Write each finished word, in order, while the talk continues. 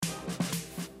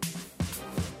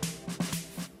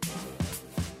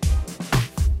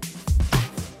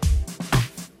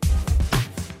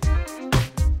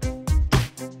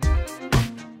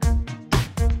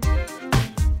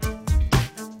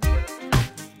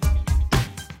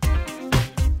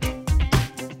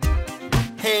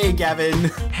Hey, Gavin.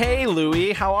 Hey,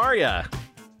 Louie. How are ya?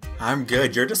 I'm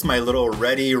good. You're just my little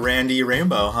ready Randy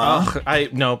Rainbow, huh?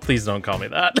 No, please don't call me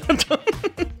that.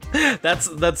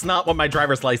 That's not what my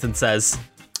driver's license says.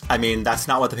 I mean, that's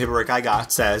not what the paperwork I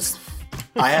got says.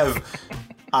 I have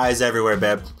eyes everywhere,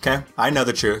 babe. Okay? I know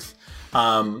the truth.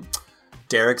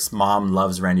 Derek's mom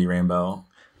loves Randy Rainbow.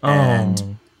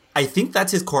 And I think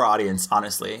that's his core audience,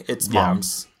 honestly. It's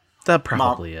moms. That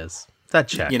probably is. That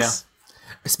checks. You know,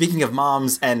 speaking of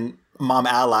moms and mom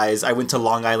allies, I went to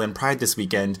Long Island Pride this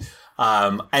weekend,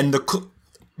 and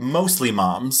mostly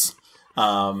moms.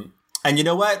 And you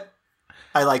know what?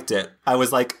 I liked it. I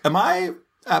was like, am I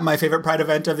at my favorite Pride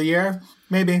event of the year?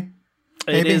 Maybe.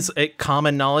 It is a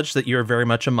common knowledge that you're very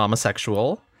much a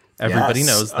momasexual. Everybody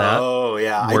knows that. Oh,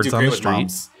 yeah. Words I do on great the with street.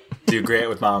 moms. Do great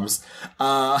with moms.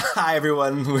 Hi,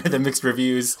 everyone with the mixed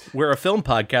reviews. We're a film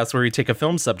podcast where we take a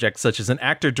film subject, such as an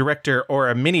actor, director, or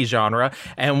a mini genre,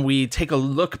 and we take a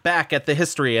look back at the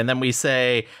history, and then we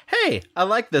say, hey, I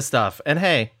like this stuff, and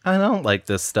hey, I don't like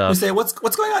this stuff. We say, what's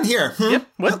going on here? Yep.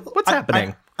 What's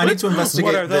happening? I need to investigate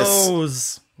What are this.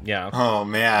 those? Yeah. Oh,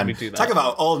 man. We do that. Talk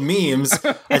about old memes.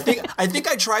 I think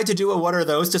I tried to do a what are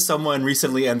those to someone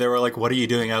recently, and they were like, what are you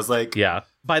doing? I was like... Yeah.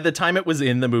 By the time it was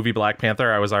in the movie Black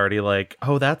Panther, I was already like,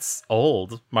 oh, that's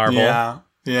old, Marvel.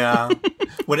 Yeah.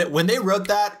 When they wrote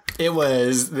that, it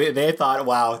was... They thought,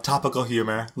 wow, topical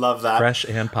humor. Love that. Fresh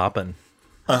and poppin'.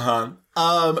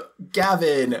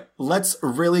 Gavin, let's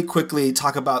really quickly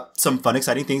talk about some fun,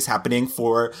 exciting things happening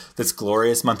for this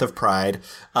glorious month of Pride.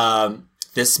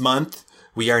 This month...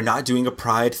 we are not doing a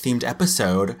Pride-themed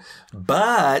episode,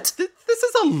 but... This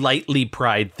is a lightly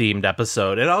Pride-themed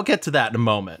episode, and I'll get to that in a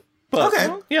moment. But, okay.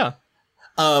 Yeah.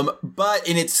 But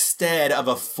in its stead of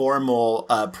a formal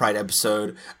Pride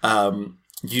episode,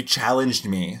 you challenged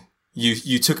me.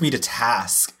 You took me to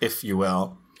task, if you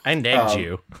will. I nagged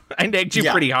you. I nagged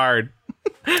you pretty hard.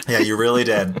 Yeah, you really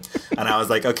did. And I was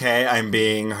like, okay, I'm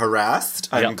being harassed.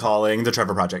 I'm calling the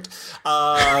Trevor Project.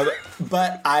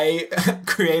 But I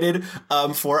created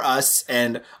for us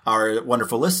and our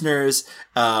wonderful listeners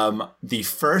the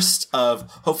first of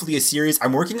hopefully a series.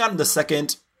 I'm working on the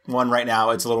second one right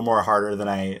now. It's a little more harder than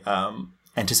I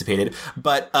anticipated.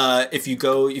 But if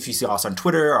you see us on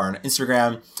Twitter or on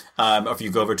Instagram, or if you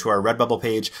go over to our Redbubble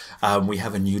page, we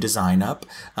have a new design up.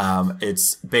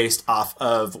 It's based off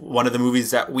of one of the movies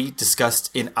that we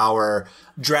discussed in our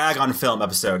Drag on Film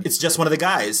episode. It's Just One of the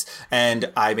Guys,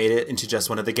 and I made it into Just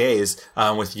One of the Gays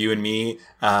with you and me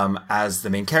as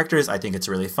the main characters. I think it's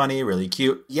really funny, really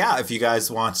cute. Yeah, if you guys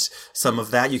want some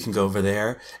of that, you can go over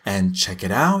there and check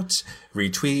it out.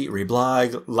 Retweet,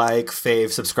 reblog, like,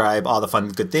 fave, subscribe, all the fun,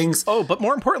 good things. Oh, but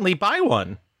more importantly, buy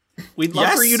one. We'd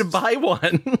love for you to buy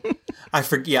one. I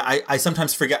forget. Yeah, I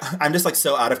sometimes forget. I'm just like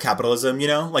so out of capitalism, you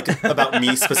know, like about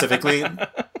me specifically,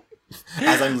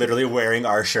 as I'm literally wearing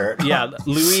our shirt. Yeah,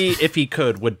 Louis, if he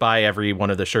could, would buy every one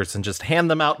of the shirts and just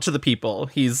hand them out to the people.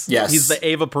 He's the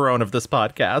Ava Perón of this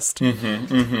podcast.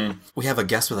 Mm-hmm, mm-hmm. We have a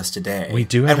guest with us today. We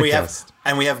do have a guest.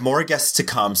 And we have more guests to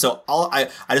come. So I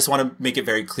just want to make it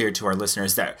very clear to our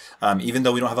listeners that even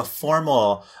though we don't have a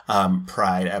formal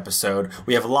Pride episode,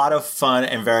 we have a lot of fun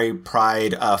and very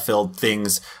Pride-filled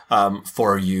things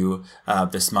for you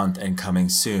this month and coming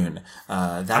soon.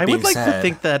 I would like to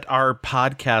think that our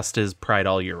podcast is Pride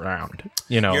all year round.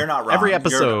 You know, you're not wrong. Every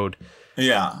episode,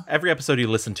 every episode you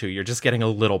listen to, you're just getting a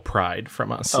little Pride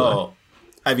from us. So. Oh.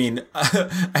 I mean,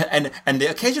 and the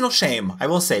occasional shame, I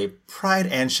will say, pride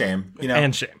and shame, you know.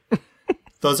 And shame.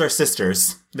 Those are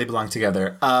sisters. They belong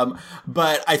together.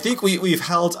 But I think we've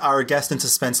held our guest in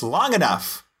suspense long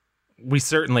enough. We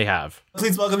certainly have.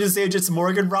 Please welcome to the stage, it's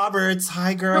Morgan Roberts.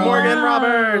 Hi, girl. Morgan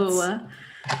Roberts.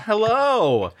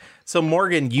 Hello. So,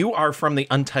 Morgan, you are from the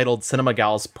Untitled Cinema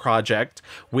Gals Project,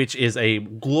 which is a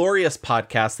glorious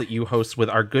podcast that you host with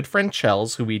our good friend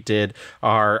Chels, who we did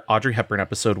our Audrey Hepburn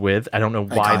episode with. I don't know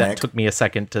why that took me a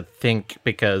second to think,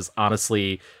 because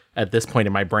honestly, at this point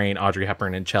in my brain, Audrey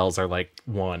Hepburn and Chels are like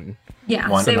one. Yeah,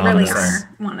 they really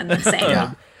are one and the same.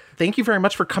 Yeah. Thank you very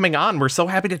much for coming on. We're so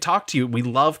happy to talk to you. We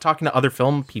love talking to other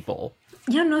film people.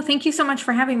 Yeah, no, thank you so much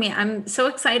for having me. I'm so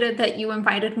excited that you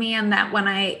invited me, and that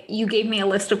when you gave me a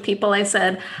list of people, I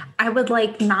said, I would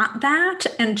like not that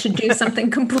and to do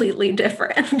something completely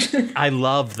different. I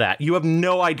love that. You have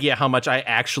no idea how much I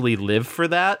actually live for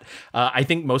that. I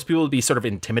think most people would be sort of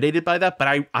intimidated by that, but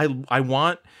I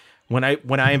want... When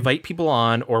I invite people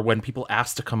on, or when people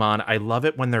ask to come on, I love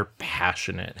it when they're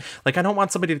passionate. Like, I don't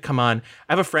want somebody to come on.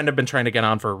 I have a friend I've been trying to get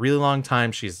on for a really long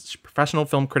time. She's a professional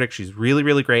film critic. She's really,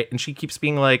 really great. And she keeps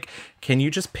being like, can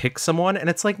you just pick someone? And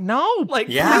it's like, no, like,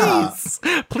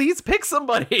 please pick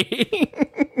somebody.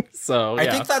 So I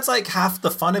think that's like half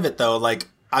the fun of it, though. Like,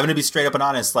 I'm going to be straight up and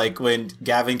honest. Like, when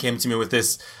Gavin came to me with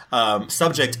this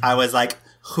subject, I was like,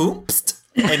 "Hoopst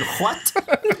and what?"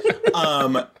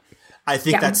 I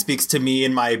think that speaks to me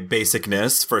and my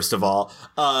basicness, first of all.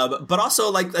 But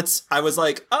also, like, I was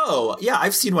like, oh, yeah,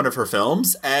 I've seen one of her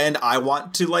films, and I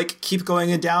want to, like, keep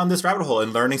going down this rabbit hole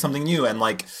and learning something new, and,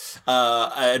 like,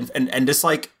 and just,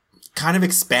 like, kind of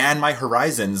expand my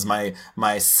horizons, my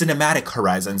cinematic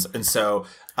horizons. And so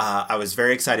I was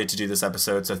very excited to do this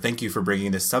episode, so thank you for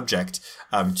bringing this subject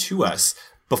to us.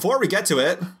 Before we get to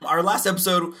it, our last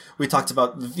episode, we talked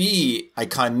about the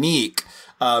iconic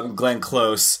Glenn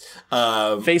Close.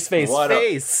 Face. What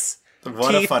Teeth,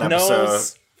 a fun nose,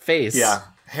 episode. Face. Yeah.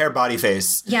 Hair, body,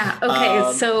 face. Yeah.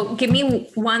 Okay. So give me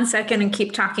 1 second and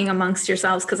keep talking amongst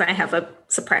yourselves because I have a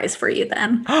surprise for you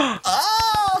then.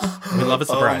 Oh! We love a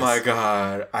surprise. Oh my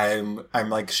God. I'm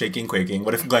like shaking, quaking.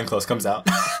 What if Glenn Close comes out?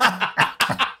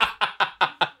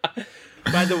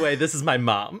 By the way, this is my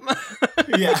mom.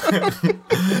 Yeah.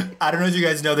 I don't know if you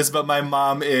guys know this, but my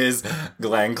mom is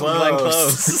Glenn Close. Glenn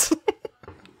Close.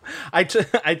 I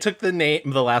took the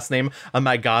last name of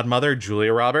my godmother,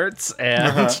 Julia Roberts,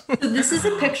 and So this is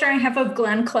a picture I have of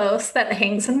Glenn Close that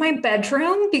hangs in my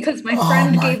bedroom because my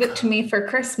friend gave it to me for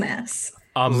Christmas.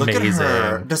 Amazing. Look at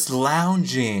her, just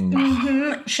lounging.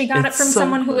 Mm-hmm. She got it from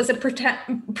someone who was a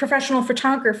professional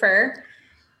photographer.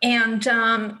 And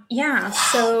so she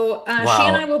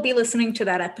and I will be listening to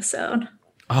that episode.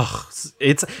 Oh,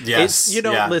 it's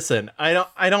listen,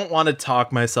 I don't want to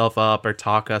talk myself up or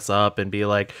talk us up and be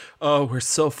like, oh, we're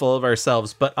so full of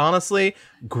ourselves. But honestly,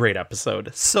 great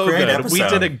episode. So great good. Episode. We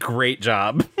did a great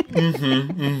job.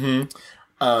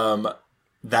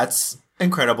 That's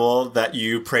incredible that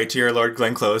you pray to your Lord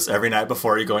Glenn Close every night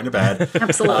before you go into bed.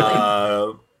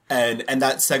 Absolutely. And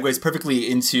that segues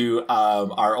perfectly into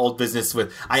our old business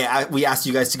with we asked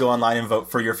you guys to go online and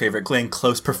vote for your favorite Glenn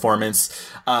Close performance.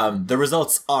 The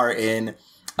results are in.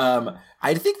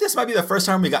 I think this might be the first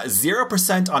time we got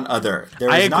 0% on other.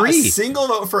 There is not a single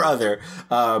vote for other,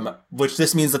 which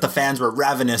this means that the fans were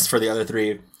ravenous for the other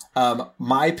three.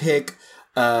 My pick,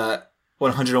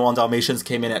 101 Dalmatians,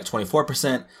 came in at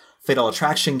 24%. Fatal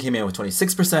Attraction came in with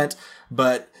 26%,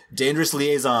 but Dangerous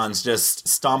Liaisons just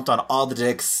stomped on all the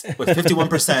dicks with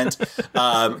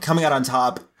 51%, coming out on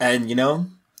top. And, you're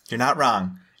not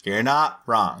wrong. You're not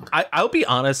wrong. I'll be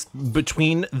honest,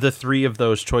 between the three of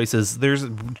those choices, there's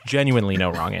genuinely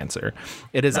no wrong answer.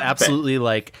 It is absolutely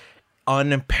like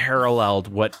unparalleled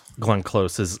what Glenn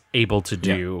Close is able to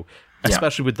do. Yeah.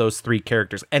 Especially with those three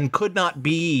characters, and could not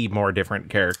be more different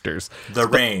characters. The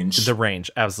range,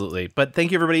 absolutely. But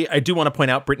thank you, everybody. I do want to point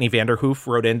out Brittany Vanderhoof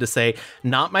wrote in to say,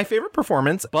 not my favorite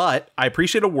performance, but I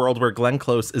appreciate a world where Glenn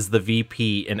Close is the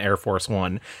VP in Air Force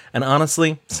One. And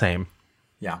honestly, same.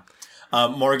 Yeah.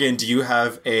 Morgan, do you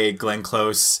have a Glenn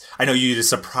Close? I know you just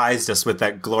surprised us with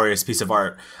that glorious piece of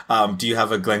art. Do you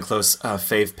have a Glenn Close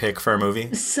fave pick for a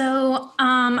movie? So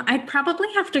I'd probably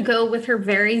have to go with her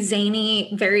very zany,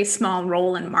 very small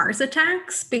role in Mars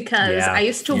Attacks because I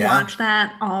used to watch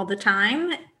that all the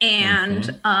time. And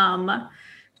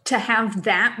to have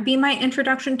that be my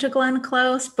introduction to Glenn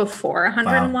Close before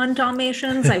 101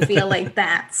 Dalmatians, I feel like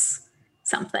that's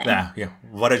something. Yeah.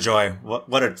 What a joy.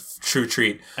 What a true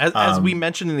treat. As we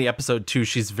mentioned in the episode too,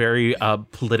 she's very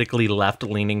politically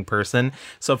left-leaning person.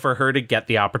 So for her to get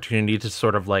the opportunity to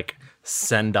sort of like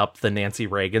send up the Nancy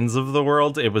Reagans of the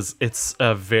world, it's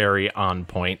a very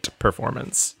on-point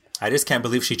performance. I just can't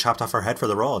believe she chopped off her head for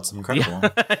the role. It's incredible.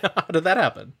 Yeah. How did that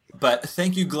happen? But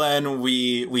thank you, Glenn.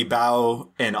 We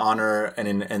bow in honor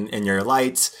and in your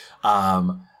light.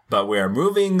 But we are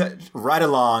moving right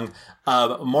along.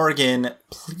 Morgan,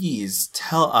 please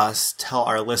tell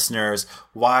our listeners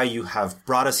why you have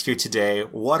brought us here today.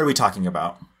 What are we talking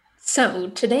about? So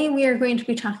today we are going to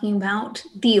be talking about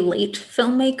the late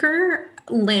filmmaker,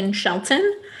 Lynn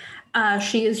Shelton.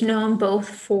 She is known both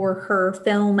for her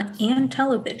film and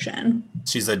television.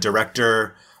 She's a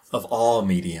director of all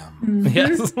medium. Mm-hmm.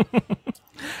 Yes.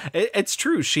 It's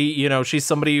true. She's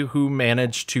somebody who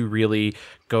managed to really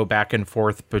go back and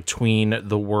forth between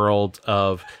the world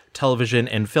of television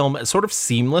and film sort of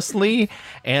seamlessly,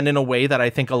 and in a way that I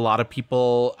think a lot of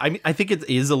people, I think it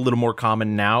is a little more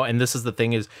common now. And this is the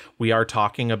thing, is we are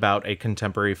talking about a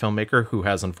contemporary filmmaker who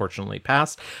has unfortunately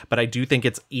passed, but I do think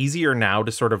it's easier now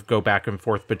to sort of go back and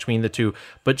forth between the two.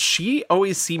 But she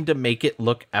always seemed to make it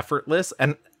look effortless,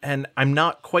 and I'm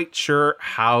not quite sure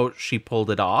how she pulled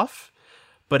it off.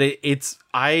 But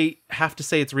I have to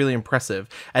say it's really impressive.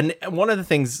 And one of the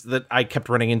things that I kept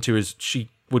running into is she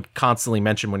would constantly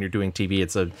mention when you're doing TV,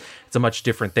 it's a much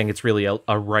different thing. It's really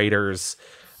a writer's,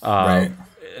 right.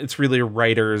 it's really a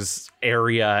writer's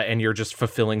area and you're just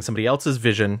fulfilling somebody else's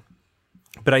vision.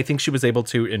 But I think she was able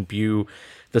to imbue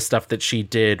the stuff that she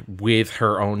did with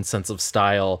her own sense of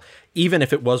style, even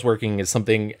if it was working as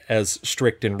something as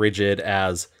strict and rigid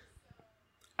as,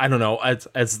 I don't know,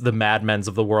 as the Mad Men's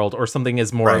of the world, or something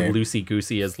as more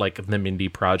loosey-goosey as like the Mindy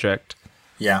Project.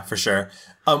 Yeah, for sure.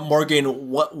 Morgan,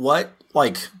 what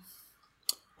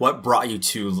brought you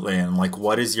to Lynn? Like,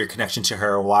 what is your connection to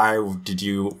her? Why did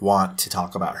you want to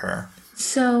talk about her?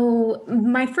 So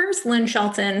my first Lynn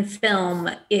Shelton film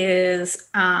is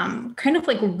kind of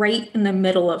like right in the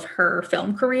middle of her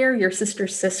film career, Your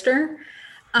Sister's Sister.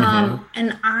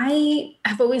 And I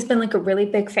have always been like a really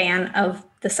big fan of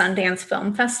the Sundance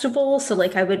Film Festival. So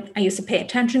like I used to pay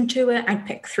attention to it. I'd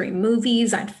pick 3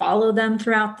 movies. I'd follow them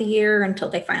throughout the year until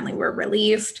they finally were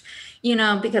released, you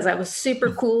know, because I was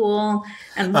super cool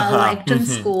and well-liked in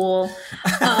school.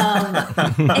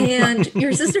 And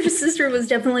Your Sister's Sister was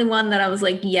definitely one that I was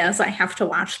like, yes, I have to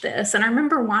watch this. And I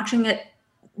remember watching it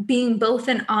being both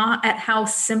in awe at how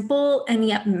simple and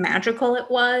yet magical it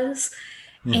was.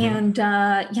 And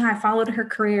I followed her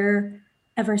career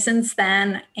ever since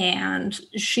then, and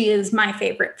she is my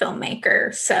favorite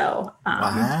filmmaker. So,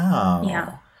 wow.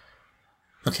 Yeah.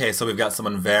 Okay, so we've got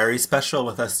someone very special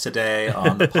with us today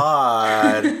on the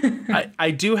pod.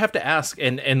 I do have to ask,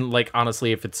 and like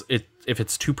honestly, if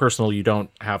it's too personal, you don't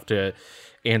have to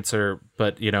answer.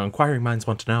 But you know, inquiring minds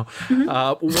want to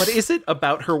know. What is it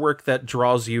about her work that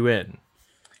draws you in?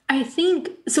 I think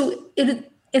so.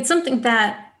 It's something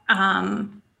that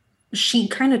she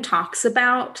kind of talks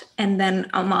about and then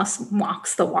almost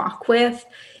walks the walk with.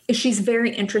 Is she's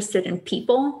very interested in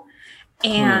people,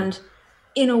 and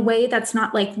in a way that's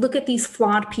not like, look at these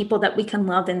flawed people that we can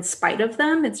love in spite of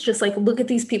them. It's just like, look at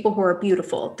these people who are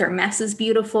beautiful. Their mess is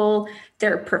beautiful.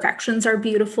 Their perfections are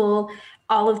beautiful.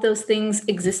 All of those things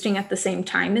existing at the same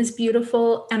time is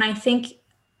beautiful. And I think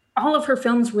all of her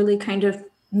films really kind of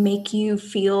make you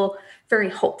feel very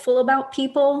hopeful about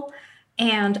people.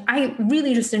 And I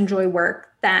really just enjoy work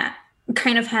that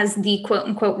kind of has the quote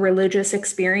unquote religious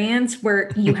experience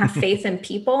where you have faith in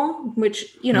people,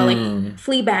 which, you know, like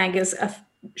Fleabag is a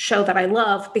show that I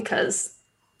love because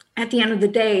at the end of the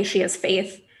day, she has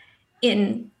faith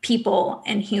in people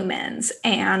and humans.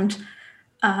 And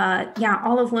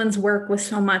all of Lynn's work was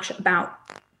so much about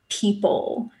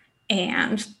people,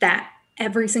 and that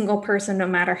every single person, no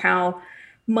matter how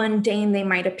mundane they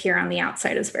might appear on the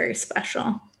outside, is very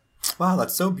special. Wow,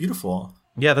 that's so beautiful.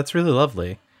 Yeah, that's really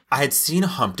lovely. I had seen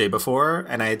Hump Day before,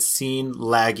 and I had seen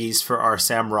Laggies for our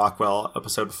Sam Rockwell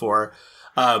episode before.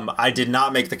 I did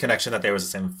not make the connection that they was the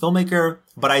same filmmaker,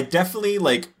 but I definitely,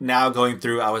 like, now going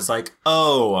through, I was like,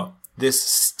 oh, this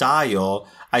style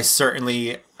I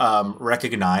certainly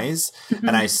recognize,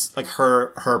 and I like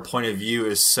her point of view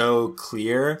is so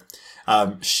clear.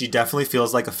 She definitely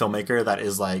feels like a filmmaker that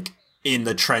is like in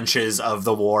the trenches of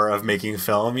the war of making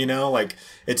film, you know, like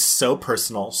it's so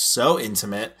personal, so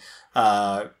intimate.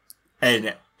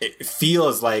 And it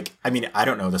feels like, I mean, I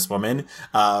don't know this woman,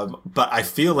 but I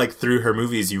feel like through her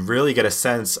movies, you really get a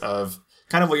sense of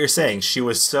kind of what you're saying. She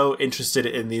was so interested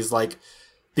in these, like,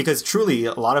 because truly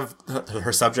a lot of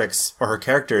her subjects or her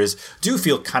characters do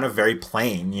feel kind of very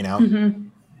plain, you know,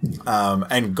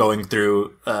 and going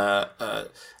through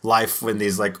life when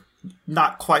these, like,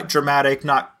 not quite dramatic,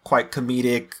 not quite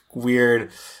comedic,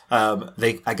 weird.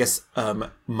 I guess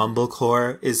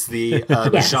mumblecore is the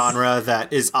genre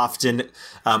that is often.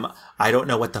 I don't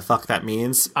know what the fuck that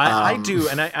means. I do,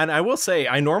 and I will say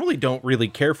I normally don't really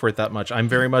care for it that much. I'm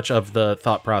very much of the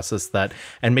thought process that,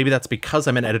 and maybe that's because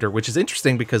I'm an editor, which is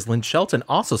interesting because Lynn Shelton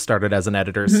also started as an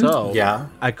editor, so yeah,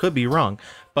 I could be wrong,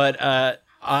 but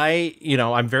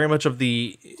I'm very much of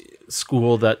the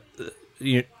school that.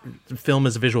 Film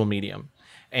is a visual medium,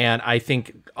 and I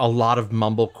think a lot of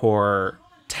mumblecore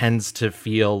tends to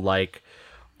feel like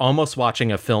almost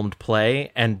watching a filmed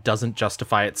play and doesn't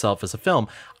justify itself as a film.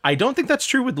 I don't think that's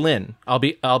true with Lynn. I'll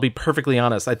be perfectly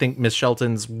honest. I think Miss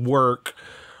Shelton's work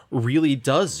really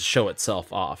does show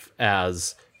itself off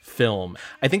as film.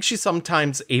 I think she's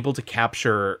sometimes able to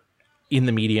capture in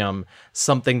the medium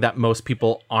something that most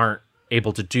people aren't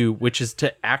able to do, which is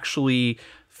to actually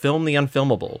film the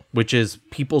unfilmable, which is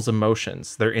people's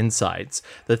emotions, their insides,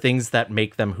 the things that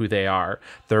make them who they are,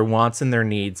 their wants and their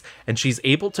needs. And she's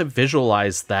able to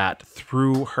visualize that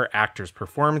through her actors'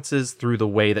 performances, through the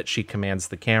way that she commands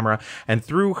the camera, and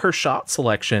through her shot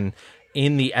selection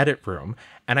in the edit room.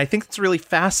 And I think it's really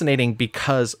fascinating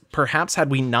because perhaps had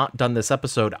we not done this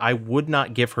episode, I would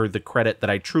not give her the credit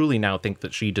that I truly now think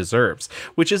that she deserves,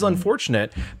 which is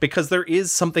unfortunate because there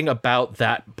is something about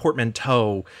that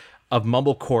portmanteau of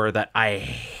mumblecore that I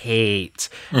hate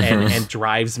and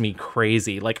drives me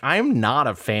crazy. Like, I'm not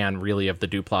a fan really of the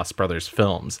Duplass brothers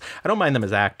films. I don't mind them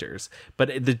as actors, but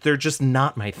they're just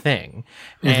not my thing.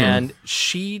 And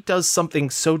she does something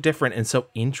so different and so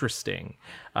interesting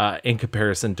in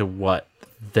comparison to what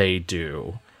they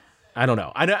do. I don't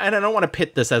know. I don't want to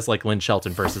pit this as like Lynn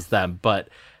Shelton versus them, but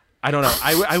I don't know.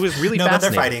 I was really fascinated. But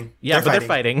they're fighting. Yeah, they're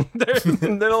fighting. They're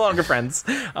no longer friends.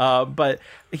 But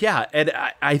yeah, and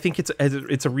I think it's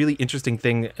a really interesting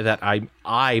thing that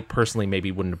I personally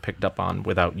maybe wouldn't have picked up on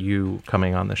without you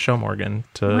coming on the show, Morgan,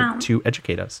 to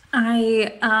educate us.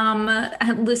 I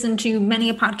had listened to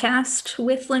many a podcast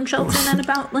with Lynn Shelton and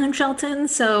about Lynn Shelton.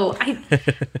 So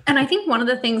I think one of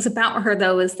the things about her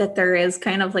though is that there is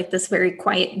kind of like this very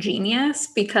quiet genius,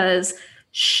 because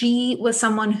she was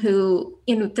someone who,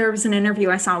 there was an interview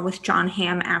I saw with John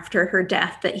Hamm after her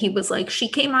death that he was like, she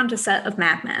came onto set of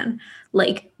Mad Men,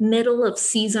 like middle of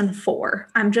season 4.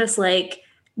 I'm just like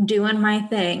doing my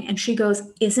thing. And she goes,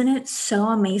 isn't it so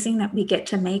amazing that we get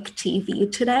to make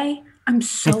TV today? I'm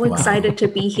so excited to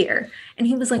be here. And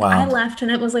he was like, I left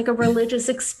and it was like a religious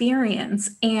experience.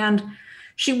 And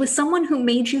she was someone who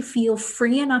made you feel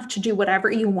free enough to do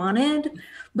whatever you wanted,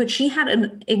 but she had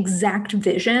an exact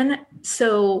vision.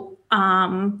 So,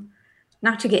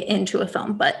 not to get into a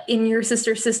film, but in Your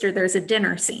Sister's Sister, there's a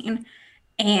dinner scene,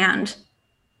 and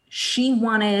she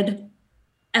wanted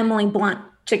Emily Blunt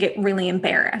to get really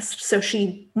embarrassed. So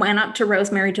she went up to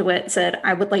Rosemary DeWitt, said,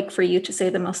 I would like for you to say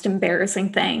the most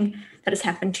embarrassing thing that has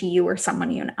happened to you or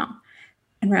someone you know.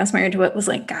 And Rosemary DeWitt was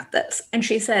like, got this. And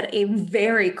she said a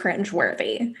very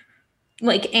cringeworthy,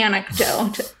 like,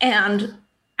 anecdote. And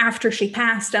after she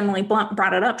passed, Emily Blunt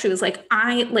brought it up. She was like,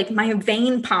 my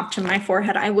vein popped in my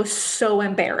forehead. I was so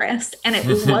embarrassed. And it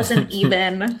wasn't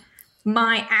even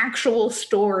my actual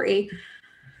story.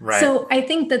 Right. So I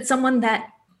think that someone that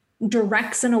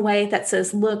directs in a way that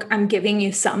says, look, I'm giving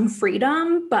you some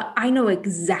freedom, but I know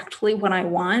exactly what I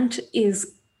want,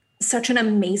 is such an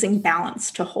amazing balance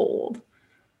to hold.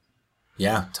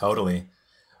 Yeah, totally.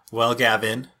 Well,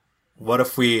 Gavin, what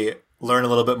if we learn a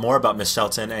little bit more about Miss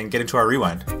Shelton and get into our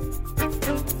rewind?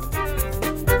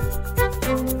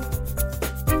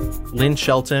 Lynn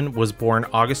Shelton was born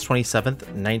August 27th,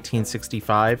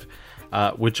 1965,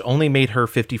 which only made her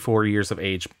 54 years of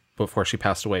age before she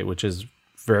passed away, which is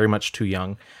very much too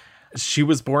young. She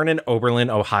was born in Oberlin,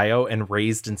 Ohio, and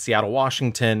raised in Seattle,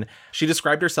 Washington. She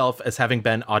described herself as having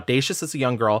been audacious as a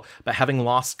young girl, but having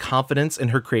lost confidence in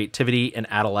her creativity in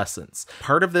adolescence.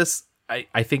 Part of this,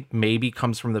 I think, maybe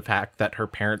comes from the fact that her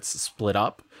parents split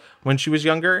up when she was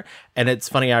younger. And it's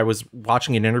funny, I was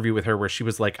watching an interview with her where she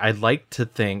was like, I'd like to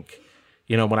think,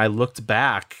 when I looked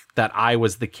back, that I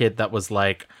was the kid that was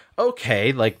like,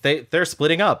 okay, like they're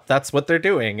splitting up. That's what they're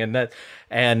doing.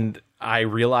 And I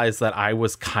realized that I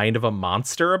was kind of a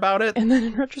monster about it. And then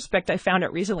in retrospect, I found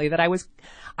out recently that I was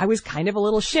kind of a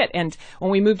little shit. And when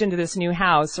we moved into this new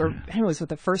house, or it was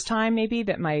the first time maybe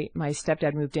that my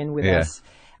stepdad moved in with us,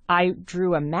 I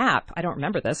drew a map. I don't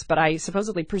remember this, but I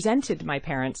supposedly presented my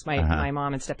parents, my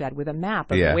mom and stepdad, with a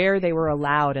map of where they were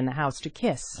allowed in the house to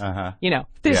kiss.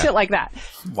 Shit like that.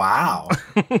 Wow.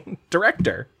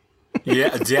 Director.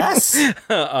 Yeah. Yes.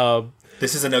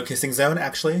 This is a no kissing zone,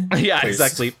 actually. Yeah, please.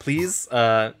 Exactly. Please,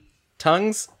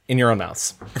 tongues in your own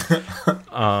mouths.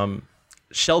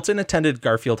 Shelton attended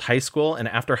Garfield High School, and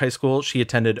after high school, she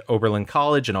attended Oberlin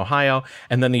College in Ohio,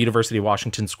 and then the University of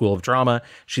Washington School of Drama.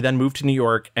 She then moved to New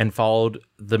York and followed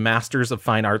the Masters of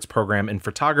Fine Arts program in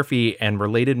photography and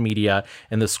related media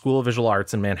in the School of Visual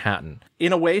Arts in Manhattan.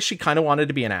 In a way, she kind of wanted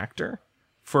to be an actor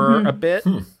for a bit.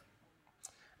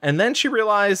 And then she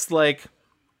realized, like,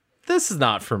 this is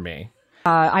not for me.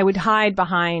 I would hide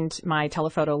behind my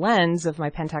telephoto lens of my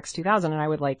Pentax 2000, and I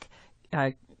would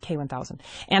K1000,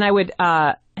 and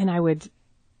I would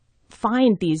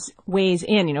find these ways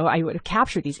in. I would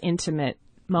capture these intimate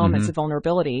moments of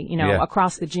vulnerability.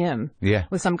 Across the gym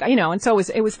with some guy. And so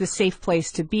it was the safe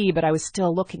place to be, but I was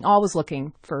still always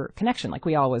looking for connection, like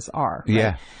we always are. Right?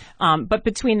 Yeah. But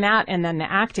between that and then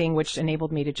the acting, which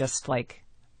enabled me to just like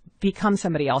become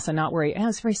somebody else and not worry. I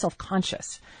was very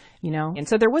self-conscious. And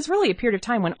so there was really a period of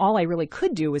time when all I really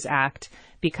could do was act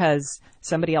because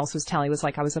somebody else was telling, it was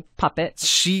like I was a puppet.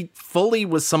 She fully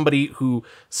was somebody who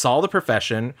saw the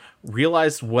profession,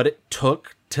 realized what it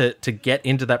took to get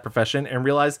into that profession, and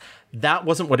realized that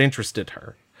wasn't what interested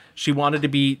her. She wanted to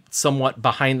be somewhat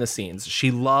behind the scenes. She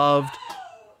loved...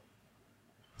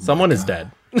 Someone is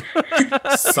dead.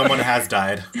 Someone has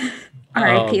died.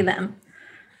 R.I.P. them.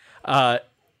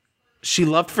 she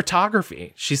loved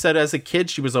photography. She said as a kid,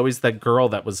 she was always that girl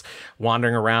that was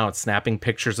wandering around, snapping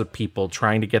pictures of people,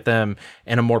 trying to get them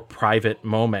in a more private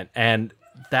moment. And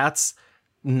that's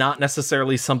not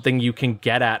necessarily something you can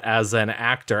get at as an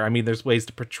actor. I mean, there's ways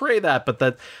to portray that,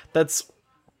 but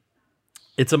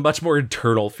it's a much more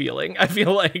internal feeling, I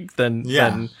feel like,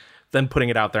 than putting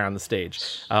it out there on the stage.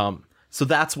 So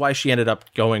that's why she ended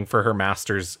up going for her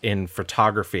master's in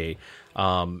photography.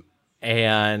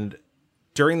 And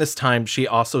during this time, she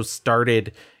also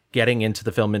started getting into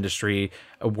the film industry,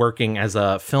 working as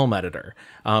a film editor.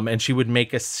 And she would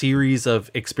make a series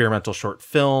of experimental short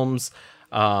films.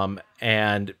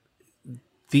 And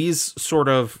these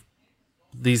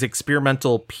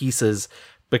experimental pieces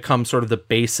become sort of the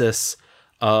basis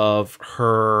of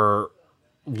her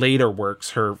later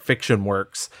works, her fiction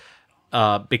works,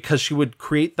 because she would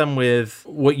create them with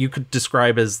what you could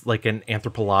describe as like an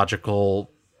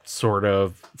anthropological sort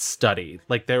of study.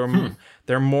 Like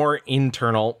they're more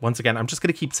internal. Once again, I'm just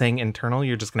going to keep saying internal.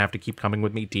 You're just going to have to keep coming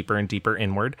with me deeper and deeper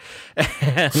inward.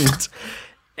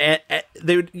 And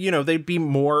they would, they'd be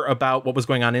more about what was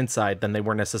going on inside than they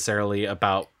were necessarily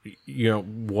about,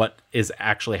 what is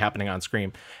actually happening on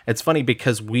screen. It's funny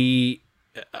because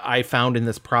I found in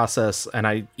this process, and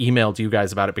I emailed you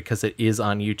guys about it because it is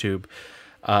on YouTube,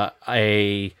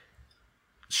 a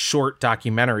short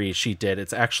documentary she did.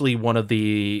 It's actually one of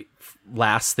the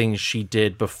last things she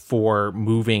did before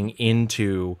moving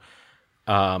into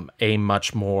a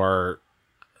much more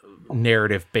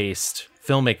narrative-based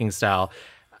filmmaking style.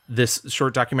 This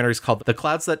short documentary is called The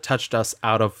Clouds That Touched Us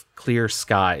Out of Clear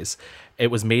Skies. It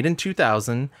was made in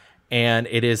 2000, and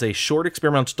it is a short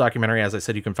experimental documentary. As I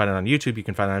said, you can find it on YouTube, you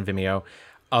can find it on Vimeo,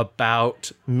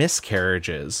 about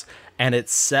miscarriages. And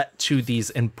it's set to these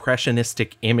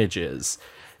impressionistic images.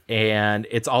 And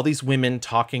it's all these women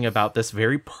talking about this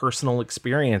very personal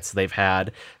experience they've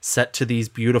had, set to these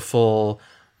beautiful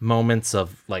moments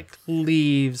of like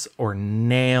leaves or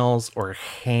nails or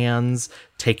hands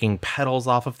taking petals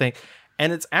off of things.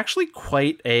 And it's actually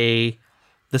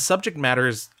the subject matter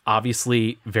is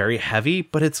obviously very heavy,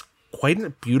 but it's quite a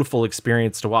beautiful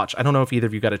experience to watch. I don't know if either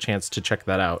of you got a chance to check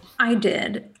that out. I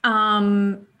did.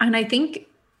 And I think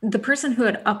the person who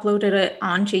had uploaded it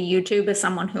onto YouTube is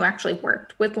someone who actually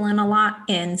worked with Lynn a lot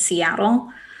in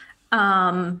Seattle.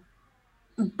 But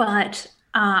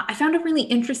I found it really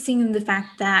interesting in the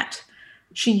fact that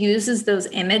she uses those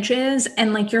images,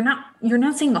 and like you're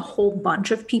not seeing a whole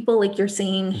bunch of people, like you're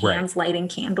seeing hands lighting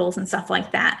candles and stuff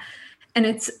like that. And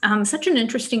it's such an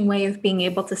interesting way of being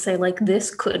able to say, like,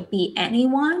 this could be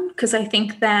anyone, because I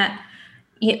think that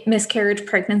miscarriage,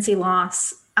 pregnancy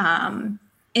loss,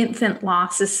 infant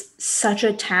loss is such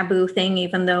a taboo thing,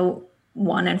 even though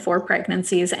 1 in 4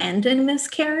 pregnancies end in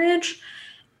miscarriage.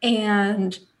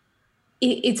 And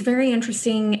it's very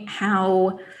interesting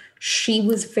how she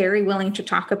was very willing to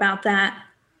talk about that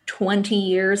 20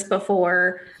 years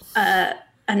before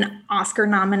an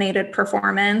Oscar-nominated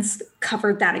performance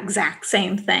covered that exact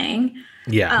same thing.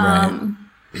 Yeah,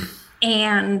 right.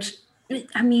 And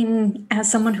I mean,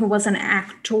 as someone who was an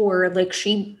actor, like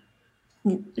she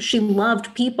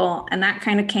loved people, and that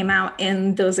kind of came out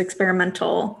in those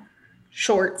experimental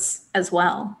shorts as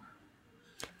well.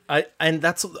 I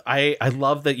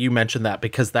love that you mentioned that,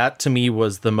 because that to me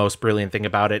was the most brilliant thing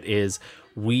about it. Is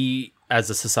we as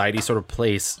a society sort of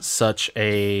place such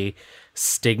a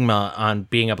stigma on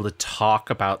being able to talk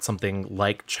about something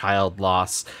like child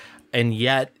loss, and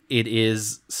yet it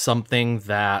is something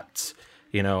that,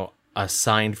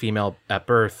 assigned female at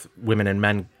birth women and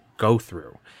men go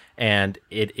through. And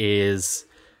it is,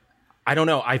 I don't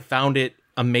know, I found it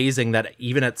amazing that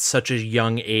even at such a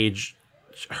young age,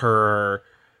 her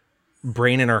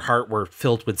brain and her heart were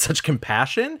filled with such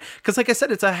compassion. Because like I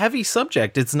said, it's a heavy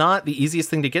subject. It's not the easiest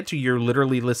thing to get to. You're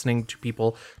literally listening to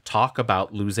people talk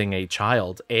about losing a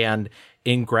child, and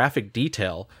in graphic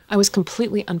detail. I was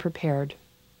completely unprepared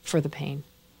for the pain.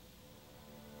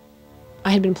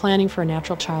 I had been planning for a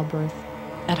natural childbirth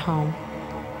at home.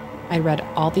 I read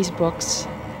all these books,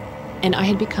 and I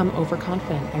had become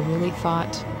overconfident. I really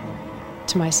thought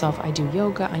to myself, I do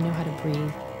yoga, I know how to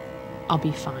breathe, I'll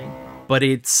be fine. But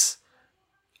it's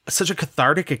such a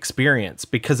cathartic experience,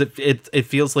 because it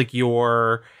feels like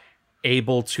you're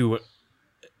able to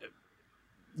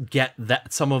get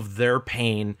that some of their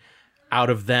pain out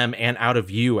of them and out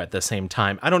of you at the same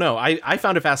time. I don't know. I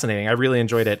found it fascinating. I really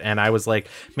enjoyed it. And I was like,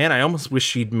 man, I almost wish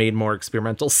she'd made more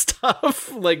experimental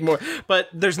stuff, like more, but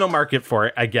there's no market for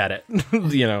it. I get it.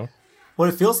 What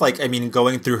it feels like, I mean,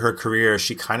 going through her career,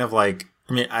 she kind of like,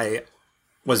 I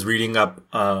was reading up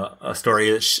a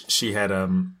story that she had,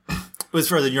 it was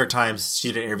for the New York Times. She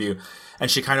did an interview,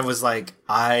 And she kind of was like,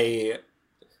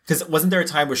 because wasn't there a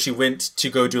time where she went to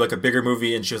go do like a bigger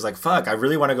movie and she was like, fuck, I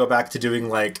really want to go back to doing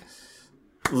like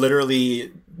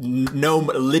literally no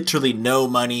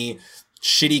money,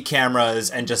 shitty cameras,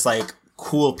 and just like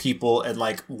cool people and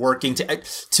like working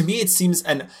to me it seems,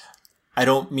 and I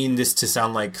don't mean this to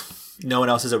sound like no one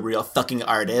else is a real fucking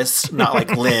artist, not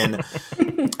like Lynn.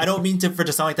 I don't mean for it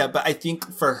to sound like that, but I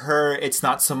think for her, it's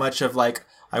not so much of like,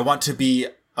 I want to be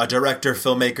a director,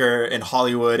 filmmaker in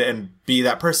Hollywood and be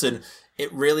that person.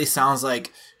 It really sounds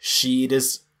like she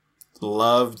just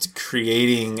loved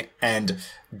creating and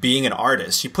being an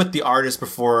artist. She put the artist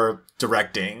before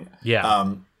directing.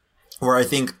 Yeah. Where I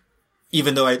think,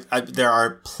 even though there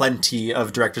are plenty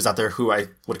of directors out there who I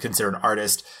would consider an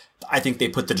artist, I think they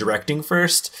put the directing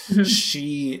first. Mm-hmm.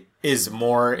 She is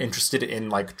more interested in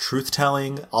like truth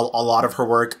telling. A lot of her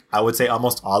work, I would say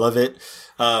almost all of it,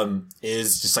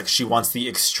 is just like she wants the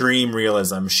extreme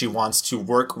realism. She wants to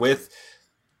work with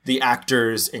the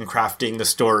actors in crafting the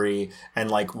story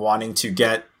and like wanting to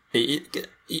get it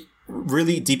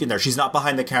really deep in there. She's not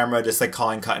behind the camera just like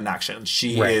calling cut and action.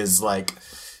 She is like,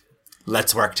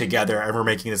 let's work together and we're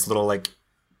making this little like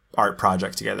art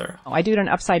project together. I do it an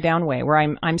upside down way where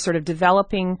I'm sort of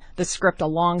developing the script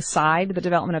alongside the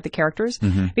development of the characters,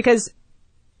 because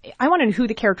I want to know who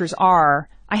the characters are.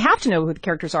 I have to know who the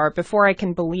characters are before I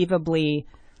can believably,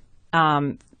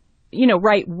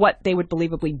 write what they would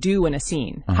believably do in a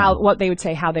scene, what they would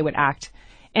say, how they would act.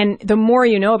 And the more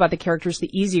you know about the characters,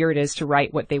 the easier it is to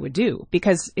write what they would do,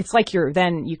 because it's like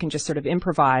then you can just sort of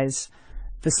improvise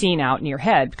the scene out in your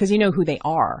head because you know who they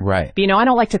are. Right. But, I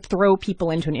don't like to throw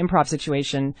people into an improv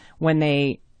situation when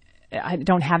I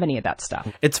don't have any of that stuff.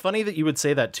 It's funny that you would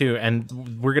say that too.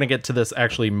 And we're going to get to this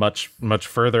actually much, much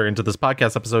further into this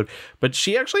podcast episode. But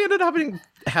she actually ended up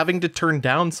having to turn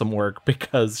down some work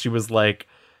because she was like,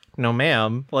 no,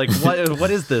 ma'am. Like,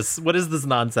 what is this? What is this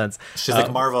nonsense? She's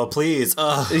like, Marvel, please.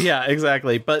 Ugh. Yeah,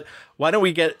 exactly. But why don't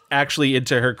we get actually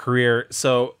into her career?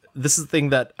 So this is the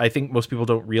thing that I think most people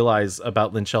don't realize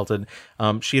about Lynn Shelton.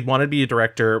 She had wanted to be a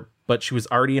director, but she was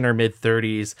already in her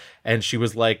mid-30s, and she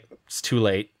was like, it's too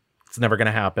late. It's never going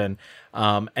to happen.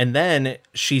 And then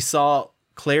she saw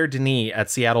Claire Denis at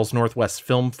Seattle's Northwest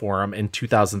Film Forum in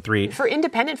 2003. For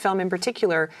independent film in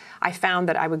particular, I found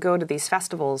that I would go to these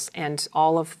festivals, and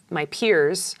all of my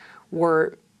peers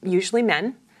were usually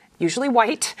men, usually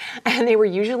white, and they were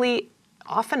usually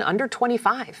often under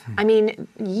 25. I mean,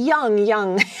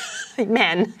 young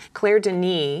men. Claire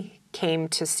Denis came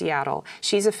to Seattle.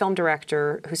 She's a film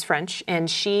director who's French, and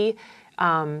she,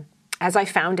 as I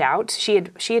found out, she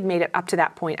had made it up to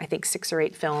that point, I think 6 or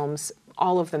 8 films,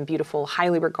 all of them beautiful,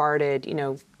 highly regarded,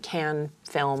 Cannes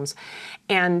films.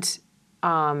 And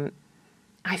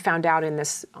I found out in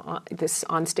this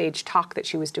onstage talk that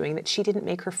she was doing that she didn't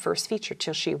make her first feature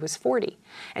till she was 40.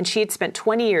 And she had spent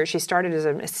 20 years, she started as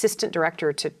an assistant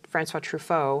director to Francois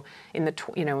Truffaut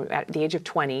at the age of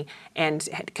 20, and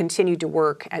had continued to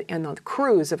work in the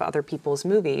crews of other people's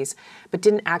movies, but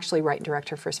didn't actually write and direct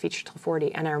her first feature till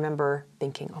 40. And I remember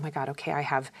thinking, oh my God, okay, I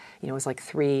have, it was like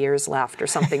 3 years left or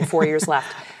something, 4 years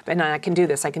left. But I can do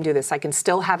this, I can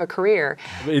still have a career.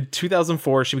 In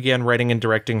 2004, she began writing and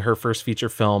directing her first feature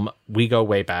film, We Go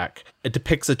Way Back. It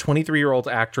depicts a 23-year-old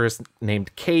actress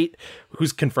named Kate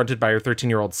who's confronted by her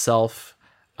 13-year-old self.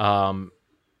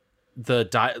 It's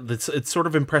sort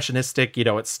of impressionistic.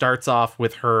 It starts off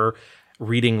with her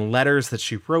reading letters that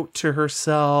she wrote to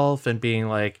herself and being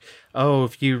like, oh,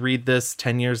 if you read this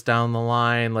 10 years down the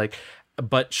line,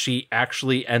 but she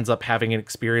actually ends up having an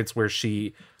experience where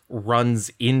she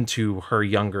runs into her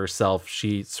younger self.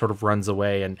 She sort of runs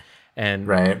away and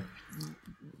right.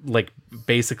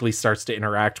 Basically starts to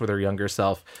interact with her younger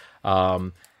self.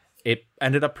 It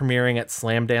ended up premiering at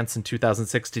Slam Dance in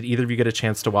 2006. Did either of you get a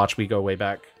chance to watch We Go Way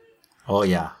Back? Oh,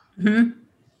 yeah. Mm-hmm.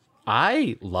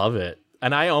 I love it.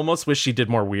 And I almost wish she did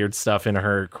more weird stuff in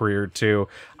her career, too.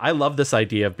 I love this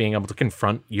idea of being able to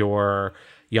confront your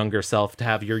younger self, to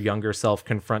have your younger self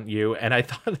confront you. And I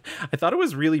thought it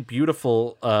was really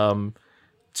beautiful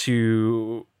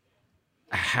to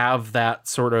have that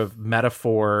sort of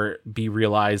metaphor be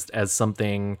realized as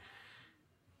something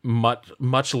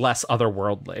much less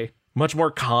otherworldly, much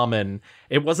more common.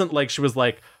 It wasn't like she was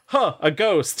like, a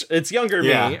ghost, it's younger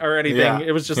me or anything. Yeah.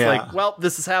 It was just like, well,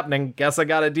 this is happening. Guess I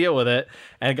got to deal with it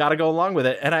and got to go along with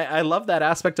it. And I love that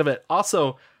aspect of it.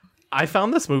 Also, I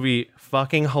found this movie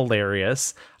fucking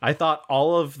hilarious. I thought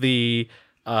all of the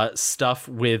stuff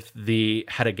with the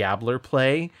Hedda Gabler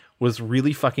play was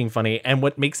really fucking funny. And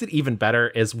what makes it even better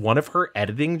is one of her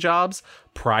editing jobs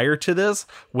prior to this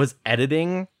was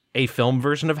editing a film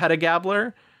version of Hedda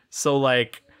Gabler. So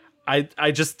I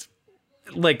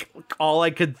like all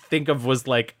I could think of was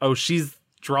like, oh, she's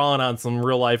drawing on some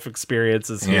real life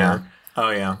experiences here. Yeah. Oh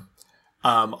yeah.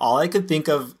 All I could think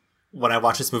of when I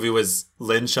watched this movie was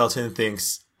Lynn Shelton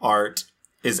thinks art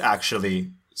is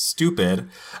actually stupid.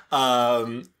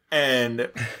 And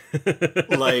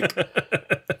like,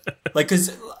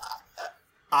 cause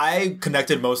I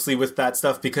connected mostly with that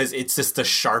stuff because it's just the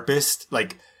sharpest,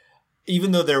 like,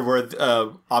 even though there were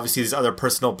obviously these other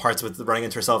personal parts with running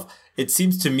into herself, it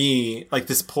seems to me like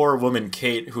this poor woman,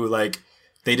 Kate, who like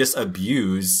they just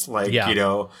abuse, like, you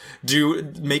know,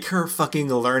 make her fucking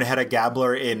learn how to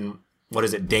gabbler in, what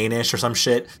is it, Danish or some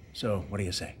shit. So what do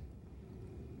you say?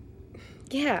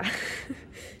 Yeah.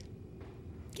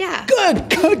 Yeah.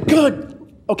 Good.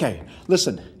 Okay,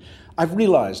 listen. I've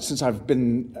realized since I've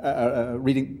been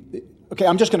reading... Okay,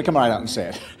 I'm just going to come right out and say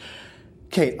it.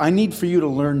 Kate, I need for you to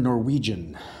learn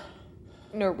Norwegian.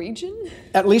 Norwegian?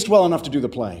 At least well enough to do the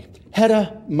play.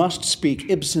 Hedda must speak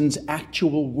Ibsen's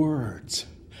actual words.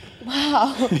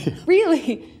 Wow.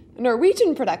 Really?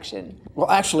 Norwegian production?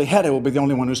 Well, actually, Hedda will be the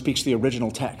only one who speaks the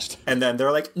original text. And then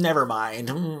they're like, never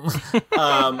mind.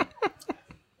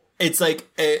 It's like...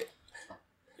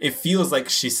 It feels like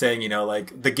she's saying, you know,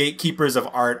 like, the gatekeepers of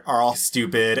art are all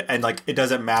stupid and, like, it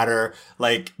doesn't matter.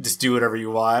 Like, just do whatever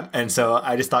you want. And so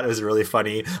I just thought it was really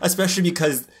funny, especially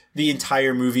because the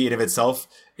entire movie in of itself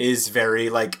is very,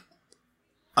 like,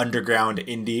 underground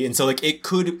indie. And so, like, it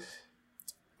could...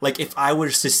 Like, if I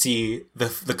was to see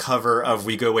the cover of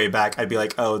We Go Way Back, I'd be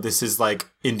like, oh, this is, like,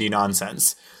 indie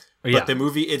nonsense. Yeah. But the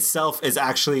movie itself is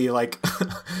actually, like...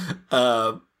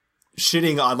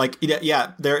 shitting on, like,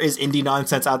 yeah, there is indie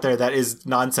nonsense out there that is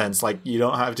nonsense. Like, you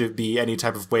don't have to be any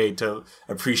type of way to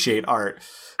appreciate art.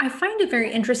 I find it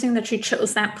very interesting that she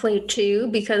chose that play too,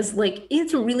 because like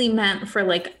it's really meant for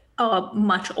like a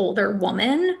much older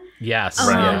woman. Yes.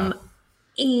 And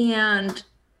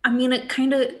I mean, it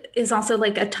kind of is also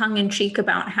like a tongue in cheek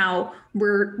about how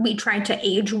we try to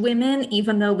age women,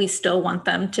 even though we still want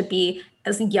them to be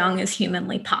as young as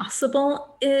humanly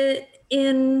possible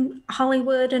in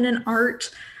Hollywood and in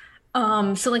art.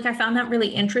 So like I found that really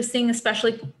interesting,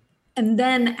 especially, and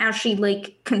then as she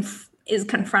like is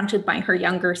confronted by her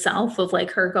younger self of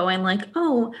like her going like,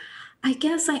 oh, I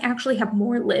guess I actually have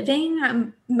more living.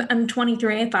 I'm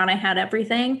 23. I thought I had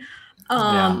everything.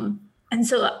 And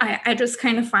so I just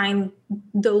kind of find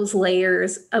those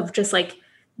layers of just like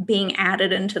being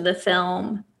added into the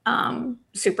film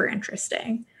super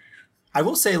interesting. I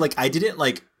will say, like, I didn't,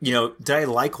 like, you know, did I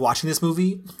like watching this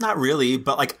movie? Not really,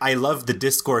 but, like, I love the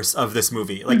discourse of this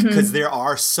movie. Like, because there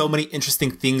are so many interesting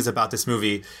things about this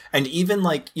movie. And even,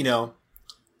 like, you know,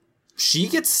 she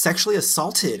gets sexually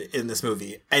assaulted in this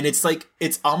movie. And it's, like,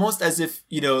 it's almost as if,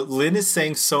 you know, Lynn is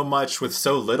saying so much with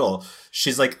so little.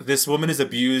 She's like, this woman is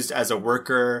abused as a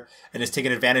worker and is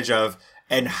taken advantage of.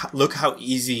 And look how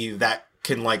easy that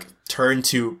can, like, turn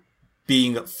to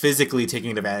being physically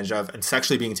taken advantage of and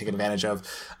sexually being taken advantage of.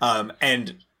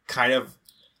 And kind of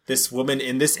this woman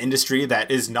in this industry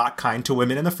that is not kind to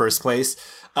women in the first place,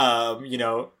 you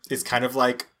know, is kind of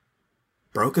like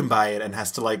broken by it and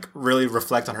has to like really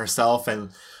reflect on herself and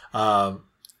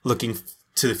looking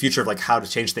to the future of like how to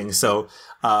change things. So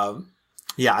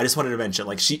yeah, I just wanted to mention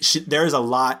like she there's a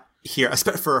lot here,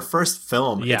 especially for a first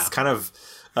film. Yeah. It's kind of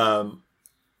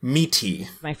meaty.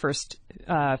 My first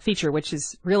feature, which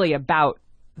is really about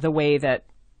the way that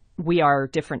we are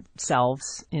different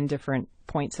selves in different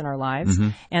points in our lives.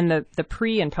 And the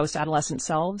pre and post-adolescent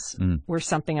selves were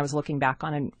something I was looking back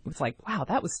on and was like, wow,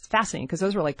 that was fascinating, because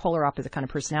those were like polar opposite kind of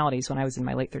personalities when I was in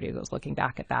my late 30s. I was looking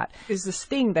back at that. There's this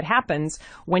thing that happens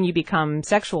when you become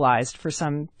sexualized for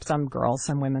some girls,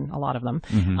 some women, a lot of them,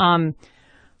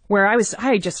 where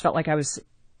I just felt like I was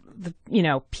the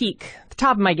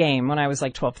top of my game when I was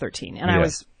like 12, 13. And I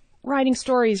was writing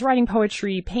stories, writing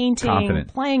poetry, painting,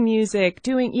 playing music,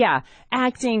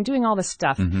 acting, doing all this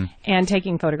stuff and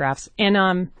taking photographs.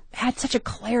 And had such a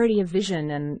clarity of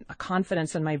vision and a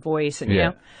confidence in my voice. And, you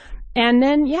know, and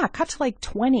then, cut to like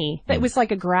 20. It was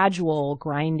like a gradual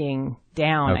grinding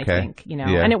down, I think, you know.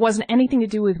 And it wasn't anything to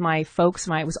do with my folks.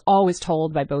 I was always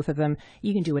told by both of them,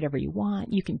 you can do whatever you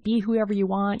want. You can be whoever you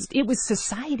want. It was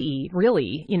society,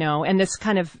 really, you know, and this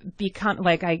kind of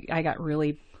like I got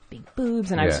really big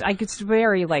boobs, and I was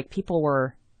very like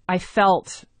I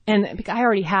felt, and I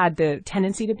already had the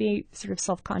tendency to be sort of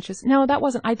self-conscious. No, that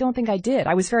wasn't, I don't think I did.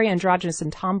 I was very androgynous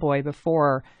and tomboy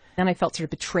before. Then I felt sort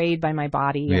of betrayed by my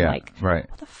body and like,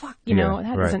 what the fuck, you know,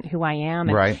 that isn't who I am.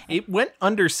 And it went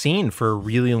underseen for a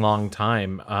really long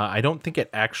time. I don't think it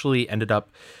actually ended up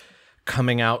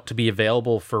coming out to be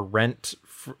available for rent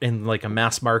in like a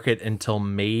mass market until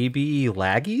maybe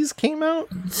Laggies came out.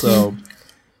 So,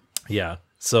 yeah.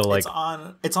 So like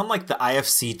it's on like the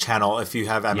IFC channel if you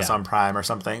have Amazon Prime or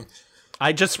something.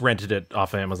 I just rented it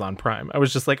off of Amazon Prime. I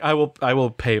was just like, I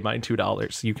will pay my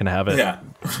 $2. You can have it. Yeah.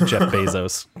 Jeff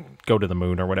Bezos, go to the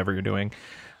moon or whatever you're doing.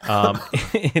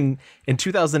 In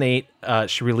 2008,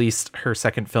 she released her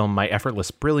second film, My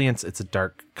Effortless Brilliance. It's a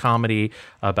dark comedy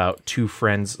about two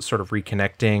friends sort of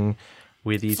reconnecting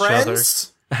with each other.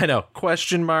 I know,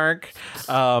 question mark.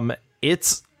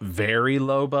 It's very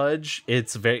low budge.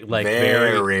 It's very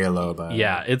low budge.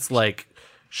 Yeah, it's like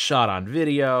shot on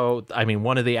video. I mean,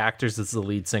 one of the actors is the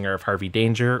lead singer of Harvey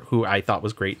Danger, who I thought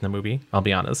was great in the movie. I'll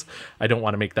be honest. I don't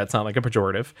want to make that sound like a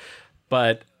pejorative,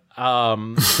 but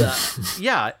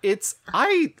it's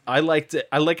I liked it.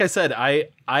 Like I said, I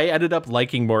ended up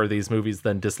liking more of these movies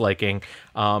than disliking.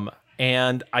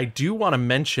 And I do want to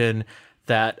mention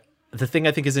that the thing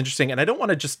I think is interesting, and I don't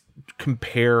want to just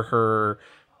compare her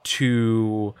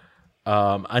to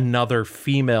another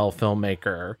female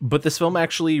filmmaker, but this film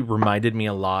actually reminded me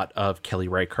a lot of Kelly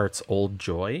Reichardt's Old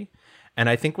Joy. And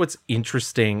I think what's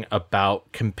interesting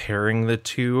about comparing the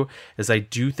two is I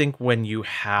do think when you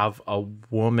have a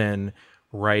woman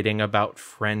writing about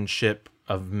friendship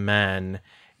of men,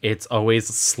 it's always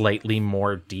slightly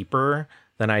more deeper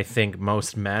than I think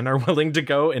most men are willing to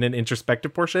go in an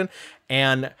introspective portion.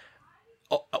 And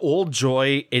Old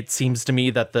Joy, it seems to me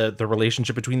that the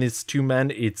relationship between these two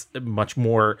men, it's much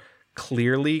more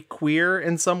clearly queer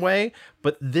in some way,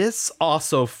 but this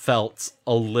also felt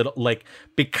a little like,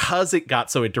 because it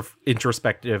got so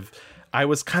introspective, I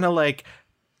was kind of like,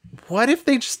 what if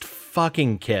they just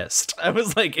fucking kissed? I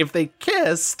was like, if they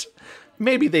kissed,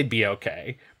 maybe they'd be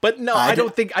okay. But no, I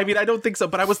don't think so.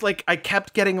 But I was like, I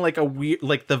kept getting like a weird,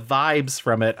 like the vibes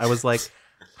from it. I was like,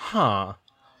 huh,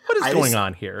 what is going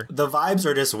on here? The vibes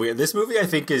are just weird. This movie, I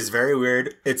think, is very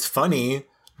weird. It's funny,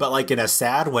 but like in a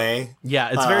sad way. Yeah,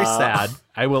 it's very sad.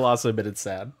 I will also admit it's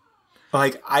sad.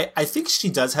 Like, I think she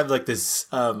does have like this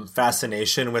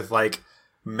fascination with like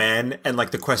men and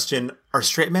like the question, are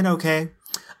straight men okay?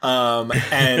 And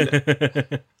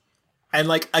and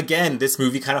like, again, this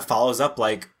movie kind of follows up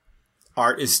like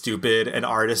art is stupid and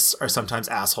artists are sometimes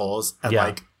assholes. And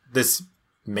like this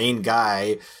main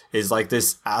guy is like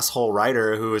this asshole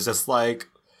writer who is just like,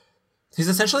 he's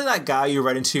essentially that guy you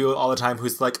run into all the time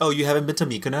who's like, oh, you haven't been to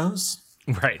Mykonos?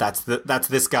 Right. That's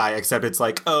this guy, except it's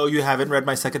like, oh, you haven't read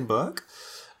my second book?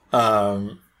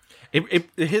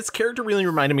 His character really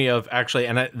reminded me of, actually,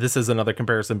 and this is another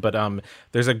comparison, but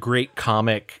there's a great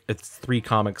comic. It's 3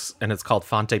 comics, and it's called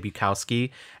Fante Bukowski,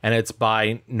 and it's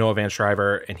by Noah Van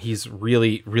Schreiber, and he's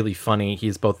really, really funny.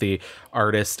 He's both the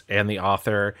artist and the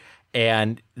author,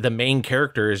 and the main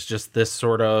character is just this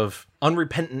sort of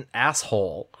unrepentant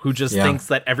asshole who just thinks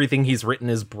that everything he's written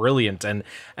is brilliant, and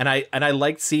I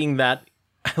liked seeing that.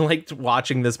 I liked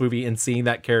watching this movie and seeing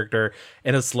that character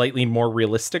in a slightly more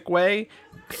realistic way,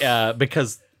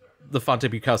 because the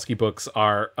Fante Bukowski books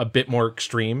are a bit more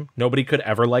extreme. Nobody could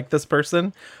ever like this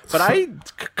person, but I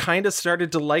kind of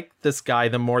started to like this guy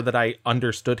the more that I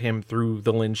understood him through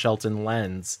the Lynn Shelton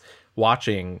lens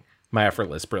watching My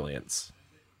Effortless Brilliance.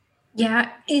 Yeah,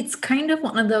 it's kind of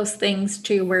one of those things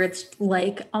too, where it's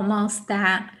like almost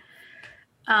that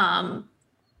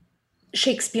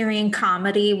Shakespearean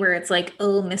comedy where it's like,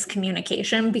 oh,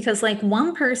 miscommunication, because like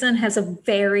one person has a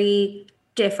very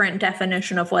different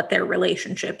definition of what their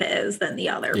relationship is than the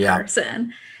other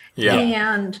person. Yeah.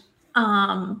 And,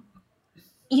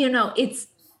 you know, it's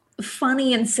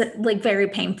funny and like very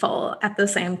painful at the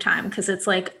same time, because it's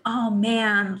like, oh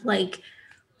man, like,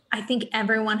 I think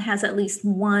everyone has at least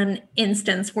one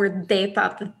instance where they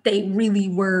thought that they really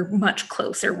were much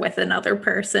closer with another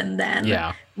person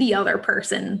than the other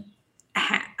person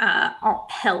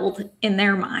held in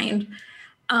their mind.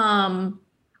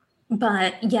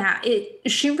 But yeah,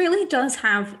 she really does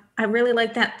have, I really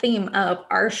like that theme of,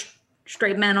 are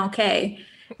straight men okay?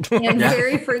 And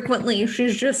very frequently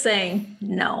she's just saying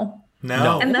no.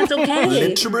 And that's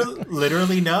okay.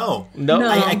 Literally no.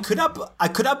 I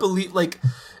could not believe, like,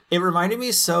 it reminded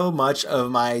me so much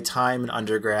of my time in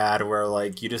undergrad where,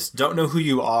 like, you just don't know who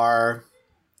you are.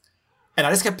 And I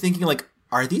just kept thinking, like,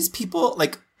 are these people,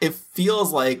 like, it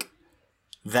feels like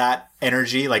that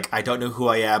energy, like, I don't know who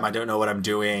I am, I don't know what I'm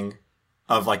doing,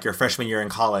 of, like, your freshman year in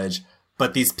college,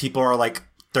 but these people are, like,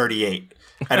 38.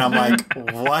 And I'm like,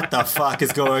 what the fuck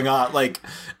is going on? Like,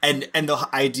 and the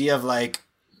idea of, like,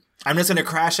 I'm just going to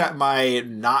crash at my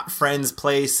not friend's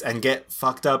place and get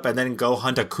fucked up and then go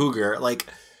hunt a cougar. Like,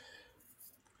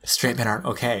 straight men aren't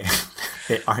okay.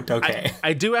 They aren't okay.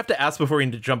 I do have to ask before we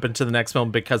jump into the next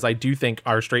film, because I do think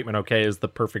Are Straight Men Okay is the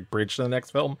perfect bridge to the next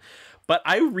film. But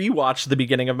I rewatched the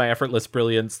beginning of My Effortless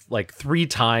Brilliance like 3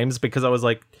 times because I was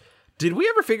like, Did we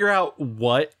ever figure out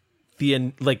what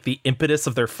the impetus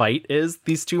of their fight is,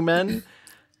 these two men?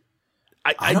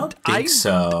 I don't think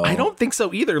so. I don't think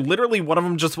so either. Literally, one of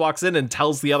them just walks in and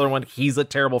tells the other one he's a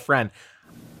terrible friend.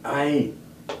 I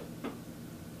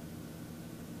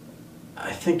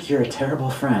think you're a terrible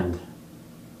friend.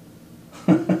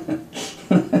 I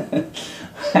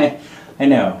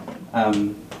know.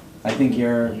 I think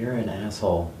you're an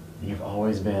asshole. You've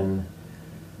always been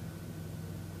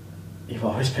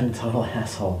a total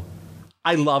asshole.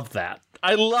 I love that.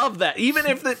 Even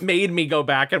if it made me go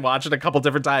back and watch it a couple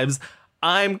different times,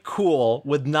 I'm cool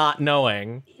with not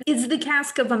knowing. It's the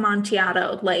cask of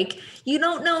Amontillado. Like, you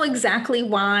don't know exactly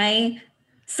why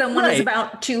someone is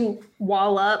about to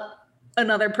wall up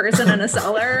another person in a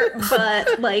cellar,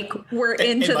 but like we're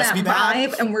into that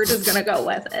vibe and we're just gonna go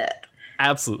with it.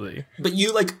 Absolutely. But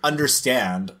you like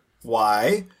understand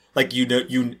why. Like, you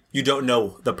don't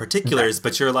know the particulars,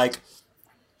 but you're like,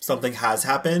 something has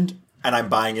happened and I'm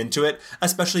buying into it,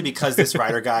 especially because this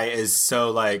writer guy is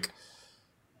so like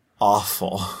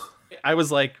awful. I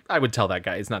was like, I would tell that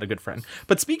guy he's not a good friend.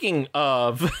 But speaking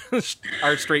of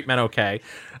Are Straight Men Okay?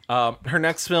 Her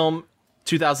next film,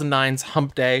 2009's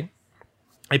Hump Day.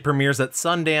 It premieres at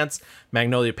Sundance.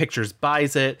 Magnolia Pictures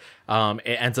buys it. It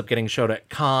ends up getting showed at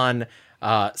Cannes,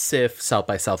 SIFF, South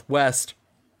by Southwest.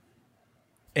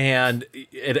 And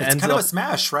it's ends kind up of a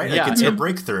smash, right? Yeah, like it's her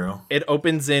breakthrough. It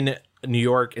opens in New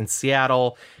York and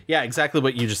Seattle. Yeah, exactly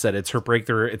what you just said. It's her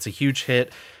breakthrough. It's a huge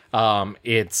hit.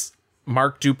 It's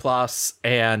Mark Duplass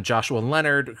and Joshua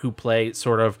Leonard, who play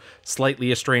sort of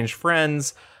slightly estranged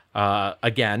friends.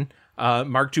 Again,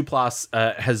 Mark Duplass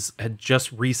had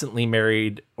just recently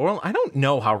married, or I don't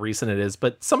know how recent it is,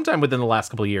 but sometime within the last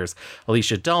couple of years,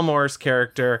 Alicia Delmore's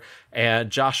character, and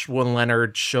Joshua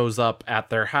Leonard shows up at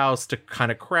their house to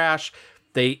kind of crash.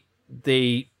 They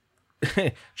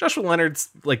Joshua Leonard's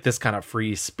like this kind of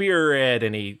free spirit,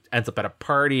 and he ends up at a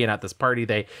party, and at this party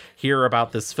they hear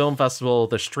about this film festival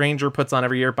The Stranger puts on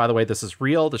every year. By the way, this is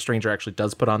real. The Stranger actually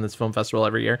does put on this film festival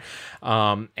every year.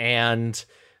 And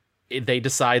they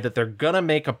decide that they're gonna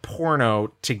make a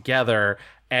porno together.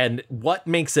 And what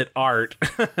makes it art,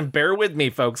 bear with me,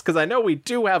 folks, because I know we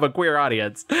do have a queer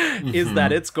audience, is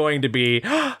that it's going to be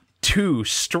two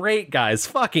straight guys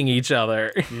fucking each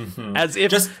other. As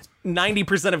if just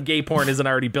 90% of gay porn isn't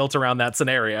already built around that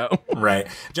scenario. Right.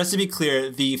 Just to be clear,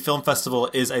 the film festival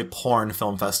is a porn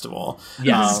film festival.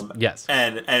 Yes. Yes.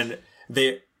 And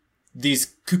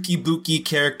these kooky booky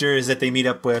characters that they meet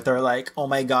up with are like, oh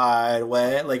my God,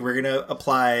 what? Like, we're going to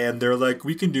apply. And they're like,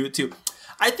 we can do it too.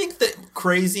 I think the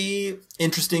crazy,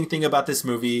 interesting thing about this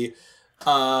movie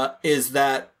is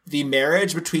that the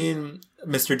marriage between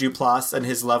Mr. Duplass and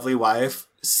his lovely wife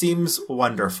seems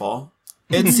wonderful.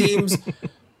 It seems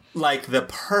like the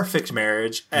perfect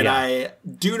marriage. And I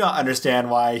do not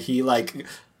understand why he like...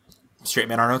 Straight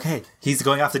men aren't okay. He's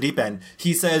going off the deep end.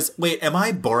 He says, wait, am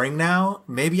I boring now?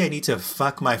 Maybe I need to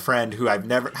fuck my friend who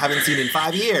haven't seen in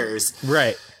 5 years.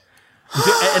 Right.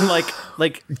 And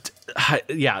I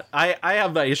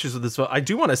have issues with this. I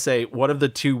do want to say one of the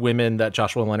two women that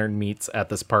Joshua Leonard meets at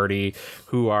this party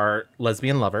who are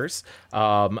lesbian lovers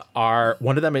are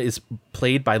one of them is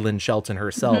played by Lynn Shelton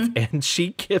herself. And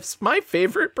she gives my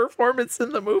favorite performance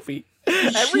in the movie.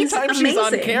 Every time she's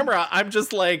on camera, I'm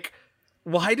just like,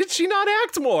 why did she not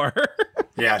act more?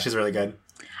 Yeah, she's really good.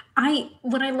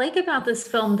 What I like about this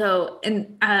film, though,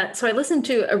 and so I listened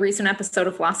to a recent episode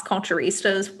of Las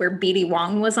Culturistas where B.D.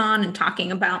 Wong was on and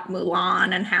talking about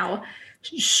Mulan and how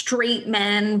straight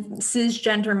men,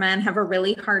 cisgender men have a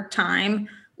really hard time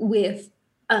with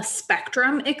a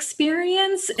spectrum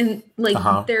experience. And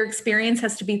like their experience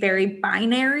has to be very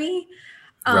binary.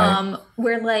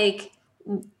 Where like,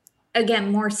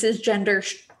 again, more cisgender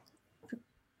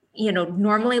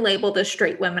normally labeled as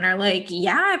straight women are like,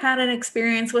 yeah, I've had an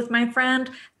experience with my friend.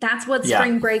 That's what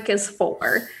spring break is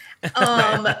for.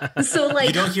 So like,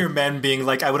 you don't hear men being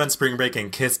like, I went on spring break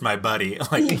and kissed my buddy.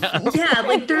 Like,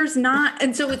 like there's not.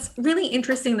 And so it's really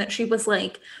interesting that she was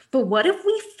like, but what if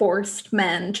we forced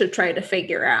men to try to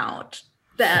figure out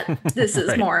that this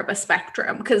is more of a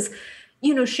spectrum? Because,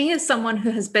 she is someone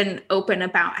who has been open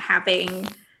about having,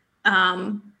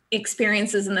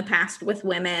 experiences in the past with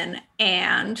women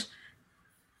and,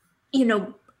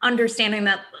 understanding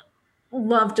that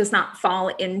love does not fall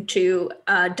into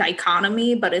a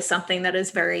dichotomy, but is something that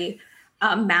is very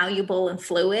malleable and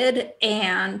fluid.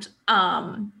 And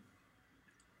I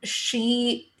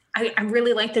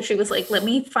really like that she was like, let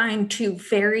me find two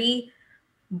very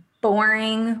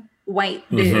boring white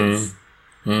dudes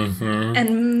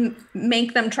and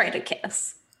make them try to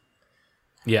kiss.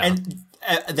 Yeah. And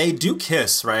they do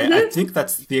kiss, right? I think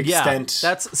that's the extent.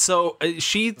 That's so.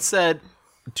 She said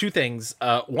two things.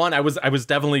 One, I was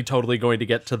definitely totally going to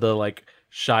get to the like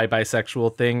shy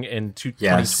bisexual thing in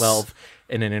 2012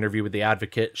 in an interview with The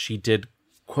Advocate. She did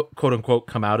quote unquote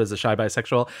come out as a shy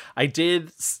bisexual. I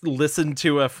did listen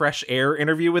to a Fresh Air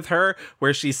interview with her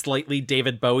where she slightly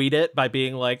David Bowie'd it by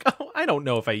being like, oh, I don't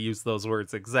know if I use those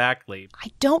words exactly.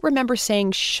 I don't remember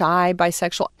saying shy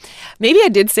bisexual. Maybe I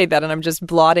did say that and I'm just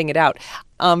blotting it out.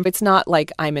 It's not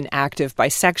like I'm an active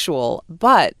bisexual,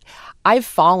 but I've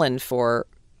fallen for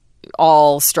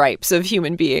all stripes of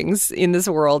human beings in this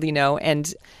world, you know,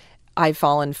 and I've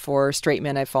fallen for straight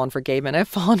men, I've fallen for gay men, I've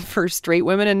fallen for straight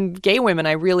women and gay women.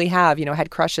 I really have, you know,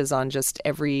 had crushes on just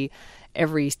every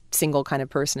single kind of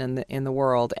person in the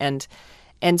world. And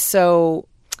so,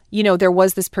 you know, there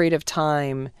was this period of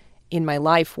time in my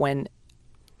life when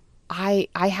I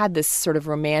had this sort of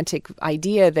romantic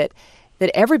idea that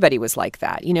everybody was like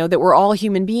that, you know, that we're all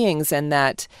human beings and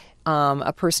that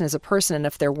a person is a person, and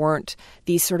if there weren't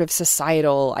these sort of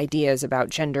societal ideas about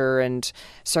gender and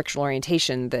sexual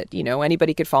orientation, that, you know,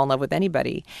 anybody could fall in love with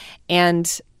anybody.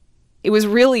 And it was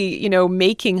really, you know,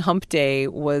 making Hump Day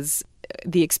was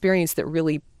the experience that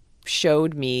really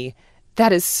showed me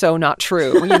that is so not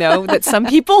true, you know, that some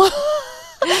people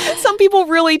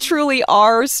really truly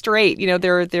are straight. You know,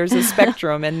 there's a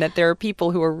spectrum, and that there are people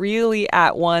who are really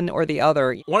at one or the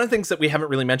other. One of the things that we haven't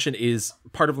really mentioned is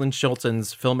part of Lynn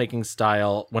Shelton's filmmaking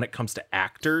style when it comes to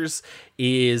actors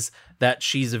is that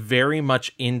she's very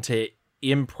much into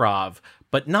improv,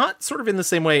 but not sort of in the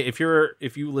same way. If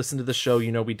you listen to the show,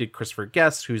 you know, we did Christopher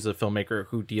Guest, who's a filmmaker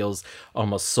who deals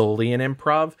almost solely in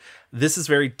improv. This is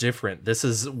very different. This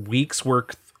is weeks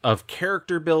worth of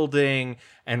character building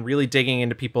and really digging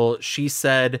into people. She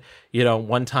said, you know,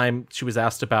 one time she was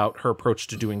asked about her approach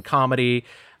to doing comedy.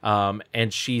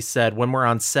 And she said, when we're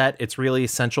on set, it's really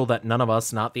essential that none of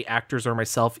us, not the actors or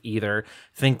myself either,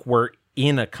 think we're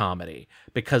in a comedy,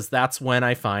 because that's when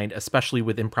I find, especially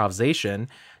with improvisation,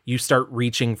 you start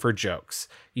reaching for jokes.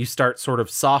 You start sort of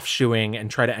soft shoeing and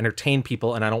try to entertain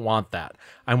people. And I don't want that.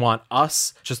 I want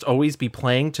us just always be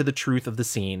playing to the truth of the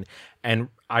scene. And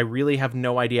I really have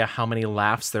no idea how many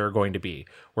laughs there are going to be.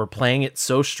 We're playing it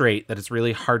so straight that it's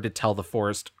really hard to tell the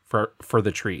forest for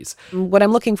the trees. What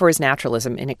I'm looking for is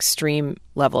naturalism, an extreme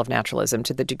level of naturalism,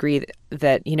 to the degree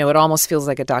that, you know, it almost feels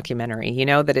like a documentary, you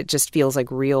know, that it just feels like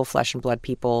real flesh and blood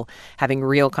people having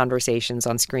real conversations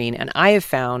on screen. And I have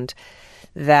found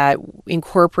that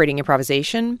incorporating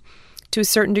improvisation to a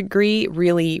certain degree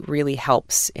really, really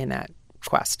helps in that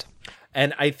quest.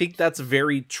 And I think that's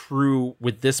very true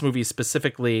with this movie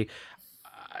specifically.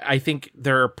 I think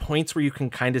there are points where you can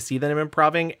kind of see them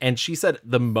improving. And she said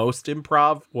the most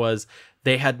improv was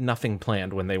they had nothing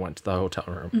planned when they went to the hotel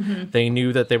room. Mm-hmm. They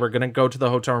knew that they were going to go to the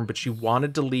hotel room, but she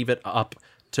wanted to leave it up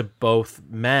to both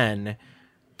men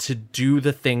to do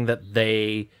the thing that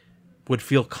they would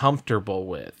feel comfortable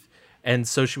with. And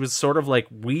so she was sort of like,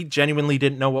 we genuinely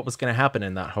didn't know what was going to happen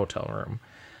in that hotel room.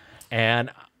 And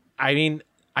I mean,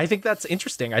 I think that's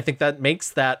interesting. I think that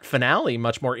makes that finale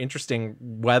much more interesting,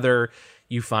 whether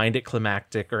you find it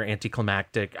climactic or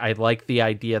anticlimactic. I like the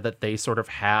idea that they sort of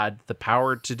had the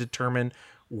power to determine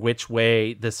which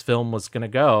way this film was going to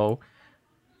go.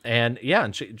 And yeah,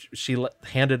 and she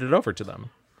handed it over to them.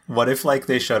 What if like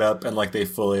they showed up and like they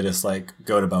fully just like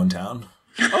go to Bone Town?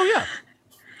 Oh yeah.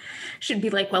 Should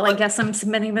be like, well, I guess I'm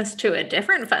submitting this to a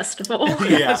different festival.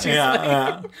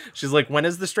 She's like, when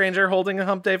is The Stranger holding a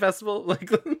Hump Day festival? Like,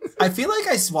 I feel like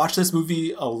I watched this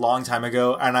movie a long time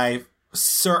ago, and I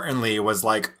certainly was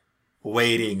like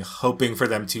waiting, hoping for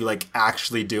them to like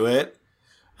actually do it,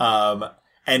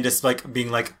 and just like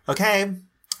being like, okay,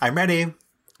 I'm ready.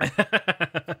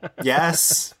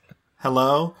 Yes,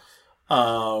 hello.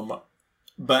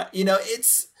 But you know,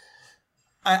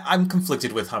 I'm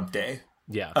conflicted with Hump Day.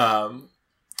 Yeah.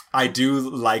 I do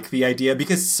like the idea,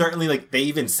 because certainly like they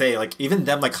even say like even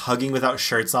them like hugging without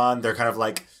shirts on, they're kind of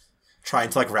like trying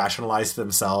to like rationalize to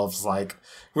themselves like,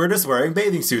 we're just wearing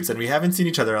bathing suits and we haven't seen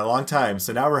each other in a long time,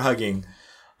 so now we're hugging.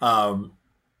 And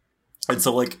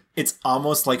so like it's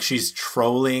almost like she's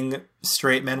trolling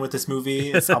straight men with this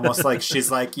movie. It's almost like she's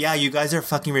like, yeah, you guys are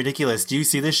fucking ridiculous. Do you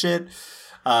see this shit?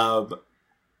 Yeah,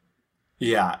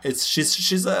 it's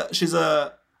she's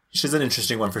an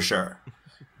interesting one for sure.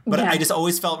 But yeah. I just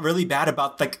always felt really bad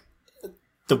about like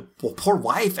the poor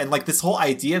wife, and like this whole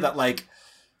idea that like,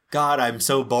 God, I'm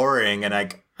so boring, and I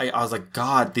was like,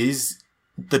 God,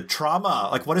 the trauma,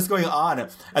 like what is going on? And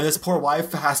this poor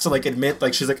wife has to like admit,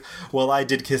 like she's like, well, I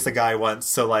did kiss a guy once,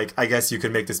 so like I guess you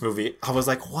could make this movie. I was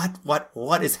like,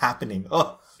 what is happening?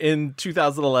 Oh. in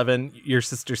 2011, Your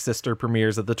Sister's Sister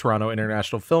premieres at the Toronto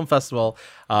International Film Festival.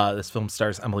 This film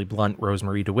stars Emily Blunt,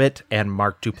 Rosemarie DeWitt, and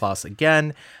Mark Duplass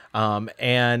again.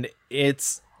 And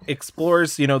it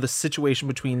explores, the situation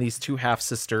between these two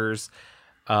half-sisters,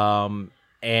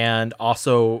 and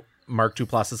also Mark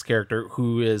Duplass's character,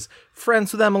 who is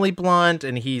friends with Emily Blunt,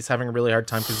 and he's having a really hard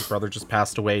time because his brother just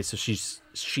passed away. So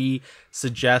she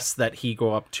suggests that he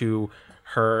go up to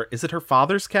her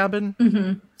father's cabin?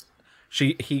 Mm-hmm.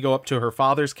 He go up to her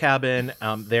father's cabin.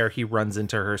 There he runs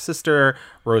into her sister,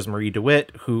 Rosemarie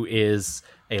DeWitt, who is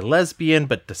a lesbian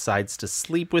but decides to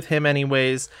sleep with him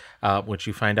anyways, which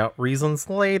you find out reasons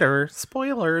later.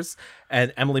 Spoilers.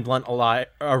 And Emily Blunt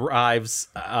arrives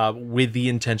with the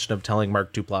intention of telling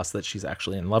Mark Duplass that she's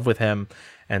actually in love with him.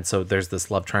 And so there's this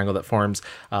love triangle that forms.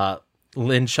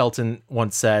 Lynn Shelton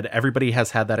once said, everybody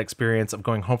has had that experience of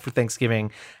going home for Thanksgiving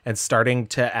and starting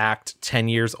to act 10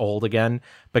 years old again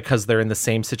because they're in the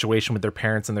same situation with their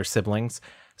parents and their siblings.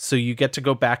 So you get to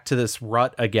go back to this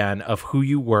rut again of who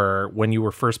you were when you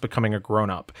were first becoming a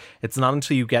grown-up. It's not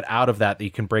until you get out of that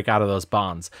you can break out of those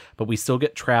bonds, but we still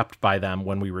get trapped by them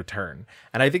when we return.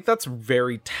 And I think that's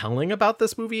very telling about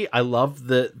this movie. I love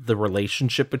the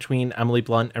relationship between Emily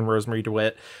Blunt and Rosemarie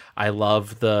DeWitt. I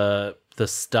love the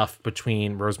stuff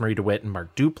between Rosemarie DeWitt and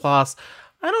Mark Duplass.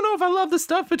 I don't know if I love the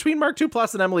stuff between Mark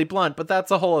Duplass and Emily Blunt, but that's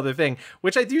a whole other thing,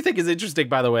 which I do think is interesting,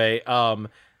 by the way.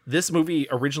 This movie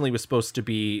originally was supposed to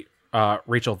be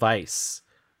Rachel Weisz,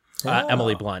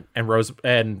 Emily Blunt,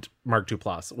 and Mark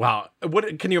Duplass. Wow.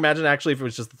 Can you imagine actually if it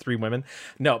was just the three women?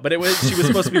 No, but she was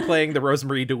supposed to be playing the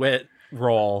Rosemarie DeWitt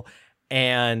role,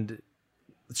 and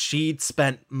she'd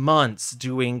spent months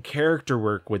doing character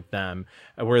work with them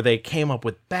where they came up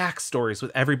with backstories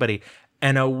with everybody.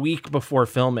 And a week before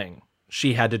filming,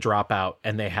 she had to drop out,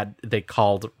 and they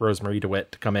called Rosemarie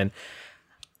DeWitt to come in.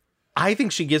 I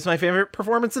think she gives my favorite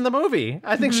performance in the movie.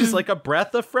 I think she's like a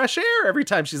breath of fresh air every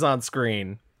time she's on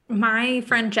screen. My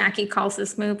friend Jackie calls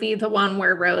this movie the one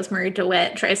where Rosemarie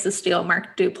DeWitt tries to steal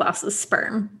Mark Duplass's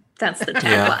sperm. That's the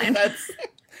tagline. That's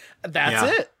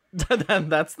it.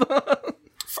 That's the...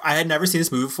 I had never seen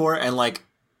this movie before, and like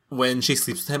when she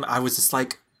sleeps with him, I was just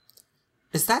like,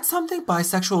 is that something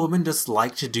bisexual women just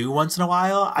like to do once in a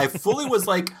while? I fully was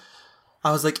like,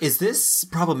 is this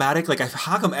problematic? Like,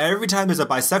 how come every time there's a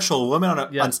bisexual woman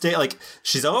on stage, like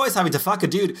she's always having to fuck a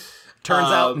dude? Turns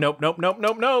out, nope.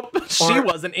 She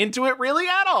wasn't into it really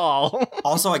at all.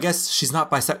 Also, I guess she's not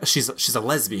bisexual. She's a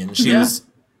lesbian.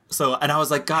 And I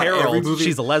was like, God, Harold, every movie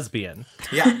she's a lesbian.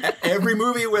 Yeah, every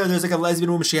movie where there's like a lesbian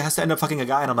woman, she has to end up fucking a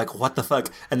guy, and I'm like, what the fuck?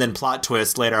 And then plot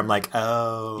twist later, I'm like,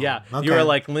 oh, yeah. Okay. You were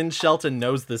like, Lynn Shelton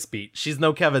knows this beat. She's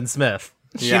no Kevin Smith.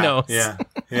 She knows.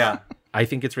 Yeah. I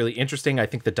think it's really interesting. I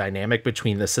think the dynamic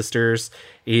between the sisters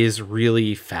is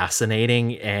really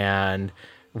fascinating and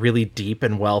really deep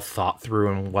and well thought through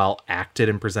and well acted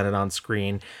and presented on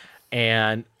screen.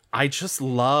 And I just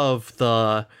love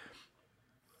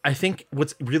I think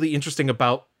what's really interesting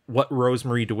about what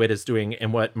Rosemarie DeWitt is doing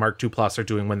and what Mark Duplass are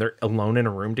doing when they're alone in a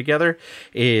room together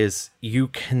is you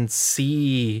can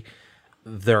see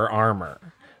their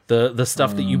armor, the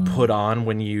stuff that you put on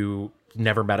when you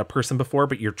never met a person before,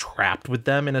 but you're trapped with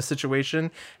them in a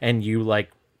situation and you like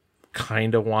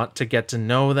kind of want to get to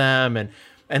know them.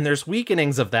 And there's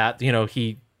weakenings of that.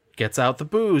 He gets out the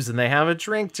booze and they have a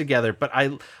drink together. But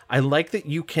I like that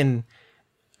you can,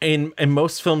 in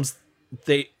most films,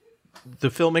 the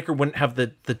filmmaker wouldn't have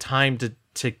the time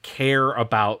to care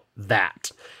about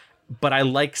that. But I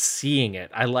like seeing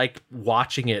it. I like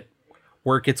watching it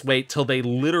work its way till they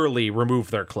literally remove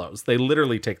their clothes. They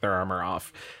literally take their armor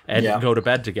off and go to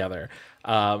bed together.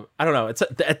 I don't know.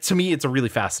 To me, it's a really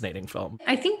fascinating film.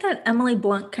 I think that Emily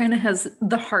Blunt kind of has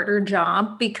the harder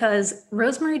job because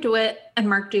Rosemarie DeWitt and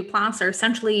Mark Duplass are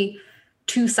essentially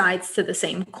two sides to the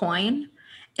same coin.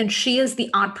 And she is the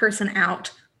odd person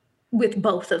out with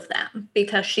both of them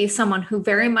because she's someone who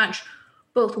very much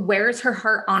both wears her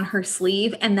heart on her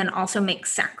sleeve and then also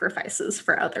makes sacrifices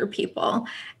for other people.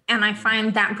 And I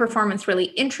find that performance really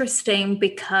interesting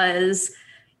because,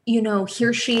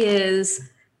 here she is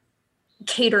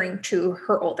catering to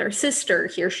her older sister.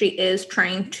 Here she is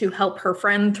trying to help her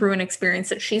friend through an experience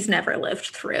that she's never lived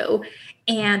through.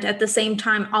 And at the same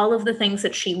time, all of the things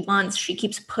that she wants, she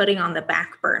keeps putting on the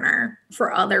back burner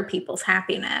for other people's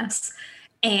happiness.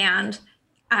 And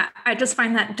I just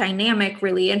find that dynamic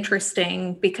really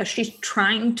interesting because she's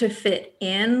trying to fit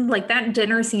in. Like that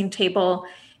dinner scene table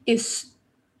is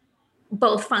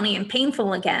both funny and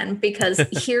painful again, because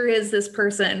here is this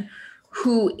person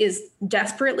who is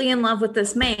desperately in love with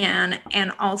this man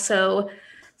and also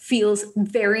feels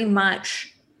very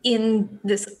much in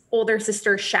this older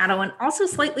sister's shadow and also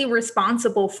slightly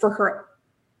responsible for her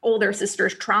older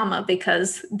sister's trauma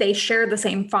because they share the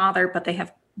same father, but they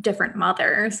have different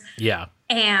mothers. Yeah.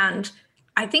 And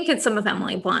I think it's some of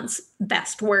Emily Blunt's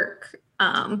best work,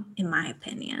 in my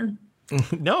opinion.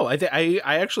 No, I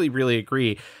actually really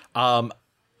agree. When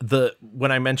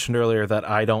I mentioned earlier that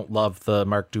I don't love the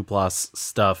Mark Duplass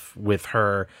stuff with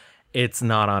her, it's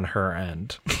not on her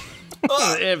end.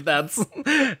 If that's,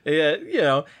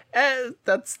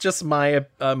 that's just my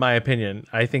opinion.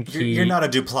 I think you're not a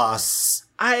Duplass.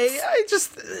 I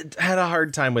just had a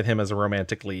hard time with him as a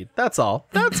romantic lead. That's all.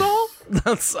 That's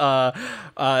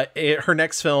her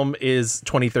next film is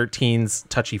 2013's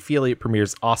Touchy Feely. It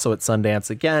premieres also at Sundance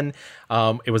again.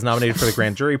 It was nominated for the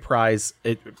Grand Jury Prize.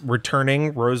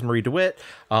 Returning Rosemarie DeWitt,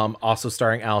 also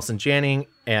starring Allison Janney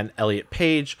and Elliot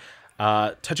Page.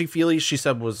 Touchy Feely, she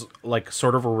said, was like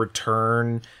sort of a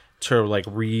return to like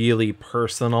really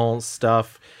personal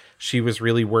stuff. She was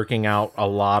really working out a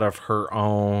lot of her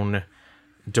own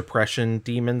depression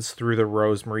demons through the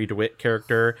Rosemarie DeWitt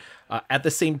character. At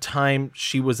the same time,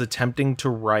 she was attempting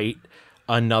to write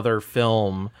another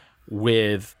film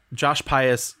with Josh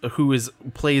Pius, who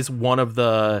plays one of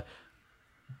the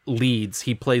leads.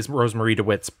 He plays Rosemarie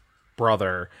DeWitt's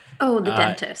brother. Oh, the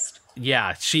dentist.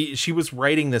 Yeah, she was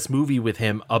writing this movie with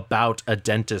him about a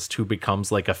dentist who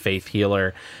becomes like a faith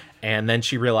healer. And then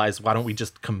she realized, why don't we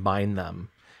just combine them?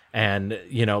 And,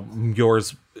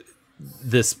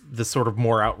 this sort of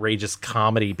more outrageous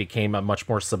comedy became a much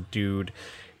more subdued,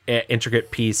 intricate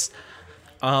piece.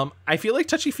 I feel like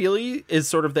Touchy Feely is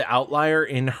sort of the outlier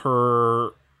in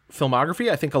her filmography.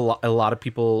 I think a lot of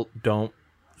people don't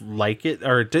like it,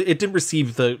 or it didn't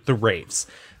receive the raves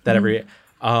that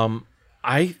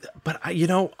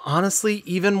honestly,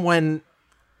 even when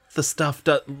the stuff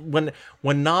when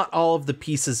not all of the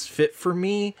pieces fit for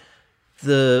me,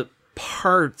 the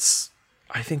parts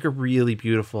I think are really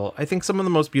beautiful. I think some of the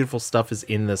most beautiful stuff is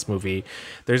in this movie.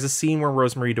 There's a scene where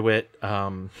Rosemarie DeWitt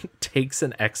takes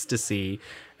an ecstasy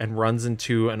and runs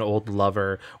into an old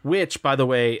lover, which, by the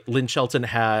way, Lynn Shelton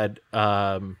had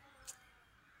in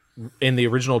the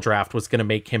original draft was going to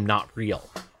make him not real.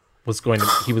 He was going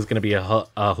to be a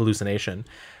hallucination.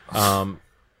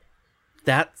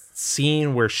 That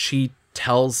scene where she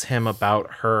tells him about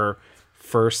her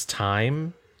first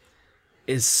time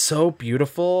is so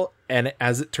beautiful, and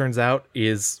as it turns out,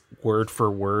 is word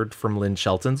for word from Lynn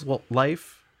Shelton's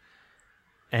life.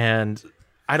 And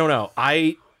I don't know,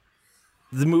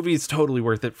 the movie is totally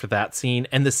worth it for that scene,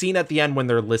 and the scene at the end when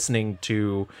they're listening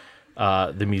to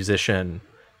the musician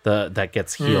that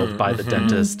gets healed by the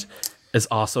dentist is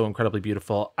also incredibly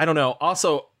beautiful. I don't know.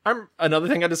 Also, another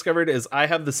thing I discovered is I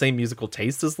have the same musical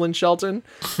taste as Lynn Shelton.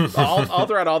 all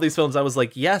throughout all these films, I was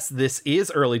like, yes, this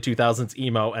is early 2000s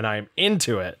emo, and I'm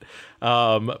into it.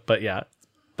 But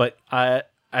I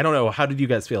don't know. How did you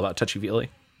guys feel about Touchy Feely?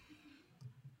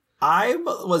 I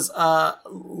was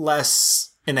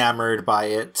less enamored by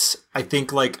it. I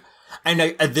think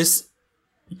this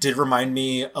did remind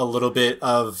me a little bit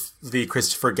of the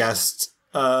Christopher Guest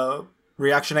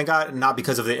reaction I got, not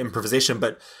because of the improvisation,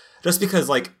 but just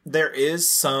because there is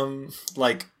some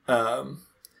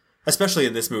especially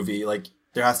in this movie,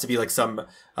 there has to be some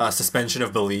suspension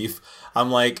of belief.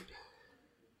 I'm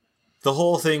the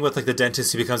whole thing with the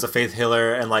dentist who becomes a faith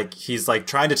healer and he's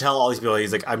trying to tell all these people,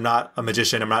 he's I'm not a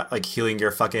magician, I'm not healing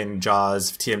your fucking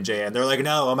jaws, TMJ, and they're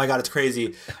no, oh my god, it's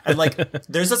crazy. And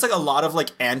there's just a lot of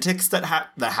antics that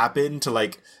happen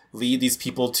to lead these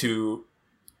people to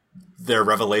their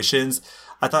revelations.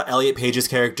 I thought Elliot Page's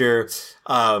character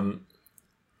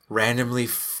randomly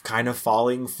kind of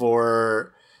falling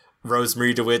for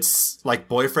Rosemarie DeWitt's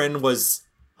boyfriend was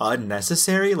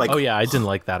unnecessary. Oh yeah, I didn't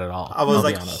like that at all. I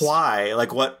was why?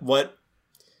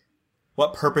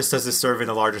 What purpose does this serve in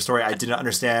a larger story? I didn't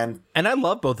understand. And I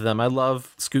love both of them. I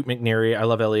love Scoot McNairy. I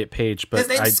love Elliot Page. But his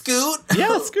name's Scoot.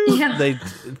 Yeah, Scoot. Yeah.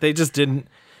 They just didn't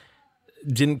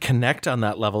connect on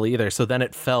that level either. So then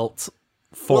it felt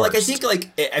forced. Well, I think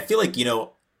I feel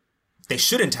they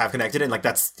shouldn't have connected, and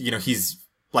that's he's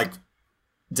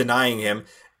denying him,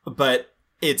 but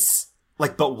it's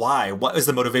but why? What is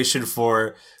the motivation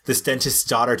for this dentist's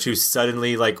daughter to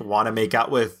suddenly want to make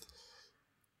out with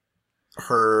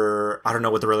her? I don't know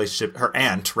what the relationship. Her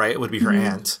aunt, right? It would be her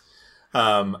aunt.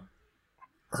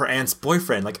 Her aunt's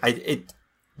boyfriend.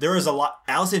 There was a lot.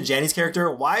 Allison Janney's character.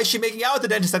 Why is she making out with the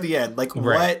dentist at the end? Right.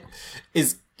 What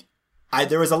is?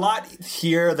 There was a lot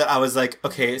here that I was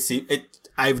okay. See it.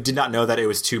 I did not know that it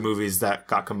was two movies that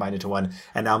got combined into one,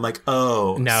 and now I'm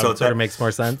oh, now so it sort of makes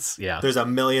more sense. Yeah, there's a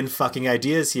million fucking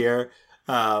ideas here,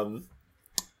 and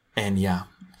yeah,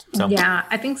 So yeah,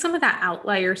 I think some of that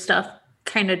outlier stuff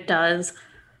kind of does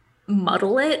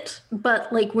muddle it.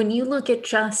 But like when you look at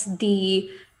just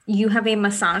you have a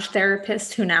massage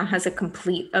therapist who now has a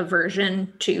complete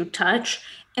aversion to touch,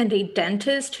 and a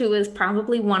dentist who is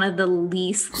probably one of the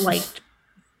least liked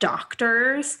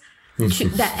doctors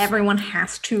that everyone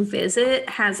has to visit,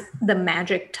 has the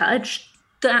magic touch.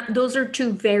 Those are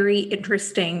two very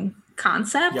interesting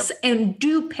concepts and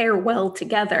do pair well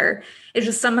together. It's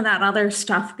just some of that other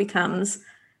stuff becomes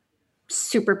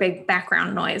super big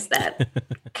background noise that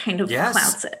kind of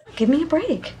clouds it. Give me a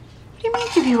break. What do you mean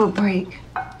give you a break?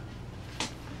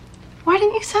 Why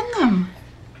didn't you send them?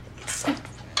 It's a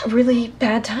really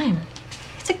bad time.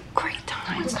 It's a great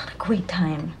time. It's not a great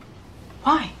time.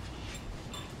 Why?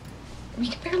 We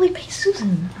can barely pay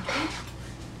Susan.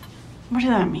 What does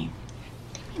that mean?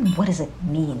 What does it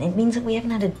mean? It means that we haven't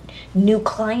had a new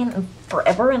client in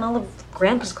forever, and all of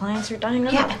Grandpa's clients are dying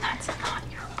off. Yeah, and that's not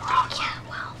your problem. Yeah,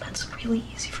 well, that's really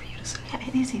easy for you to say. Yeah,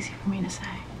 it is easy for me to say.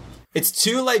 It's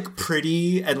too like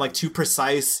pretty and like too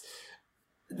precise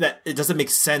that it doesn't make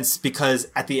sense,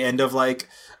 because at the end of like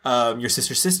your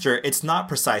sister, it's not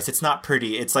precise, it's not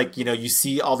pretty, it's like, you know, you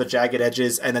see all the jagged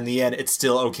edges, and in the end it's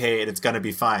still okay and it's gonna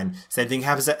be fine. Same thing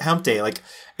happens at Hump Day. Like,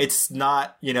 it's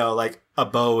not, you know, like a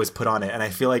bow is put on it, and I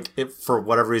feel like it, for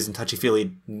whatever reason, Touchy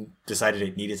Feely decided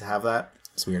it needed to have that.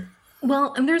 It's weird.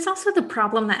 Well, and there's also the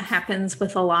problem that happens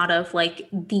with a lot of like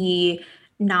the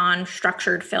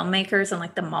non-structured filmmakers and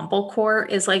like the mumblecore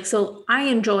is like, so I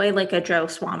enjoy like a Joe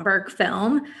Swanberg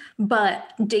film,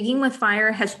 but Digging with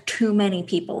Fire has too many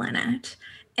people in it.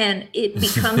 And it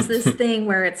becomes this thing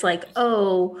where it's like,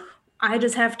 oh, I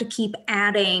just have to keep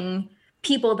adding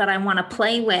people that I want to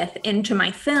play with into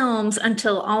my films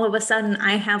until all of a sudden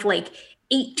I have like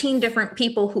 18 different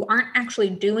people who aren't actually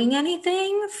doing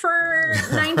anything for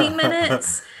 90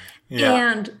 minutes.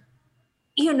 And,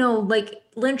 you know, like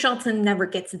Lynn Shelton never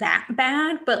gets that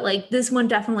bad, but like this one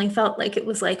definitely felt like it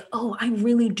was like, oh, I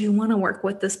really do want to work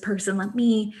with this person. Let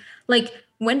me, like,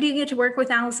 when do you get to work with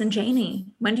Allison Janney?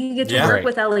 When do you get to work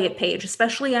with Elliot Page,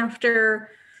 especially after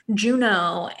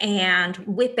Juno and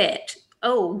Whip It?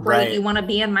 Oh, great. You want to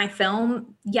be in my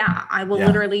film? Yeah, I will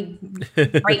literally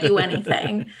write you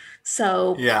anything.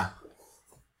 So yeah,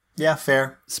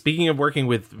 fair. Speaking of working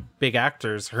with big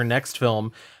actors, her next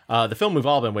film, the film we've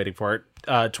all been waiting for,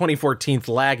 2014's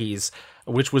Laggies,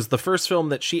 which was the first film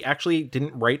that she actually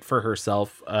didn't write for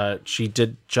herself. She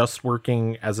did just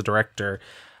working as a director,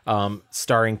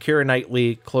 starring Keira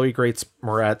Knightley, Chloe Grace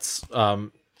Moretz,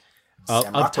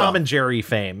 of Tom and Jerry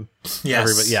fame.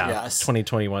 Yes.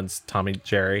 2021's Tom and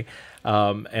Jerry,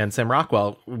 and Sam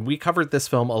Rockwell. We covered this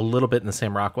film a little bit in the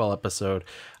Sam Rockwell episode.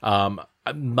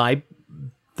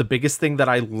 The biggest thing that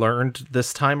I learned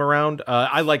this time around,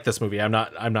 I like this movie. I'm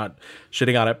not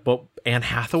shitting on it, but Anne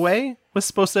Hathaway was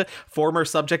supposed to, former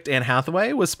subject Anne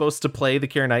Hathaway was supposed to play the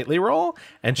Keira Knightley role,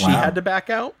 and she had to back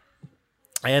out.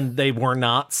 And they were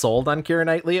not sold on Keira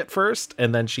Knightley at first,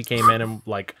 and then she came in and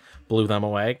like blew them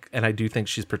away. And I do think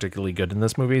she's particularly good in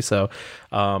this movie. So,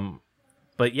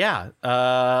 but yeah,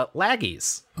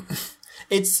 Laggies.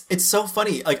 It's so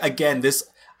funny. Like, again, this,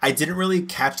 I didn't really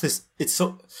catch this. It's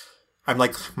so, I'm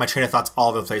like, my train of thoughts all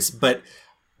over the place. But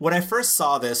when I first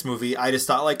saw this movie, I just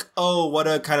thought like, oh, what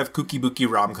a kind of kooky booky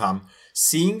rom-com.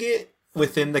 Seeing it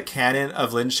within the canon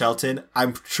of Lynn Shelton,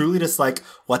 I'm truly just like,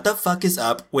 what the fuck is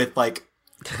up with like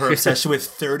her obsession with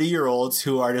 30-year-olds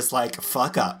who are just like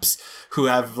fuck ups, who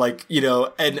have like, you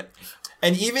know, and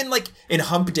even like in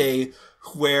Hump Day,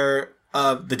 where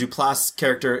the Duplass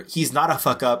character, he's not a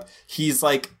fuck up, he's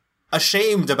like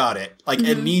ashamed about it, like,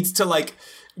 and needs to like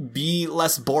be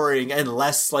less boring and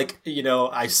less like, you know,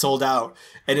 I sold out.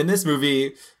 And in this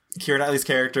movie, Keira Knightley's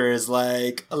character is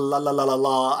like, la la la la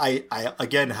la, I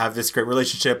again have this great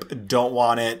relationship, don't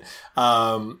want it.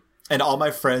 And all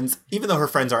my friends, even though her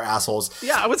friends are assholes.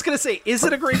 Yeah, I was going to say, is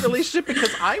it a great relationship?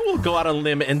 Because I will go out on a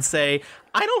limb and say,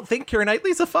 I don't think Keira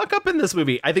Knightley's a fuck up in this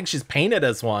movie. I think she's painted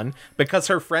as one because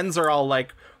her friends are all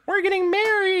like, we're getting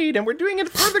married and we're doing it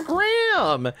for the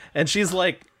gram. And she's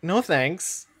like, no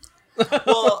thanks.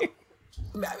 Well,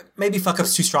 maybe fuck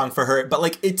up's too strong for her, but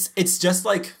like it's just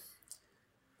like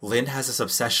Lynn has this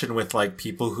obsession with like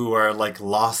people who are like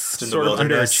lost in the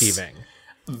wilderness, underachieving.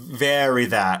 Very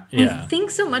that. I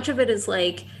think so much of it is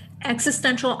like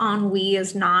existential ennui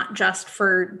is not just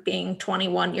for being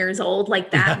 21 years old,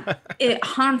 like that. It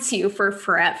haunts you for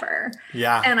forever.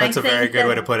 Yeah, and that's a very good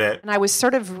way to put it. And I was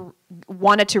sort of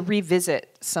wanted to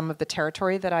revisit some of the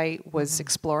territory that I was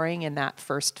exploring in that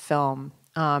first film.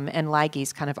 And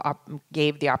Laggy's kind of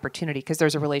gave the opportunity, because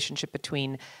there's a relationship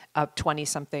between a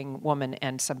 20-something woman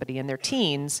and somebody in their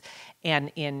teens.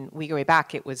 And in We Go Way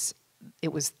Back, it was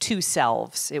two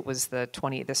selves. It was this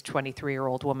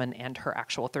 23-year-old woman and her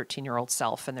actual 13-year-old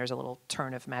self. And there's a little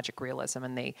turn of magic realism,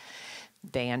 and they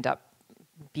end up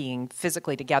being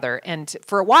physically together. And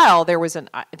for a while, there was an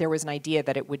idea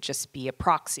that it would just be a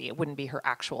proxy. It wouldn't be her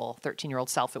actual 13-year-old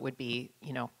self. It would be,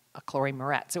 a Chloe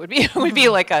Moretz. It would be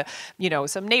like a,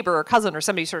 some neighbor or cousin or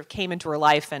somebody sort of came into her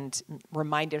life and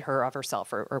reminded her of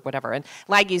herself or whatever. And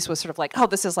Laggy's was sort of like, oh,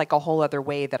 this is like a whole other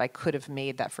way that I could have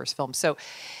made that first film. So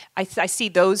I see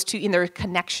those two, and there are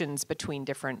connections between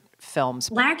different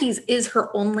films. Laggy's is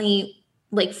her only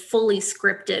like fully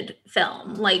scripted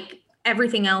film. Like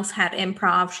everything else had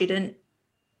improv.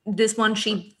 This one,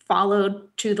 she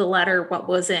followed to the letter what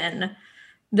was in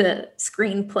the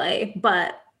screenplay,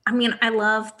 but I mean, I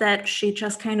love that she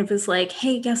just kind of is like,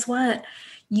 hey, guess what?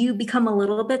 You become a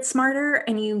little bit smarter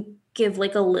and you give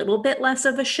like a little bit less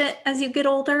of a shit as you get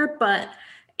older, but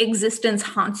existence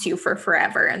haunts you for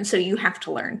forever. And so you have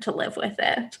to learn to live with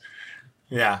it.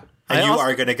 Yeah. And you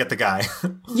are going to get the guy.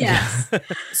 Yes.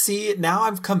 See, now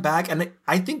I've come back, and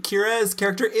I think Kira's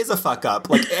character is a fuck up.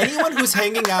 Like, anyone who's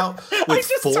hanging out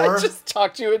with I just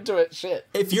talked you into it. Shit.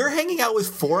 If you're hanging out with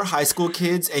 4 high school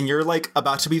kids and you're, like,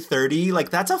 about to be 30, like,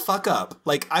 that's a fuck up.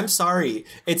 Like, I'm sorry.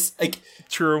 It's, like...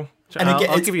 True. And again,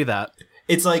 I'll give you that.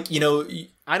 It's like,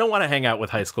 I don't want to hang out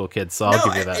with high school kids, so I'll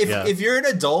give you that. If you're an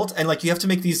adult and, like, you have to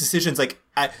make these decisions, like,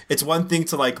 it's one thing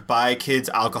to, like, buy kids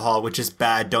alcohol, which is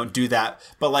bad. Don't do that.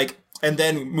 But, like... And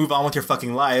then move on with your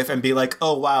fucking life and be like,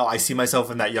 oh, wow, I see myself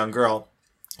in that young girl.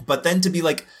 But then to be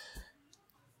like,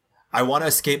 I want to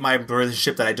escape my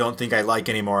relationship that I don't think I like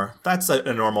anymore. That's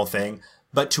a normal thing.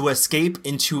 But to escape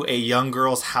into a young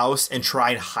girl's house and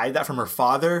try and hide that from her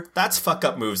father, that's fuck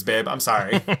up moves, babe. I'm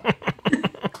sorry.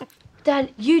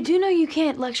 Dad, you do know you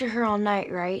can't lecture her all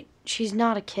night, right? She's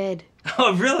not a kid.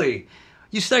 Oh, really?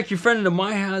 You stuck your friend into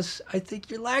my house? I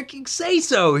think you're lacking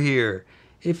say-so here.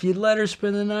 If you let her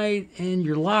spend the night in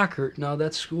your locker, no,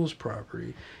 that's school's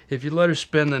property. If you let her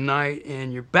spend the night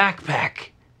in your backpack,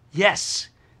 yes.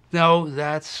 No,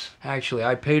 that's... Actually,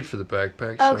 I paid for the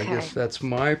backpack, so I guess that's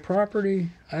my property.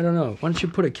 I don't know. Why don't you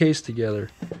put a case together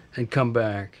and come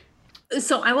back?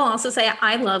 So I will also say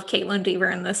I love Caitlin Dever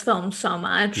in this film so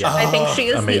much. Yeah. I think she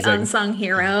is amazing. the unsung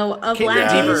hero of Caitlin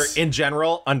Laggy's. Dever, in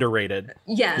general, underrated.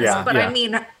 Yes, but I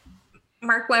mean...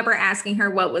 Mark Webber asking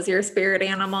her what was your spirit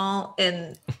animal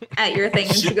at your thing,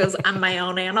 and she goes, I'm my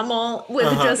own animal,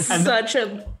 with just such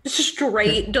a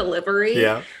straight delivery.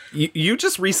 Yeah. You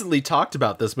just recently talked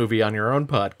about this movie on your own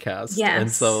podcast. Yes.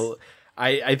 And so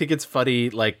I think it's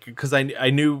funny, like, because I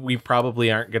knew we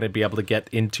probably aren't going to be able to get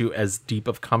into as deep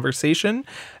of conversation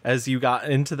as you got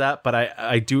into that, but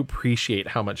I do appreciate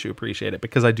how much you appreciate it,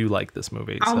 because I do like this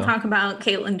movie. I'll talk about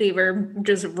Caitlin Dever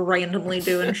just randomly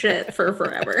doing shit for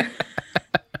forever.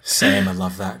 Same, I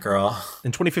love that girl.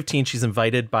 In 2015, she's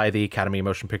invited by the Academy of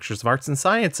Motion Pictures of Arts and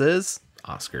Sciences,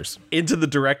 Oscars, into the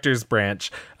director's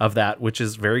branch of that, which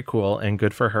is very cool and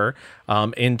good for her.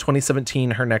 In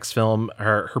 2017, her next film,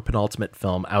 her penultimate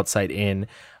film, Outside In,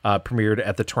 premiered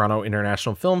at the Toronto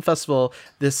International Film Festival.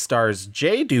 This stars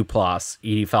Jay Duplass,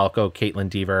 Edie Falco,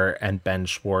 Caitlin Dever, and Ben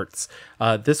Schwartz.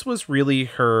 This was really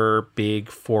her big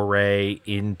foray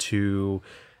into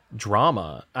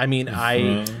drama. I mean,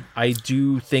 I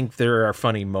do think there are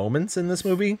funny moments in this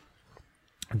movie.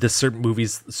 This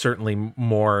movie's certainly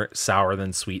more sour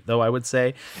than sweet, though, I would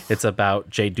say. It's about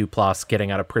Jay Duplass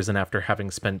getting out of prison after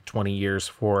having spent 20 years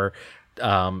for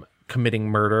committing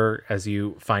murder, as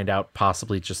you find out,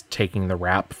 possibly just taking the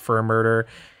rap for a murder.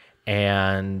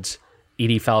 And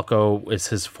Edie Falco is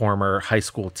his former high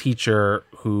school teacher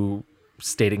who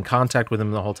stayed in contact with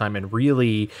him the whole time and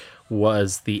really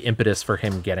was the impetus for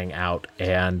him getting out.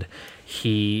 And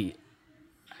he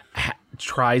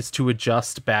tries to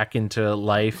adjust back into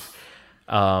life,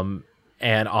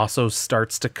 and also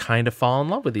starts to kind of fall in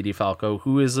love with Edie Falco,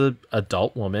 who is an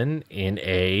adult woman in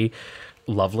a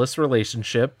loveless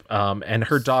relationship, and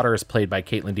her daughter is played by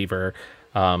Caitlin Dever.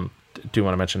 Do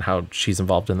want to mention how she's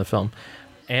involved in the film.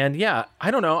 And yeah,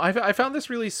 I don't know. I found this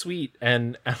really sweet,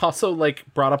 and also like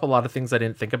brought up a lot of things I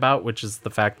didn't think about, which is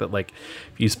the fact that like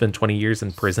if you spend 20 years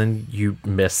in prison, you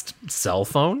missed cell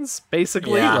phones,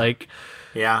 basically.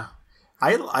 Yeah.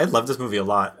 I love this movie a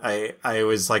lot. I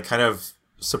was like kind of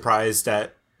surprised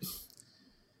at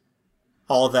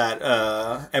all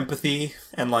that empathy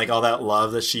and like all that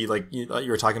love that she, like you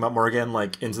were talking about, Morgan,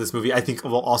 like into this movie. I think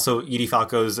also Edie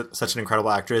Falco's such an incredible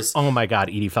actress. Oh my God,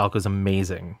 Edie Falco's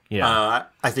amazing. Yeah.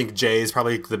 I think Jay is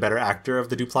probably the better actor of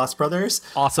the Duplass brothers.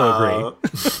 Also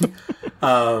agree.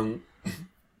 And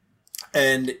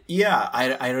yeah,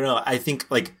 I don't know. I think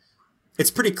like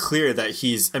it's pretty clear that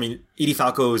Edie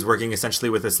Falco is working essentially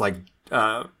with this like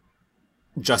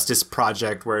justice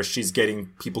project where she's getting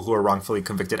people who are wrongfully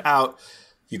convicted out.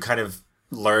 You kind of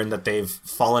learn that they've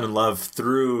fallen in love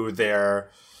through their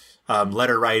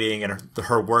letter writing and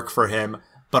her work for him,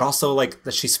 but also like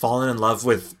that she's fallen in love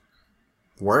with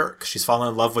work. She's fallen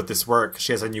in love with this work.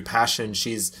 She has a new passion.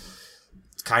 She's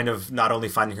kind of not only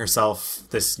finding herself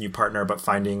this new partner, but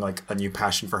finding like a new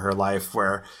passion for her life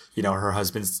where, you know, her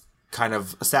husband's kind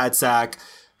of a sad sack.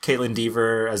 Caitlin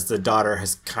Dever as the daughter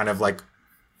has kind of like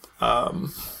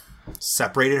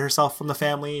separated herself from the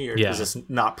family or is just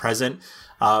not present.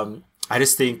 I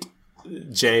just think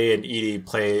Jay and Edie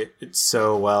play it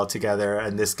so well together,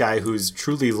 and this guy who's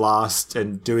truly lost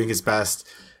and doing his best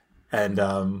and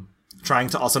trying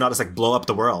to also not just like blow up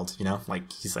the world, you know,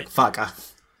 like he's like, fuck.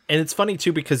 And it's funny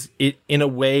too, because in a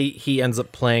way he ends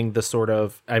up playing the sort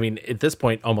of, I mean, at this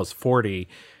point, almost 40,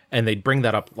 and they bring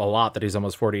that up a lot that he's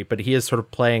almost 40, but he is sort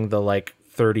of playing the like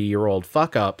 30-year-old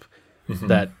fuck up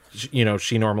that, you know,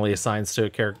 she normally assigns to a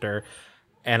character.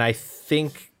 And I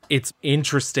think it's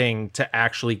interesting to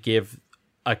actually give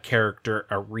a character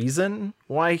a reason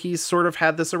why he's sort of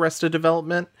had this arrested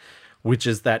development, which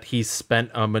is that he's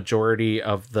spent a majority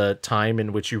of the time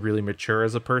in which you really mature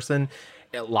as a person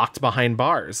locked behind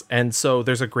bars. And so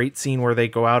there's a great scene where they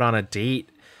go out on a date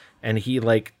and he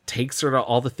like takes her to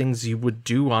all the things you would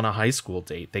do on a high school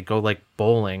date. They go like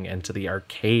bowling and to the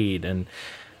arcade. And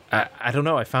I don't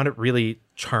know, I found it really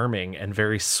charming and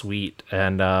very sweet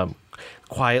and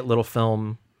quiet little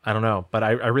film. I don't know, but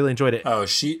I really enjoyed it. Oh,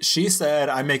 she said,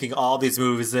 I'm making all these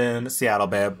movies in Seattle,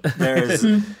 babe. There's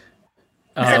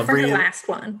except for her last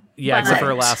one. Yeah, except for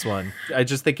her last one. I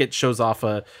just think it shows off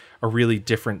a really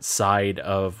different side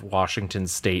of Washington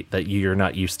State that you're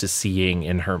not used to seeing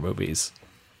in her movies.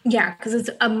 Yeah, because it's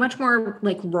a much more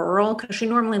like rural, because she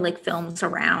normally like films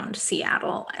around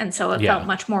Seattle. And so it felt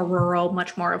much more rural,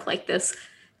 much more of like this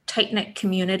tight-knit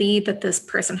community that this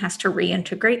person has to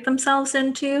reintegrate themselves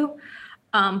into.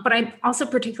 But I also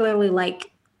particularly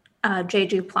like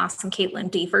J.J. Ploss and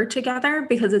Caitlin Dever together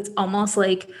because it's almost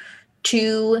like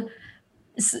two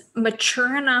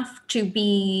mature enough to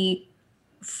be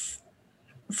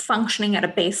functioning at a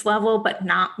base level, but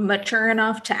not mature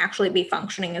enough to actually be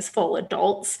functioning as full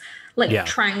adults, like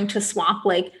trying to swap,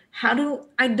 like,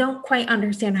 I don't quite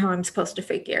understand how I'm supposed to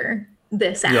figure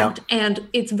this out. And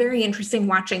it's very interesting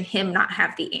watching him not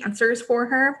have the answers for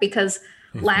her because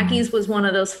Lackeys was one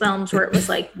of those films where it was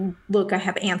like, look, I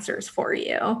have answers for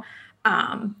you.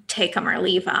 Take them or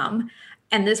leave them.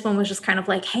 And this one was just kind of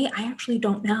like, hey, I actually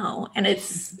don't know. And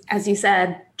it's, as you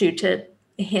said, due to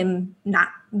him not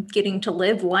getting to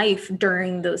live life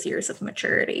during those years of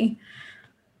maturity.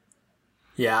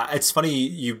 Yeah, it's funny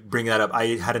you bring that up.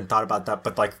 I hadn't thought about that,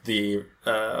 but like the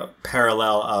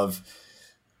parallel of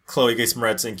Chloe Grace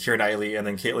Moretz and Keira Knightley and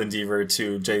then Caitlin Dever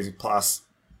to J.J. Ploss.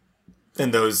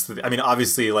 And those, I mean,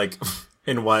 obviously, like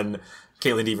in one,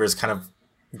 Caitlin Dever is kind of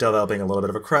developing a little bit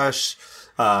of a crush,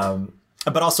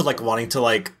 but also like wanting to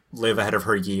like live ahead of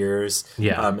her years,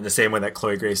 in the same way that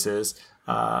Chloe Grace is.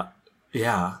 And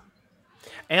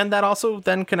that also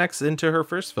then connects into her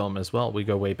first film as well. We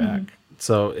go way back,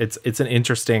 so it's an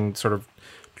interesting sort of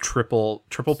triple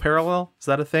parallel. Is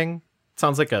that a thing?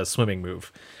 Sounds like a swimming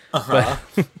move.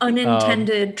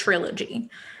 Unintended trilogy.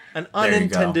 An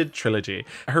unintended trilogy.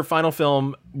 Her final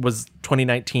film was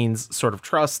 2019's Sort of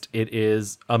Trust. It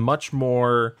is a much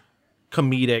more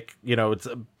comedic, you know, it's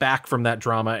back from that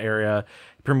drama area.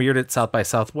 Premiered at South by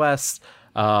Southwest.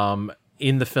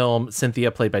 In the film, Cynthia,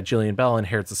 played by Jillian Bell,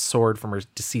 inherits a sword from her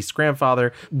deceased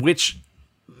grandfather, which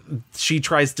she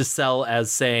tries to sell as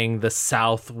saying the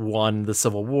South won the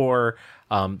Civil War.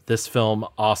 This film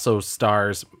also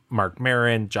stars Mark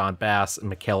Maron, John Bass, and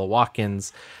Michaela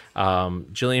Watkins.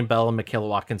 Jillian Bell and Michaela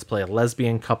Watkins play a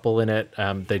lesbian couple in it.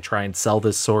 They try and sell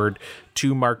this sword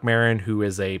to Mark Maron, who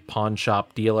is a pawn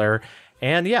shop dealer.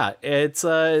 And yeah, it's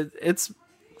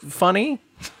funny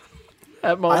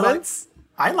at moments.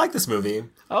 I like this movie.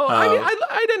 Oh,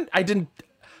 I didn't.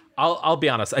 I'll be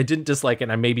honest. I didn't dislike it.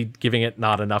 And I may be giving it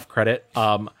not enough credit.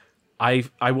 I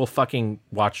will fucking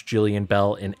watch Jillian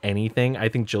Bell in anything. I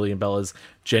think Jillian Bell is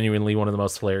genuinely one of the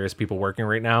most hilarious people working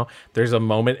right now. There's a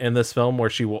moment in this film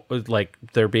where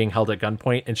they're being held at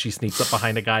gunpoint and she sneaks up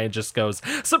behind a guy and just goes,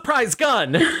 "Surprise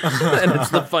gun!" And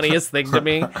it's the funniest thing to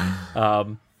me.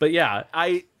 But yeah,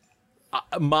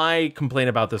 my complaint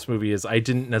about this movie is I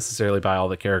didn't necessarily buy all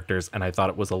the characters, and I thought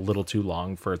it was a little too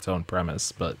long for its own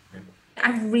premise. But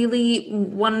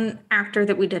One actor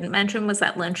that we didn't mention was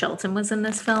that Lynn Shelton was in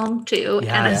this film too.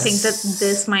 Yes. And I think that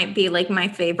this might be like my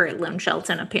favorite Lynn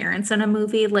Shelton appearance in a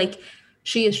movie. Like,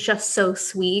 she is just so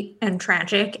sweet and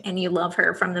tragic, and you love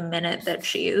her from the minute that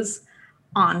she is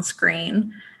on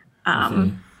screen.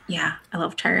 Yeah, I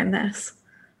loved her in this.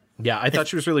 Yeah, I thought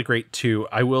she was really great too.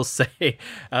 I will say,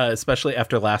 especially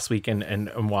after last week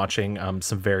and watching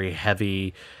some very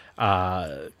heavy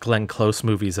Glenn Close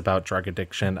movies about drug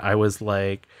addiction, I was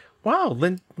like, wow,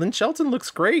 Lynn Shelton looks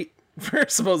great for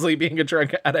supposedly being a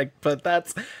drug addict, but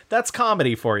that's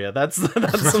comedy for you. That's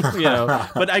you know.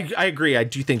 But I agree. I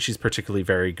do think she's particularly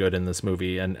very good in this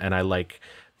movie, and I like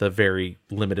the very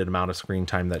limited amount of screen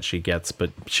time that she gets,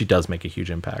 but she does make a huge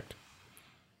impact.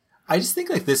 I just think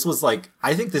like this was like,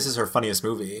 I think this is her funniest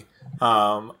movie.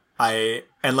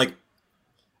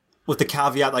 With the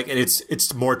caveat, like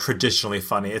it's more traditionally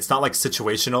funny. It's not like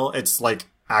situational. It's like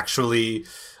actually,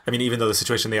 I mean, even though the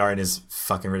situation they are in is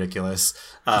fucking ridiculous.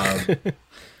 But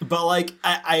like,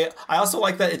 I also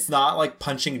like that it's not like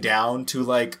punching down to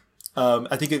like,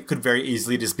 I think it could very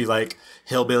easily just be like,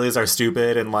 hillbillies are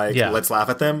stupid and like, let's laugh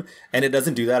at them. And it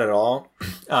doesn't do that at all.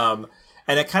 And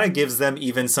it kind of gives them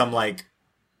even some like,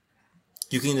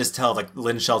 you can just tell like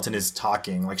Lynn Shelton is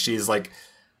talking. Like, she's like,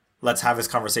 let's have this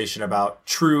conversation about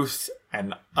truth.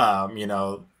 And, you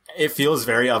know, it feels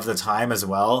very of the time as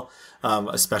well.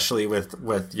 Especially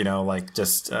with, you know, like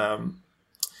just,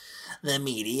 the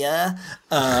media,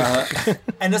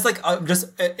 and just like, just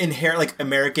inherent, like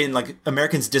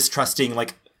Americans distrusting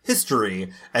like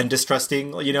history and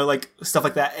distrusting, you know, like stuff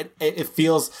like that. It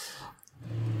feels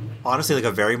honestly like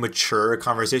a very mature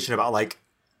conversation about like,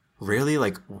 really,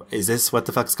 like, is this what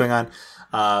the fuck's going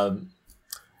on?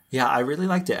 Yeah, I really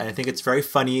liked it. And I think it's very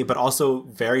funny, but also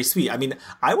very sweet. I mean,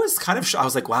 I was kind of, I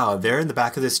was like, wow, they're in the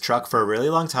back of this truck for a really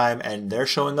long time and they're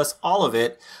showing us all of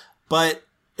it. But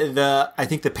I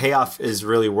think the payoff is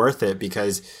really worth it,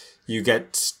 because you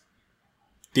get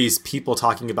these people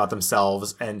talking about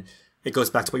themselves, and it goes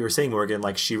back to what you were saying, Morgan.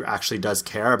 Like, she actually does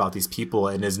care about these people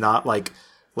and is not like,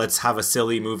 let's have a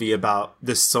silly movie about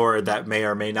this sword that may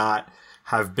or may not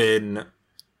have been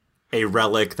a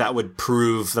relic that would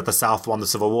prove that the South won the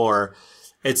Civil War.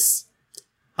 It's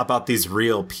about these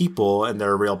real people and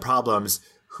their real problems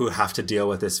who have to deal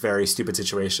with this very stupid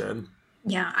situation.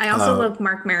 Yeah, I also love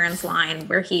Mark Maron's line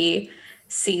where he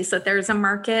sees that there's a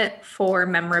market for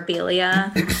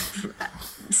memorabilia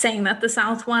saying that the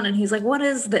South won, and he's like, what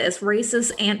is this,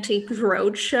 racist antique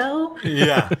roadshow?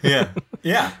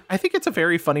 Yeah. I think it's a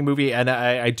very funny movie, and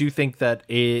I do think that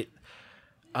it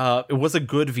was a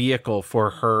good vehicle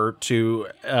for her to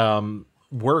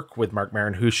work with Mark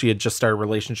Maron, who she had just started a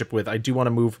relationship with. I do want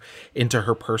to move into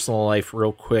her personal life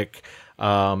real quick.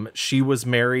 She was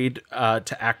married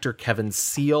to actor Kevin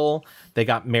Seal. They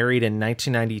got married in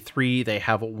 1993. They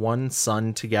have one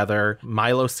son together,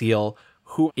 Milo Seal,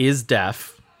 who is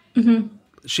deaf. Mm-hmm.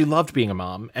 She loved being a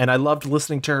mom, and I loved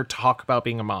listening to her talk about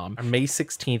being a mom. On May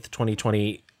 16th,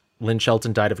 2020, Lynn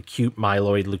Shelton died of acute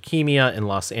myeloid leukemia in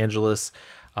Los Angeles.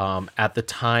 At the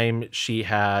time, she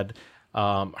had,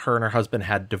 her and her husband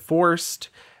had divorced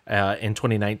in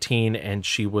 2019, and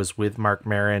she was with Mark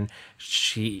Maron.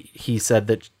 He said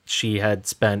that she had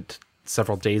spent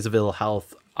several days of ill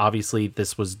health. Obviously,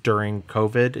 this was during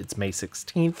COVID. It's May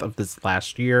 16th of this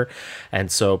last year.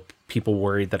 And so people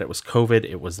worried that it was COVID.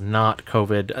 It was not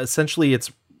COVID. Essentially,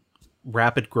 it's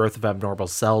rapid growth of abnormal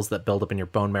cells that build up in your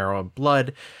bone marrow and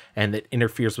blood, and it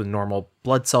interferes with normal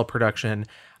blood cell production.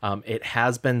 It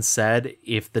has been said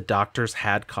if the doctors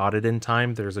had caught it in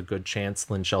time, there's a good chance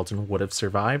Lynn Shelton would have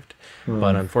survived.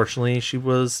 But unfortunately, she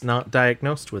was not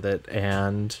diagnosed with it.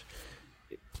 And,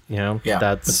 you know,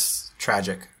 that's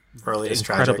tragic. Really is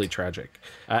incredibly tragic.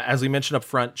 As we mentioned up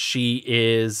front, she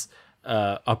is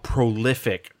a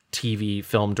prolific TV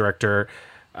film director.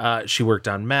 She worked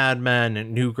on Mad Men,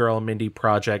 New Girl, Mindy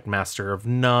Project, Master of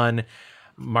None,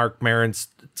 Mark Maron's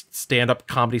stand-up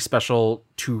comedy special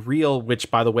Too Real, which,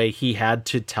 by the way, he had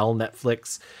to tell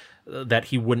Netflix that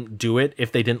he wouldn't do it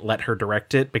if they didn't let her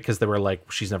direct it, because they were like,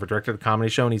 she's never directed a comedy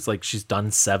show. And he's like, she's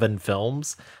done 7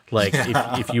 films. Like,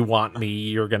 if you want me,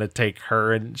 you're going to take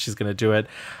her and she's going to do it.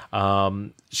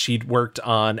 She'd worked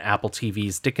on Apple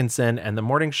TV's Dickinson and The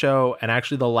Morning Show. And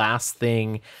actually the last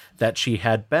thing that she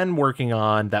had been working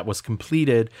on that was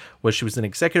completed was she was an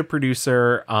executive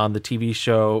producer on the TV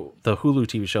show, the Hulu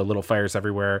TV show, Little Fires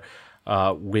Everywhere,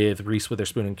 with Reese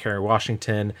Witherspoon and Kerry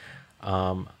Washington.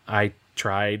 I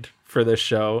tried for this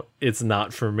show. It's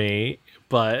not for me,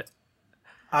 but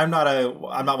I'm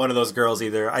not one of those girls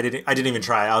either. I didn't even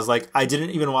try. I was like, I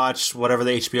didn't even watch whatever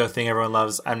the HBO thing everyone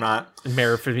loves. I'm not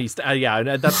Mare for me.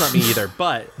 Yeah, that's not me either.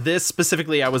 But this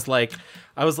specifically, I was like,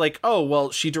 oh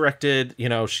well, she directed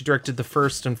the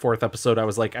first and fourth episode. I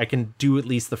was like, I can do at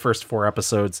least the first 4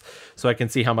 episodes, so I can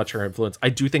see how much her influence. I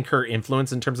do think her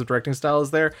influence in terms of directing style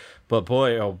is there, but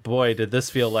boy, oh boy, did this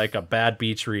feel like a bad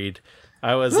beach read.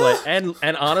 I was like, and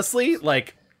honestly,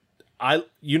 like. I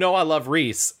love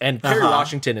Reese, and Kerry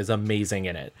Washington is amazing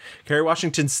in it. Kerry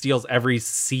Washington steals every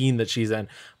scene that she's in,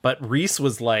 but Reese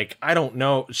was like, I don't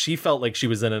know. She felt like she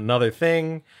was in another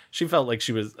thing. She felt like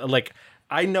she was like,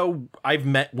 I know I've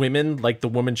met women like the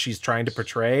woman she's trying to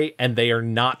portray, and they are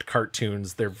not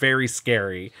cartoons. They're very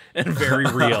scary and very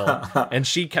real. And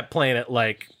she kept playing it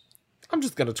like, I'm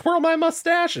just going to twirl my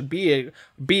mustache and be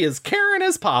as Karen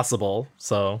as possible.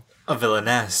 So... a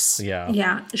villainess.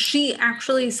 Yeah. She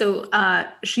actually,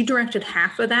 she directed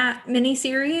half of that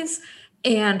miniseries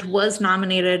and was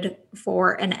nominated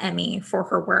for an Emmy for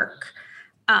her work.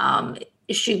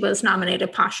 She was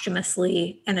nominated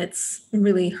posthumously, and it's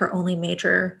really her only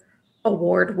major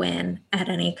award win at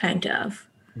any kind of.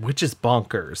 Which is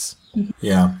bonkers.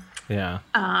 Yeah. Yeah.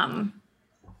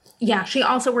 Yeah, she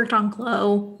also worked on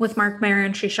Glow with Mark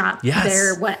Maron. She shot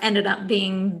what ended up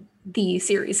being the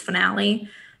series finale.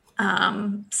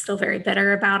 Still very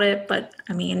bitter about it, but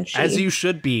I mean, as you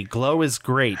should be. Glow is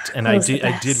great, and I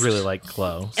did really like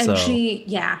Glow. And she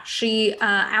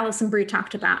Alison Brie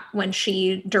talked about when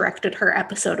she directed her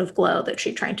episode of Glow that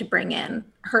she tried to bring in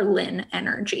her Lynn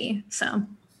energy. So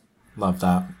love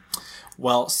that.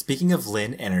 Well, speaking of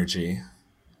Lynn energy,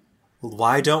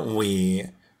 why don't we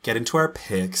get into our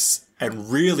picks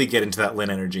and really get into that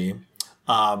Lynn energy?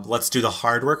 Let's do the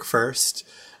hard work first.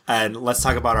 And let's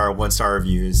talk about our 1-star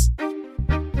reviews.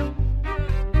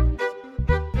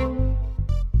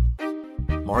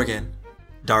 Morgan,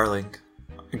 darling,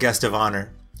 guest of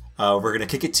honor, we're going to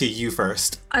kick it to you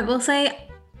first. I will say,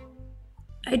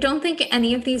 I don't think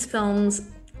any of these films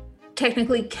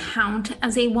technically count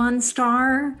as a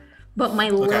 1-star, but my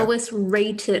lowest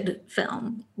rated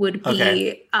film would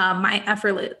be My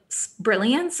Effortless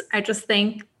Brilliance. I just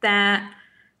think that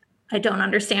I don't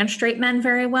understand straight men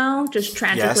very well, just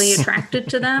tragically attracted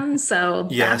to them. So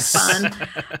that's fun.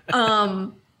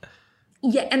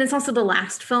 And it's also the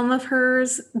last film of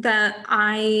hers that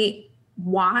I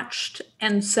watched.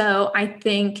 And so I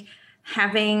think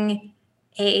having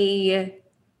a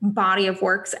body of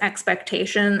works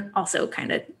expectation also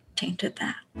kind of tainted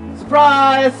that.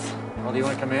 Surprise! Well, do you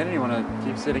want to come in or you want to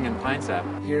keep sitting in Pine Sap?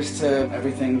 Here's to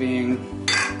everything being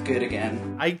good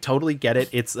again. I totally get it.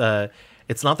 It's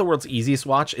not the world's easiest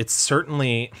watch. It's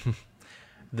certainly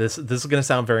this is going to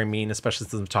sound very mean, especially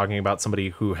since I'm talking about somebody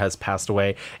who has passed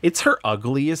away. It's her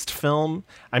ugliest film.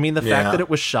 I mean, the fact that it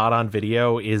was shot on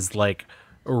video is like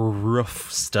rough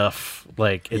stuff.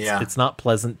 Like it's not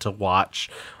pleasant to watch.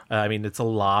 I mean, it's a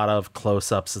lot of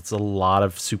close-ups. It's a lot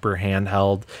of super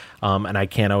handheld, and I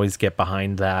can't always get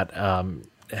behind that.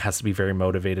 It has to be very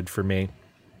motivated for me.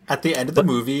 At the end of the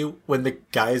movie, when the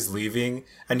guy's leaving,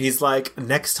 and he's like,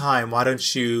 next time, why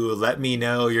don't you let me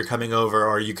know you're coming over,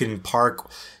 or you can park.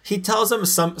 He tells him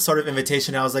some sort of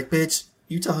invitation. I was like, bitch,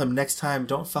 you tell him next time,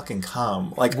 don't fucking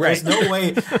come. Like, there's no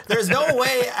way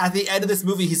at the end of this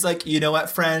movie, he's like, you know what,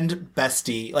 friend,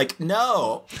 bestie. Like,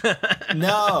 no.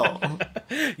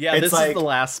 Yeah, this is the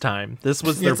last time. This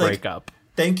was their breakup.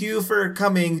 Like, thank you for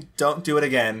coming. Don't do it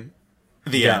again.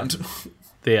 The end.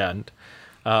 The end.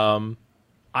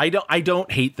 I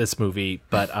don't hate this movie,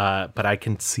 but I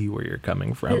can see where you're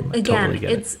coming from.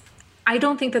 Again, I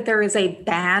don't think that there is a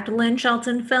bad Lynn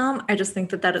Shelton film. I just think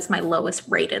that is my lowest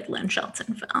rated Lynn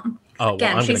Shelton film. Oh,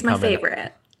 again, well, she's my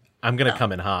favorite. I'm gonna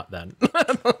come in hot then.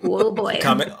 Oh boy.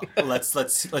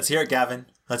 Let's hear it, Gavin.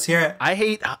 Let's hear it. I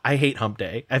hate Hump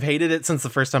Day. I've hated it since the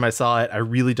first time I saw it. I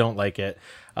really don't like it.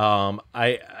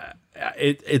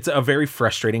 It's a very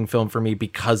frustrating film for me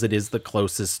because it is the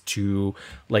closest to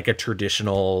like a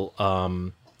traditional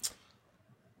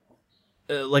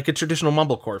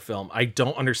mumblecore film. I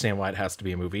don't understand why it has to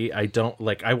be a movie. I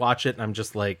watch it and I'm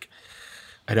just like,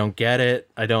 I don't get it.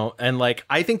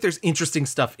 I think there's interesting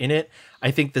stuff in it.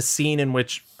 I think the scene in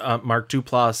which Mark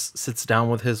Duplass sits down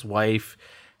with his wife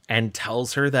and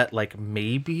tells her that like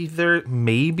maybe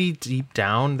deep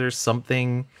down there's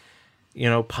something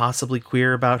possibly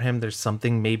queer about him. There's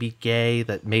something maybe gay,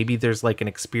 that maybe there's like an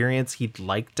experience he'd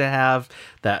like to have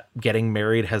that getting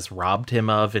married has robbed him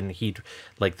of, and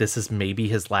this is maybe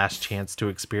his last chance to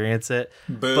experience it.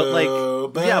 Boo.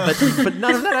 But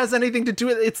none of that has anything to do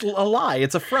with it. It's a lie.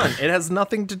 It's a front. It has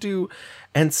nothing to do.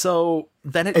 And so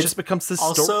then it just becomes this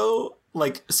also,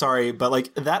 story. Sorry,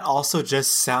 but that also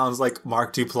just sounds like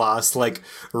Mark Duplass,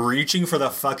 reaching for the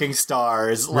fucking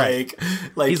stars. Right.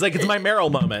 He's like, it's my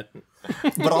Meryl moment.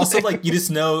 But also, you just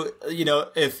know,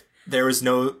 if there was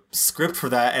no script for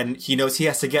that and he knows he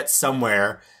has to get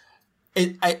somewhere,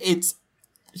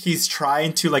 he's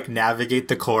trying to, navigate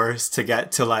the course to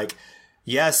get to,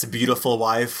 yes, beautiful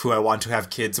wife who I want to have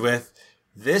kids with.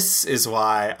 This is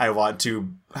why I want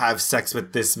to have sex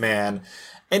with this man.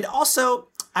 And also,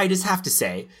 I just have to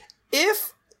say,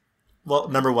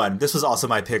 number one, this was also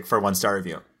my pick for 1-star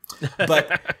review.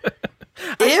 But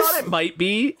I thought it might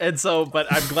be, but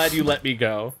I'm glad you let me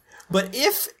go. But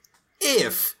if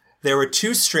there were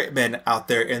 2 straight men out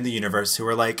there in the universe who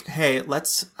were like, hey,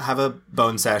 let's have a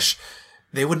bone sesh,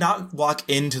 they would not walk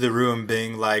into the room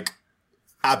being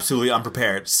absolutely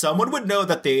unprepared. Someone would know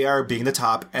that they are being the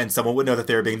top, and someone would know that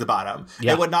they're being the bottom.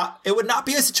 Yeah. It would not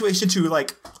be a situation to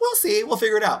we'll see, we'll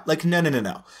figure it out.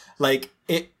 No.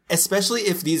 Especially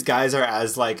if these guys are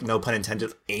as no pun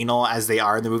intended anal as they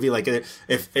are in the movie.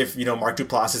 If Mark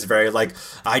Duplass is very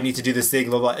I need to do this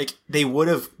thing, blah blah. They would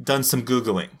have done some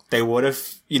Googling. They would have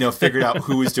figured out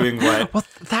who was doing what. Well,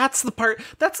 that's the part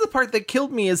that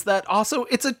killed me, is that also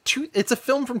it's a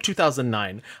film from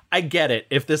 2009. I get it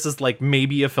if this is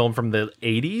maybe a film from the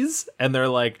 80s and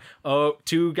they're oh,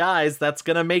 2 guys, that's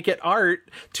gonna make it art,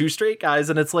 2 straight guys,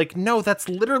 and it's no, that's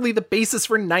literally the basis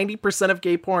for 90% of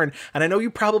gay porn. And I know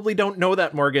you probably don't know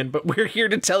that, Morgan, but we're here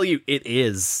to tell you it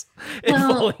is.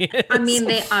 Well, I mean,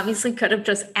 they obviously could have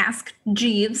just asked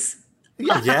Jeeves.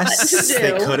 Yes,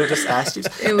 they could have just asked Jeeves.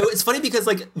 It's funny because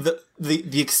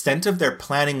the extent of their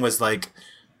planning was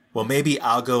well, maybe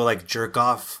I'll go jerk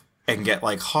off and get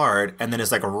hard, and then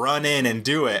it's run in and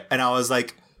do it. And I was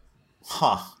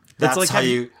that's how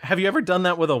you... Have you ever done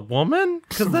that with a woman?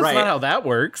 Because that's not how that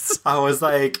works. I was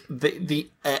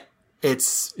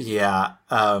it's, yeah.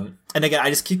 And again, I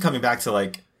just keep coming back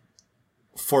to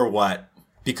for what?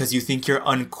 Because you think you're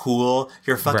uncool?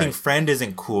 Your fucking friend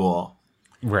isn't cool.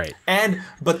 Right.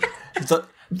 But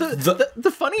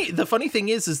the funny thing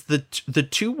is the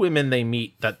 2 women they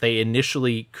meet that they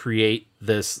initially create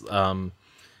this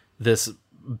this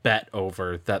bet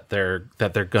over that they're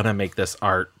gonna make this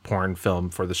art porn film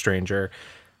for the stranger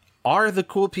are the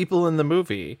cool people in the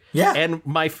movie. Yeah. And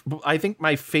I think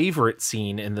my favorite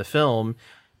scene in the film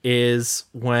is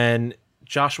when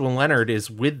Joshua Leonard is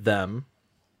with them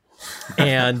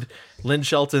and Lynn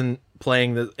Shelton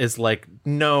playing is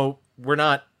no, we're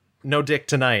not, no dick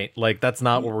tonight. That's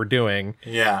not what we're doing.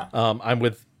 Yeah. I'm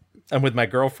with my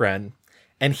girlfriend,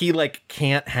 and he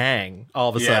can't hang all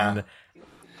of a sudden.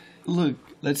 Look,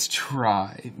 let's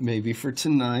try maybe for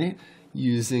tonight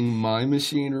using my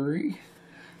machinery.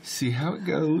 See how it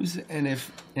goes, and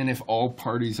if all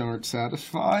parties aren't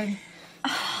satisfied,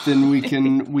 then we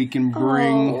can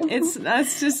bring.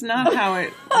 That's just not how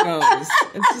it goes.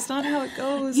 It's just not how it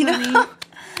goes. Honey.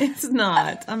 It's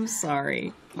not. I'm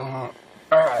sorry. All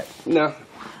right. No.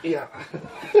 Yeah.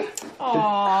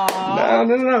 Aww.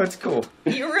 No. It's cool.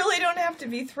 You really don't have to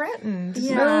be threatened.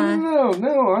 Yeah.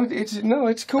 No.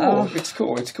 It's cool. Oh. It's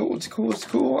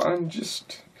cool. I'm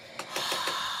just.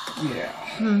 Yeah.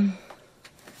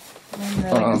 I'm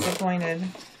really disappointed.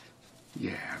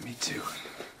 Yeah, me too.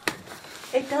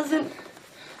 It doesn't...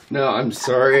 No, I'm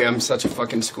sorry. I'm such a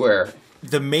fucking square.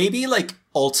 The maybe,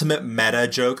 ultimate meta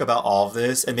joke about all of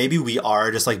this, and maybe we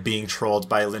are just, being trolled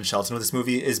by Lynn Shelton with this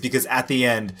movie, is because at the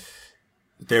end,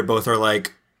 they both are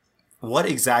what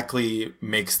exactly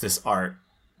makes this art?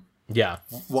 Yeah.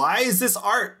 Why is this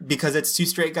art? Because it's 2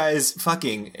 straight guys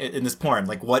fucking in this porn.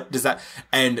 What does that...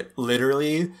 And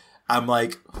literally, I'm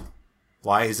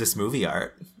why is this movie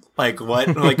art? What?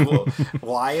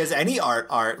 Why is any art?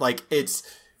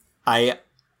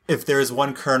 If there's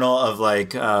one kernel of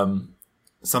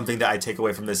something that I take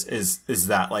away from this is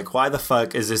that why the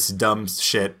fuck is this dumb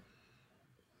shit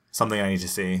something I need to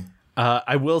see?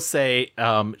 I will say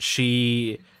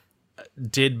she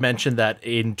did mention that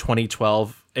in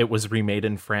 2012 it was remade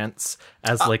in France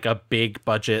as a big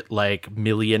budget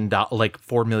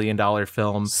 $4 million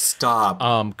film.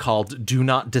 Stop. Called Do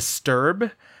Not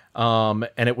Disturb. And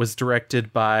it was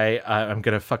directed by, I'm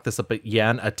going to fuck this up, but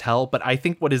Yan Attell. But I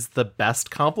think what is the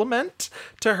best compliment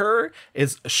to her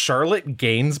is Charlotte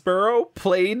Gainsborough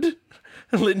played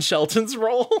Lynn Shelton's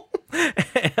role,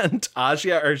 and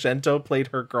Asia Argento played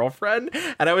her girlfriend.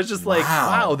 And I was just like,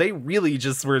 wow, they really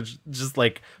just were just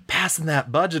like passing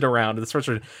that budget around. This first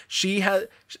one,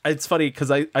 it's funny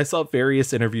because I saw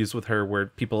various interviews with her where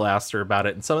people asked her about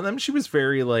it, and some of them she was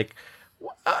very like,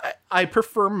 I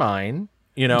prefer mine.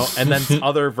 You know, and then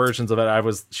other versions of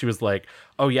it, she was like,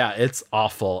 oh yeah, it's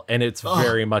awful, and it's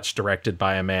very much directed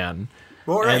by a man.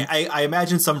 Well, I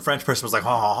imagine some French person was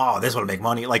like, this will make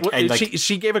money. Like,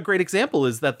 she gave a great example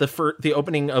is that the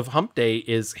opening of Hump Day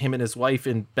is him and his wife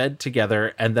in bed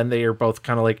together, and then they are both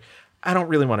kind of like, I don't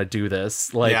really want to do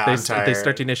this. Like they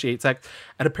start to initiate sex.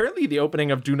 And apparently the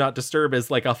opening of Do Not Disturb is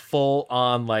like a full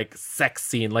on like sex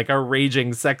scene, like a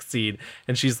raging sex scene.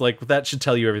 And she's like, that should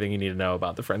tell you everything you need to know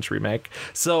about the French remake.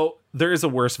 So there is a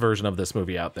worse version of this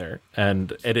movie out there,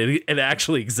 and it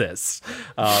actually exists.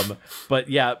 But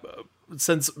yeah,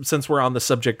 since we're on the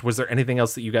subject, was there anything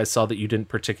else that you guys saw that you didn't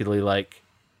particularly like?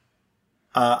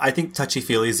 I think Touchy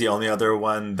Feely is the only other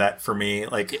one that for me,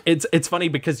 like, it's funny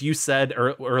because you said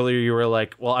earlier you were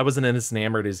like, well, I wasn't as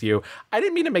enamored as you. I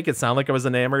didn't mean to make it sound like I was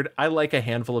enamored. I like a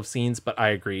handful of scenes, but I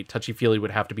agree. Touchy Feely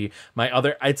would have to be my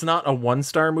other. It's not a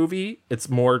 1-star movie. It's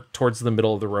more towards the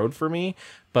middle of the road for me,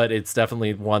 but it's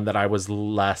definitely one that I was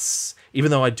less,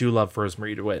 even though I do love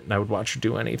Rosemary DeWitt and I would watch her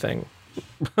do anything.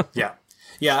 Yeah.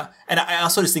 Yeah. And I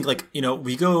also just think, like, you know,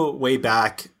 we go way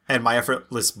back, and My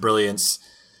Effortless Brilliance,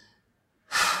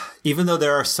 even though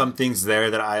there are some things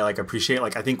there that I like appreciate,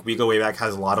 like I think We Go Way Back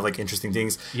has a lot of like interesting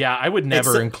things. Yeah, I would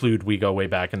never include We Go Way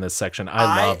Back in this section.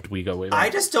 I loved We Go Way Back. I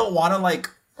just don't want to like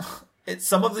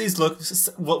some of these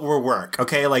were work.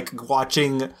 Okay, like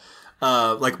watching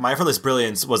like My Effortless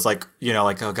Brilliance was like, you know,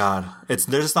 like, oh god, they're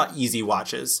just not easy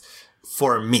watches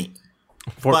for me.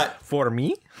 For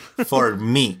me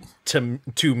to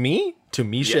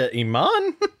Misha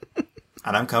Iman,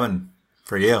 and I'm coming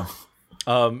for you.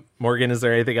 Morgan, is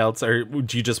there anything else, or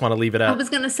do you just want to leave it at? I was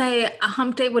going to say a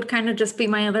Hump Day would kind of just be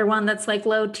my other one that's like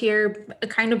low tier,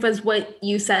 kind of as what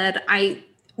you said. I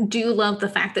do love the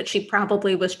fact that she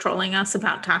probably was trolling us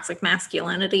about toxic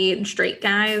masculinity and straight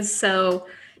guys. So,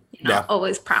 you know,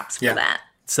 always props for that.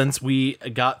 Since we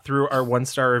got through our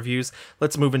 1-star reviews,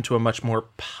 let's move into a much more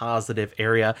positive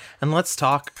area, and let's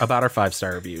talk about our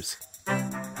 5-star reviews.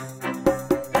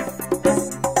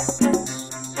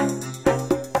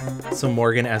 So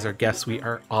Morgan, as our guest, we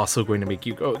are also going to make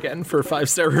you go again for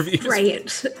 5-star reviews. Right.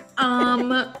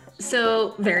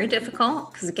 So very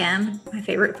difficult because, again, my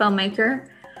favorite filmmaker.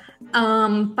 But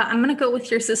I'm going to go with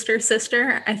Your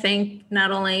Sister. I think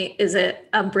not only is it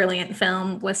a brilliant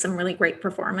film with some really great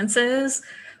performances,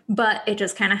 but it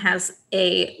just kind of has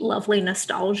a lovely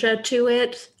nostalgia to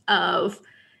it of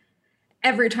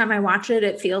every time I watch it,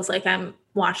 it feels like I'm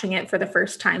watching it for the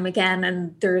first time again.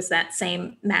 And there's that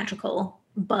same magical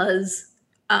buzz.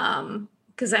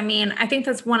 Because I mean, I think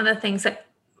that's one of the things that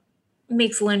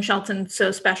makes Lynn Shelton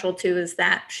so special too, is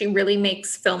that she really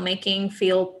makes filmmaking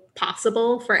feel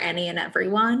possible for any and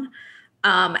everyone.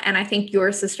 And I think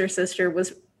Your Sister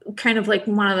was kind of like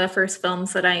one of the first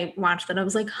films that I watched that I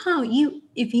was like,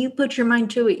 if you put your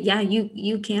mind to it, yeah,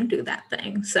 you can do that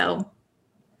thing. So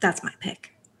that's my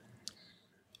pick.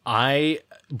 I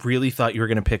really thought you were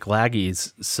going to pick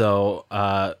Laggies. So,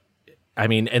 I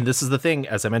mean, and this is the thing,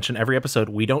 as I mentioned every episode,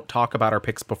 we don't talk about our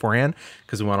picks beforehand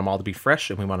because we want them all to be fresh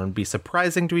and we want them to be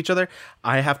surprising to each other.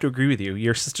 I have to agree with you.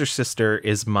 Your Sister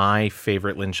is my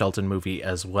favorite Lynn Shelton movie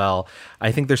as well.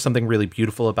 I think there's something really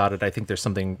beautiful about it. I think there's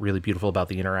something really beautiful about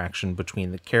the interaction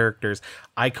between the characters.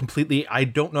 I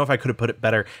don't know if I could have put it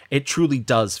better. It truly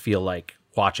does feel like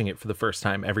watching it for the first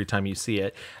time every time you see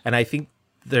it. And I think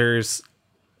there's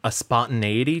a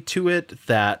spontaneity to it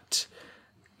that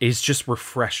is just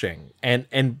refreshing,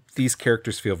 and these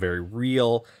characters feel very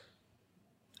real,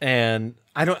 and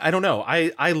I don't know.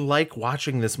 I like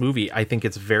watching this movie. I think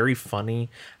it's very funny.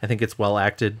 I think it's well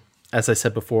acted. As I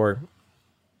said before,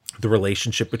 the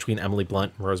relationship between Emily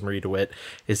Blunt and Rosemary DeWitt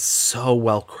is so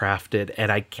well crafted,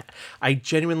 and I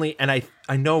genuinely, and I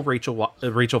know Rachel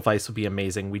Weisz would be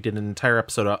amazing. We did an entire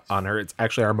episode on her. It's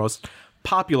actually our most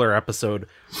popular episode.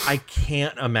 I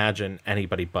can't imagine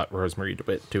anybody but Rosemary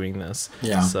DeWitt doing this.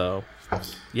 Yeah. So,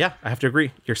 yeah, I have to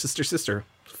agree. Your Sister,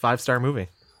 5-star movie.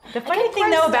 The funny thing,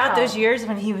 though, about those years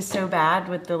when he was so bad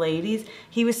with the ladies,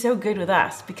 he was so good with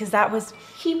us because that was...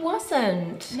 He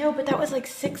wasn't. No, but that was like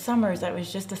 6 summers. That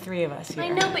was just the 3 of us here. I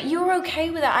know, but you were okay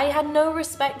with that. I had no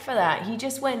respect for that.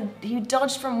 He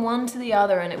dodged from one to the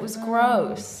other, and it was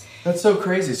gross. That's so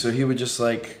crazy. So he would just,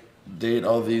 like, date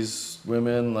all these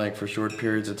women like for short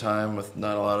periods of time with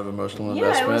not a lot of emotional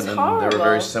investment, and horrible. They were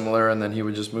very similar, and then he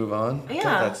would just move on. Yeah,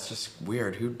 that's just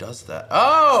weird. Who does that?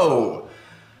 Oh,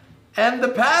 and the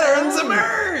patterns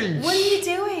emerge. What are you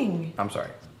doing? I'm sorry.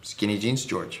 Skinny jeans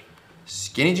George.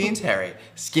 Skinny jeans Harry.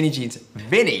 Skinny jeans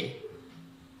Vinny.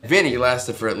 Vinny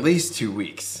lasted for at least 2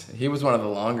 weeks. He was one of the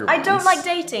longer ones. I don't like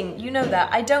dating. You know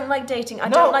that. I don't like dating. I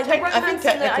don't like the romance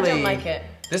in it. I don't like it.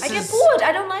 I get bored.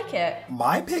 I don't like it.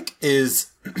 My pick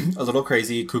is a little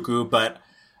crazy, cuckoo, but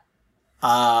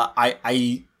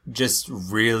I just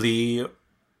really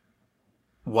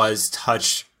was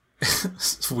touched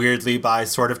weirdly by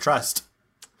Sword of Trust.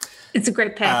 It's a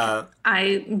great pick.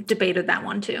 I debated that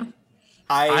one too.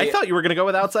 I thought you were going to go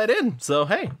with Outside In, so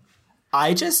hey.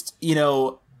 I just,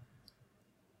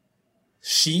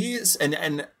 she's,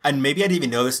 and maybe I didn't even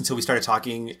know this until we started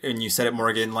talking and you said it,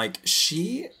 Morgan, like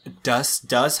she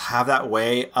does have that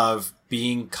way of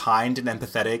being kind and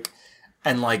empathetic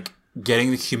and like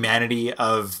getting the humanity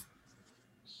of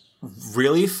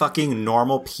really fucking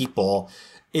normal people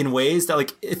in ways that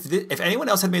like if anyone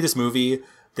else had made this movie,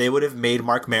 they would have made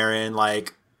Mark Maron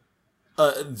like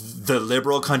the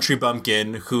liberal country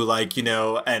bumpkin who like,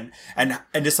 and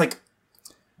just like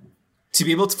to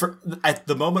be able to, at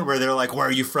the moment where they're like, where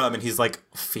are you from? And he's like,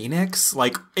 Phoenix?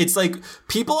 Like, it's like,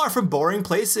 people are from boring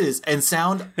places and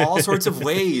sound all sorts of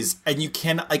ways. And you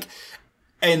can, like,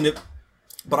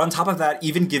 but on top of that,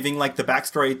 even giving, like, the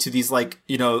backstory to these, like,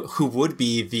 who would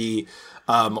be the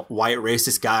white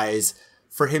racist guys,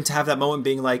 for him to have that moment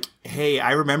being like, hey,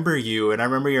 I remember you, and I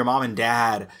remember your mom and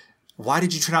dad. Why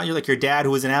did you turn out like your dad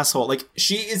who was an asshole? Like,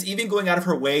 she is even going out of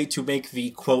her way to make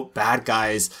the, quote, bad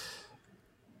guys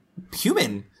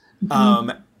human.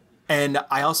 And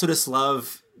I also just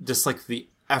love just like the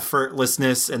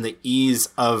effortlessness and the ease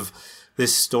of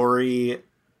this story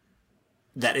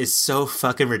that is so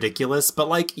fucking ridiculous. But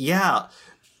like, yeah,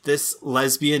 this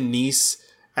lesbian niece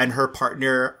and her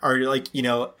partner are like,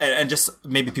 and just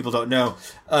maybe people don't know,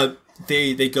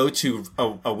 they go to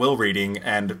a will reading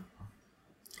and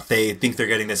they think they're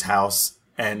getting this house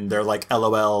and they're like,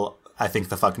 LOL, I think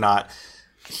the fuck not.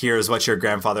 Here's what your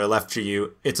grandfather left for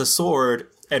you. It's a sword.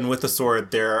 And with the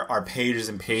sword, there are pages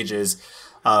and pages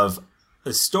of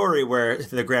a story where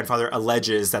the grandfather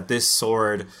alleges that this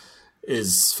sword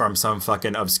is from some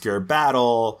fucking obscure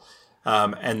battle,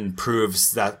 and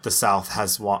proves that the South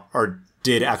has won or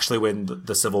did actually win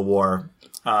the Civil War.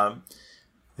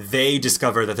 They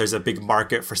discover that there's a big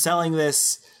market for selling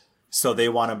this. So they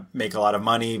want to make a lot of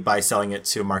money by selling it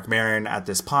to Mark Maron at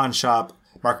this pawn shop.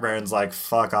 Mark Maron's like,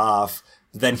 fuck off.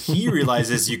 Then he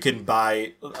realizes you can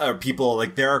buy people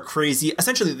like there are crazy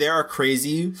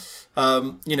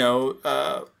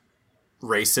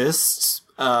racists,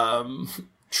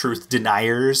 truth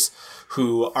deniers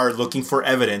who are looking for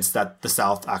evidence that the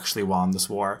South actually won this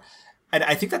war. And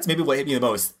I think that's maybe what hit me the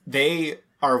most. They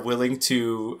are willing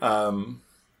to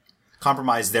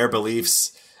compromise their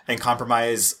beliefs and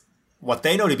compromise what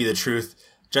they know to be the truth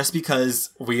just because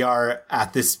we are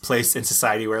at this place in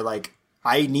society where like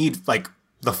I need like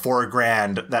the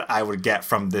 $4,000 that I would get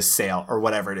from this sale or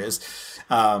whatever it is.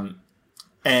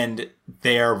 And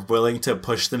they are willing to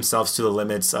push themselves to the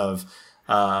limits of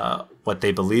what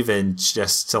they believe in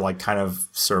just to like kind of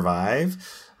survive.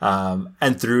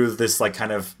 And through this like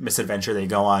kind of misadventure they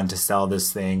go on to sell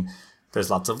this thing,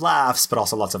 there's lots of laughs, but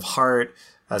also lots of heart.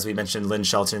 As we mentioned, Lynn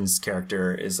Shelton's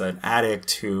character is an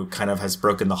addict who kind of has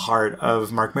broken the heart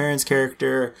of Mark Maron's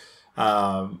character.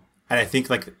 And I think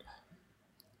like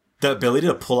the ability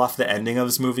to pull off the ending of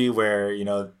this movie where,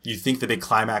 you think the big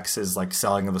climax is like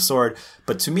selling of the sword.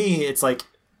 But to me, it's like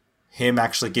him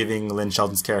actually giving Lynn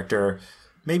Shelton's character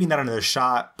maybe not another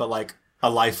shot, but like a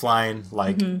lifeline.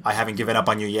 Like, I haven't given up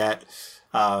on you yet.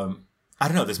 I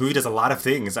don't know. This movie does a lot of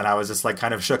things. And I was just like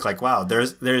kind of shook. Like, wow,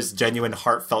 there's genuine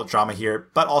heartfelt drama here,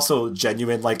 but also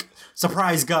genuine like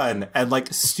surprise gun and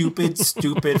like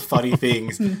stupid funny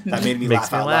things that made me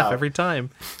laugh out loud every time.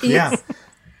 Yeah.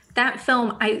 That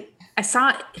film, I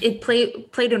saw it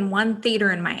played in one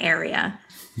theater in my area.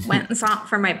 Went and saw it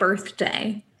for my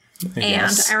birthday.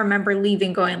 Yes. And I remember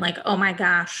leaving going like, oh my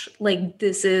gosh, like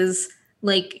this is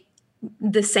like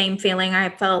the same feeling I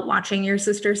felt watching Your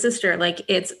Sister. Like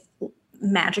it's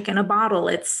magic in a bottle.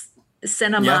 It's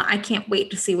cinema. Yeah. I can't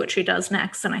wait to see what she does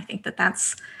next. And I think that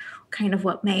that's kind of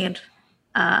what made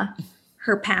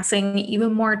her passing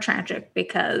even more tragic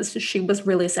because she was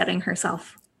really setting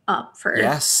herself up for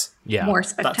more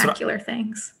spectacular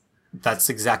things. That's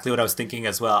exactly what I was thinking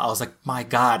as well. I was like, my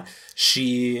God,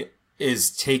 she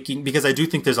is taking, because I do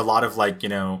think there's a lot of like,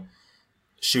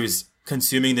 she was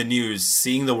consuming the news,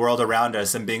 seeing the world around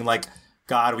us and being like,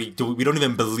 God, we don't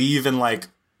even believe in like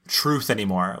truth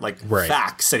anymore, like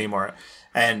facts anymore.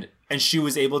 And and she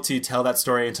was able to tell that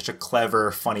story in such a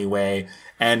clever, funny way.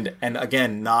 And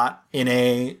again, not in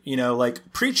a, you know,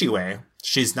 like preachy way.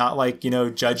 She's not like, you know,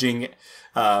 judging,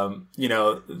 you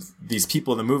know, these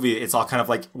people in the movie. It's all kind of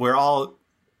like, we're all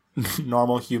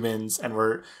normal humans and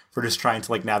we're just trying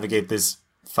to like navigate this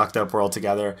fucked up world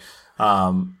together.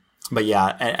 But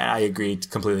yeah, I agree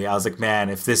completely. I was like, man,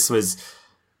 if this was,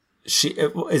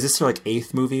 is this her like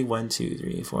 8th movie? 1, 2,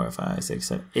 3, 4, 5, 6,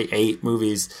 7, 8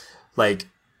 movies. Like,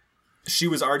 she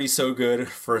was already so good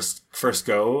first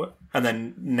go, and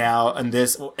then now and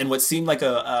this, and what seemed like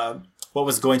what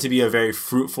was going to be a very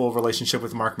fruitful relationship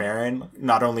with Marc Maron,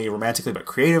 not only romantically but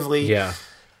creatively. Yeah.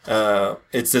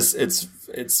 It's just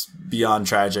it's beyond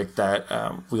tragic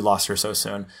that we lost her so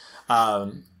soon.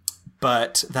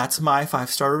 But that's my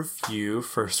 5-star review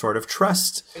for Sword of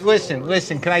Trust.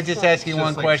 Listen, can I just ask you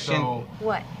one question?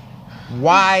 What?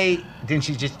 Why didn't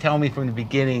you just tell me from the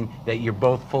beginning that you're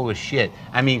both full of shit?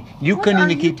 I mean, you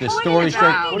couldn't even keep the story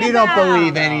straight. You don't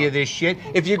believe any of this shit.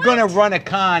 If you're going to run a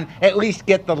con, at least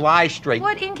get the lie straight.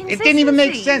 What It inconsistencies? didn't even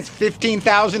make sense.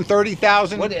 15,000,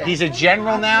 30,000. He's a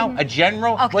general now? A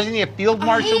general? Okay. Wasn't he a field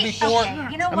marshal before? Okay,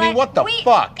 you know I mean, what the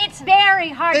fuck? It's very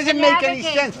hard Doesn't to make any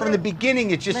navigate sense. From the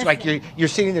beginning, it's just Listen. like you're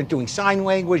sitting there doing sign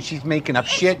language. She's making up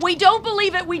shit. We don't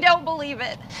believe it. We don't believe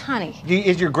it. Honey.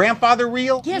 Is your grandfather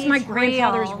real? Yes, my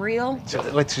grandfather is real. So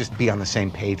let's just be on the same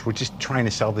page. We're just trying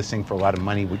to sell this thing for a lot of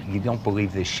money. You don't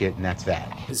believe this shit, and that's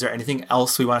that. Is there anything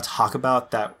else we want to talk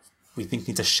about that we think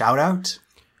needs a shout out?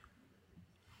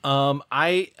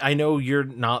 I know you're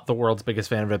not the world's biggest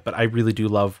fan of it, but I really do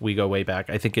love We Go Way Back.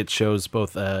 I think it shows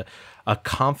both a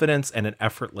confidence and an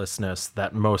effortlessness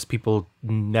that most people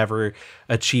never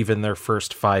achieve in their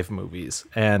first 5 movies,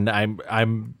 and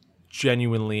I'm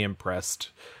genuinely impressed.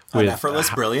 An effortless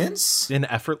brilliance? An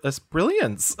effortless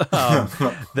brilliance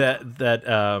that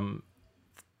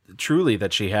truly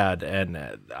that she had.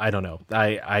 And I don't know.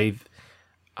 I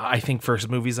think first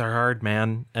movies are hard,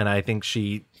 man. And I think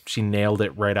she nailed it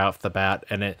right off the bat.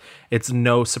 And it's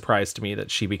no surprise to me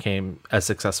that she became as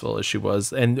successful as she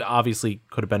was. And obviously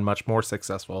could have been much more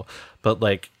successful. But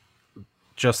like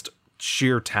just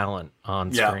sheer talent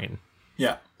on screen.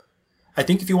 Yeah. I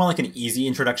think if you want like an easy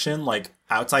introduction, like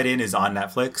Outside In is on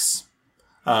Netflix.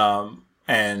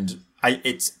 And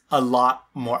it's a lot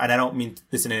more, and I don't mean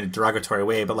this in a derogatory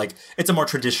way, but like it's a more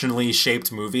traditionally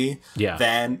shaped movie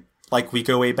than like We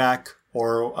Go Way Back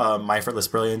or My Effortless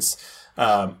Brilliance,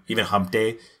 even Hump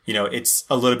Day. You know, it's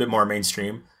a little bit more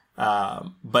mainstream,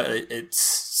 but it's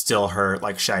still her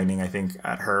like shining, I think,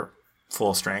 at her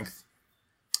full strength.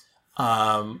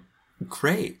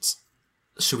 Great.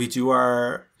 Should we do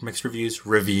our mixed reviews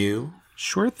review?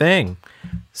 Sure thing.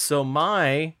 So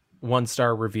my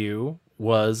 1-star review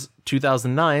was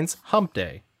 2009's Hump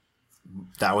Day.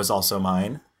 That was also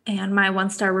mine. And my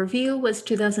 1-star review was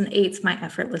 2008's My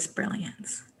Effortless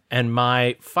Brilliance. And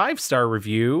my 5-star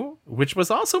review, which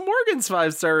was also Morgan's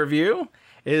 5-star review,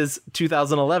 is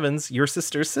 2011's Your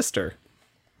Sister's Sister.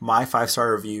 My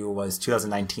 5-star review was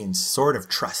 2019's Sword of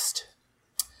Trust.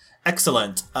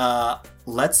 Excellent.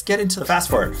 Let's get into the fast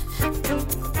forward.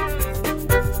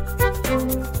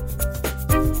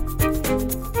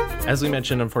 As we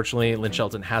mentioned, unfortunately, Lynn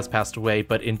Shelton has passed away,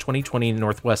 but in 2020,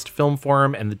 Northwest Film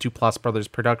Forum and the Duplass Brothers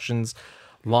Productions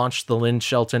launched the Lynn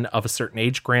Shelton of a Certain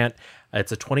Age grant.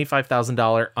 It's a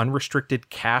 $25,000 unrestricted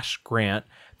cash grant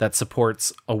that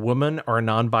supports a woman or a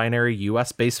non-binary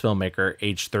U.S.-based filmmaker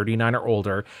aged 39 or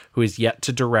older who is yet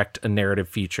to direct a narrative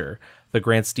feature. The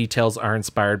grant's details are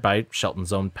inspired by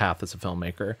Shelton's own path as a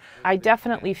filmmaker. I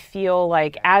definitely feel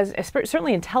like,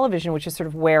 certainly in television, which is sort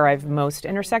of where I've most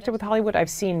intersected with Hollywood, I've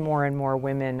seen more and more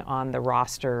women on the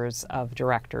rosters of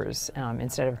directors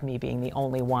instead of me being the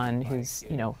only one who's,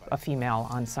 you know, a female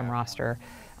on some roster.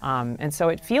 And so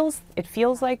it feels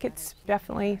like it's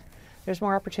definitely, there's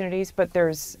more opportunities, but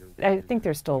I think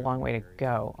there's still a long way to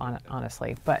go,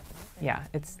 honestly. But yeah,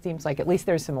 it seems like at least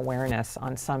there's some awareness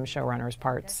on some showrunners'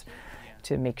 parts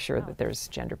to make sure that there's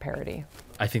gender parity.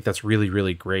 I think that's really,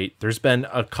 really great. There's been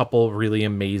a couple really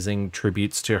amazing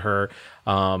tributes to her.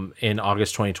 In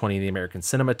August 2020, the American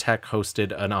Cinematheque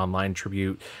hosted an online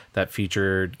tribute that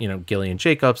featured, you know, Gillian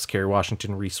Jacobs, Kerry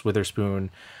Washington, Reese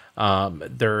Witherspoon.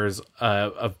 There's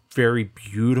a very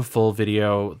beautiful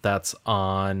video that's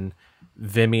on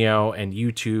Vimeo and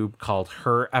YouTube called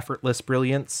Her Effortless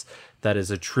Brilliance. That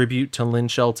is a tribute to Lynn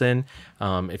Shelton.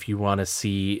 If you want to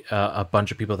see a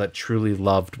bunch of people that truly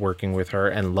loved working with her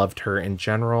and loved her in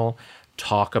general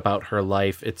talk about her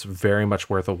life, it's very much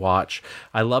worth a watch.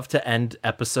 I love to end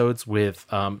episodes with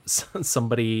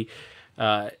somebody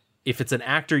if it's an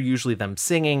actor, usually them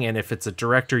singing, and if it's a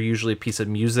director, usually a piece of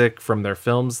music from their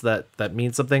films that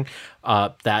means something.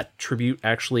 That tribute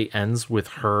actually ends with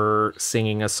her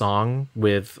singing a song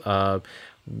with a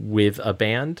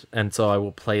band, and so I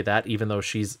will play that even though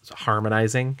she's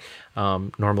harmonizing.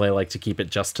 Normally I like to keep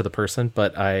it just to the person,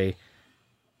 but I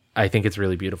think it's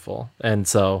really beautiful. And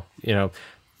so, you know,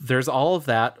 there's all of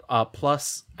that.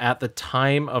 Plus, at the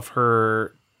time of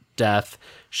her death,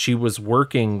 she was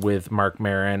working with Marc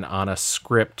Maron on a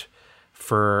script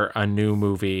for a new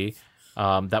movie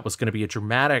that was going to be a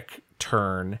dramatic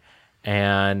turn,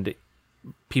 and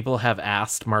people have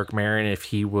asked Marc Maron if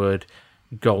he would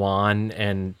go on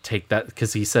and take that,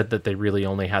 because he said that they really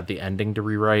only had the ending to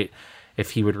rewrite,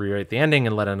 if he would rewrite the ending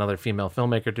and let another female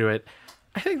filmmaker do it.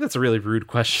 I think that's a really rude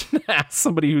question to ask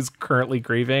somebody who's currently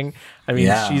grieving. I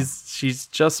mean, she's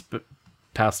just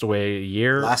passed away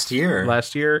last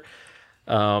year.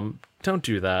 Don't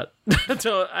do that.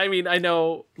 I mean, I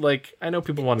know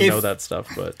people want to know that stuff,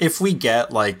 but if we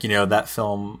get, like, you know, that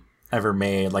film ever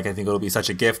made, like, I think it'll be such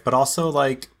a gift, but also,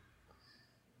 like,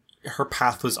 her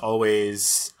path was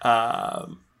always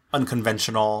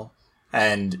unconventional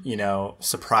and, you know,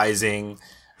 surprising.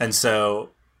 And so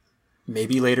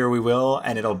maybe later we will,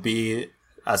 and it'll be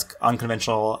as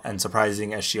unconventional and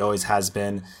surprising as she always has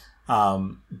been.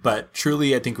 But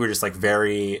truly, I think we're just, like,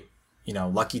 very, you know,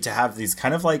 lucky to have these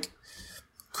kind of, like,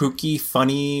 kooky,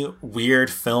 funny, weird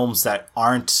films that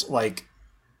aren't, like,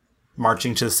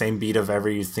 marching to the same beat of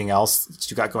everything else that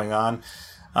you got going on.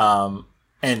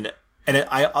 And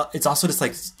it's also just,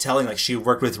 like, telling, like, she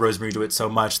worked with Rosemary DeWitt so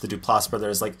much, the Duplass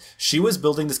brothers, like, she was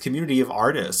building this community of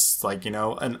artists, like, you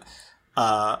know, and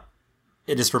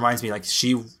it just reminds me, like,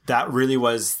 that really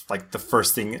was, like, the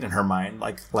first thing in her mind,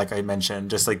 like I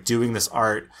mentioned, just, like, doing this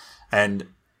art. And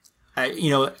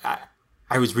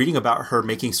I was reading about her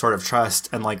making Sword of Trust,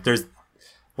 and, like, there's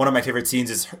one of my favorite scenes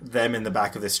is them in the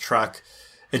back of this truck,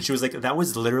 and she was like, that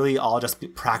was literally all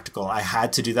just practical. I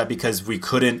had to do that because we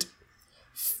didn't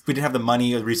have the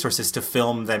money or resources to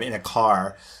film them in a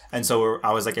car. And so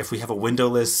I was like, if we have a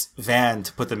windowless van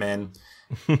to put them in,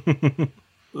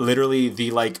 literally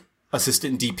the, like,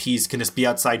 assistant DPs can just be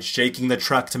outside shaking the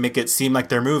truck to make it seem like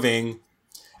they're moving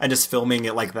and just filming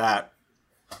it like that.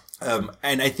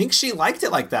 And I think she liked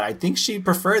it like that. I think she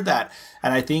preferred that.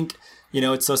 And I think, you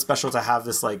know, it's so special to have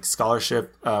this, like,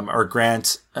 scholarship or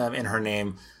grant in her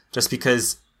name, just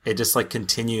because it just, like,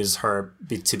 continues her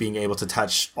to being able to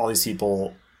touch all these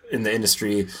people in the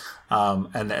industry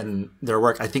and their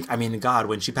work. I think, I mean, God,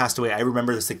 when she passed away, I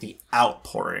remember this, like, the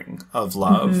outpouring of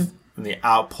love and the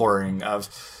outpouring of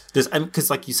this. Because,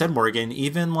 like you said, Morgan,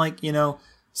 even, like, you know,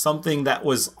 something that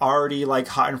was already, like,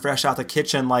 hot and fresh out the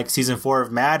kitchen, like season 4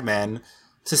 of Mad Men,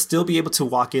 to still be able to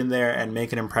walk in there and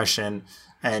make an impression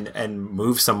and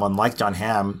move someone like John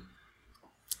Hamm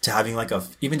to having, like,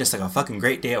 even just, like, a fucking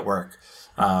great day at work.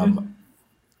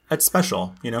 That's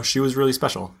special. You know, she was really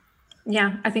special.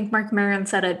 Yeah, I think Marc Maron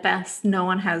said it best. No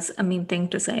one has a mean thing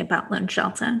to say about Lynn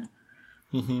Shelton.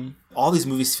 Mm-hmm. All these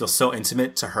movies feel so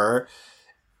intimate to her.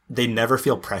 They never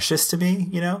feel precious to me,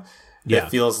 you know? Yeah.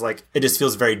 It just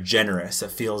feels very generous. It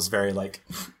feels very, like,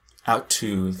 out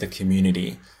to the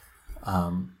community.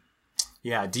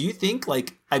 Yeah. Do you think,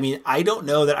 like, I mean, I don't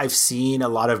know that I've seen a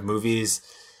lot of movies,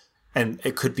 and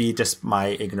it could be just my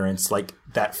ignorance, like,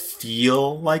 that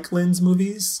feel like Lynn's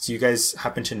movies. Do you guys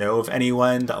happen to know of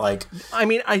anyone that, like? I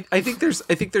mean, I think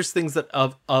there's things that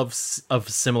of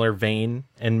similar vein,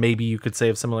 and maybe you could say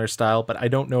of similar style, but I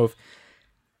don't know if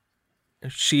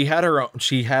she had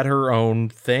her own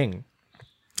thing.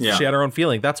 Yeah. She had her own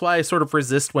feeling. That's why I sort of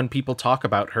resist when people talk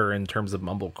about her in terms of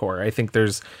mumblecore. I think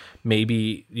there's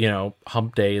maybe, you know,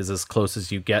 Hump Day is as close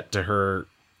as you get to her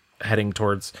heading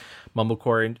towards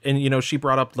mumblecore. And you know, she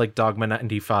brought up, like, Dogma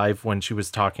 95 when she was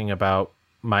talking about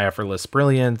My Effortless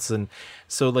Brilliance. And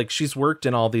so, like, she's worked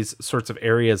in all these sorts of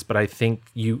areas, but I think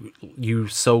you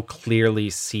so clearly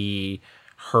see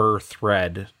her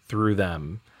thread through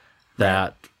them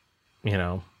that, you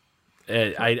know,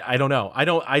 I don't know.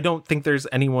 I don't think there's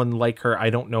anyone like her. I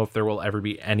don't know if there will ever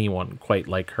be anyone quite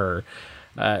like her.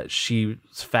 She's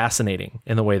fascinating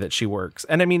in the way that she works.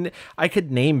 And I mean, I could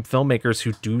name filmmakers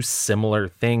who do similar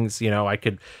things. You know, I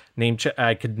could name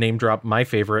drop my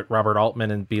favorite, Robert Altman,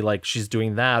 and be like, she's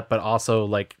doing that, but also,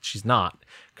 like, she's not,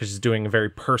 because she's doing a very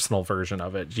personal version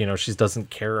of it. You know, she doesn't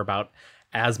care about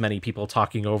as many people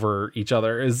talking over each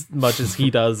other as much as he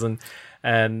does.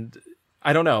 And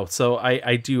I don't know. So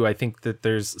I think that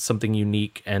there's something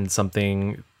unique and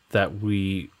something that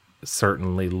we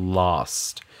certainly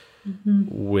lost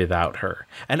without her.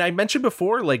 And I mentioned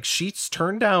before, like, she's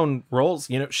turned down roles.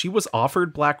 You know, she was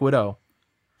offered Black Widow.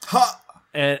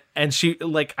 And she,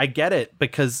 like, I get it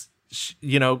because, she,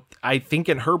 you know, I think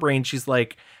in her brain, she's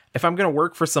like, if I'm going to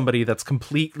work for somebody that's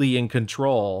completely in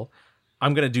control,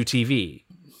 I'm going to do TV.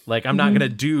 Like, I'm not going to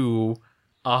do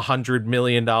 $100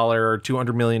 million or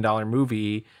 $200 million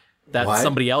movie that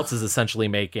somebody else is essentially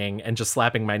making and just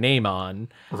slapping my name on.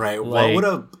 Right. Like,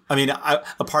 What would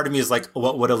a part of me is like,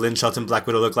 what would a Lynn Shelton Black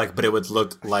Widow look like? But it would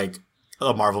look like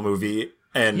a Marvel movie.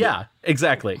 And yeah,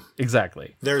 exactly.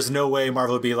 There's no way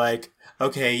Marvel would be like,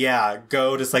 okay, yeah,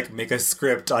 go just like make a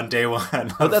script on day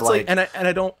one. But that's like, and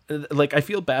I don't like, I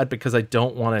feel bad because I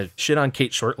don't want to shit on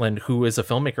Kate Shortland, who is a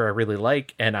filmmaker I really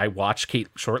like. And I watch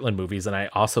Kate Shortland movies and I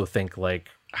also think like,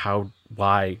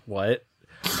 why, what?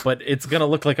 But it's going to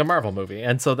look like a Marvel movie.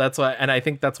 And so that's why, and I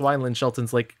think that's why Lynn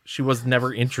Shelton's like, she was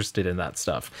never interested in that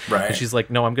stuff. Right. And she's like,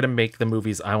 no, I'm going to make the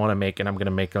movies I want to make and I'm going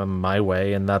to make them my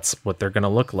way. And that's what they're going to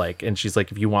look like. And she's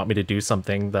like, if you want me to do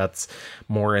something that's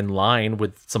more in line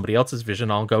with somebody else's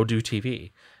vision, I'll go do TV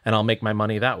and I'll make my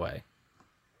money that way.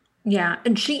 Yeah.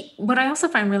 And what I also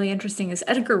find really interesting is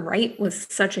Edgar Wright was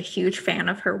such a huge fan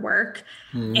of her work.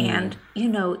 And, you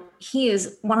know, he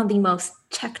is one of the most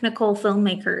technical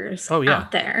filmmakers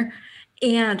out there.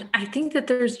 And I think that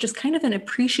there's just kind of an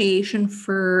appreciation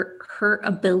for her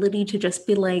ability to just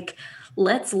be like,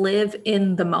 let's live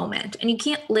in the moment. And you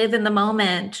can't live in the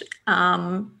moment,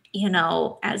 you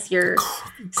know, as you're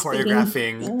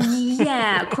choreographing.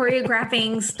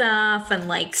 Choreographing stuff and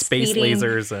like space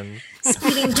lasers and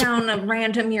speeding down a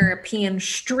random European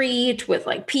street with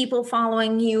like people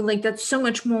following you. Like that's so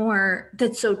much more,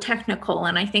 that's so technical.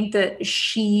 And I think that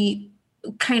she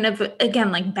kind of,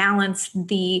 again, like balanced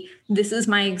this is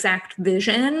my exact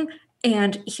vision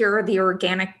and here are the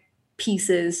organic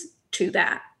pieces to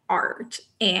that art.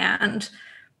 And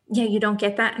yeah, you don't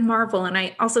get that in Marvel. And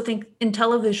I also think in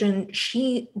television,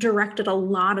 she directed a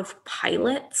lot of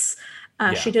pilots.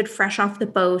 She did Fresh Off the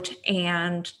Boat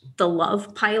and The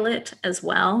Love pilot as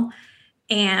well.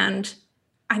 And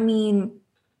I mean,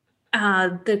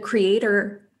 the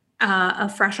creator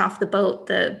of Fresh Off the Boat,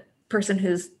 the person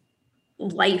whose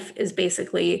life is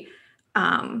basically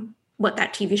what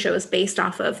that TV show is based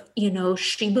off of, you know,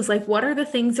 she was like, what are the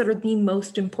things that are the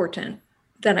most important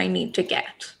that I need to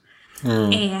get?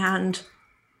 And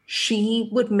she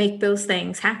would make those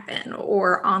things happen.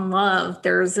 Or on Love,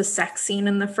 there's a sex scene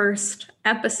in the first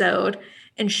episode.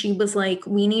 And she was like,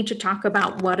 we need to talk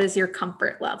about what is your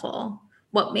comfort level?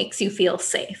 What makes you feel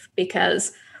safe?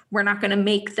 Because we're not going to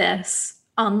make this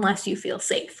unless you feel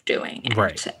safe doing it.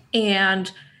 Right.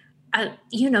 And,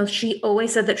 you know, she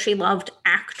always said that she loved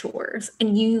actors.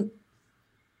 And you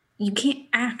can't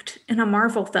act in a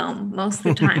Marvel film most of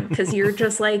the time because you're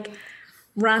just like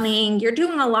running, you're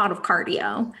doing a lot of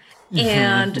cardio.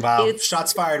 And wow,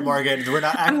 shots fired, Morgan. We're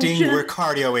not acting, we're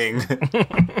cardioing.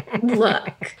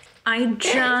 Look,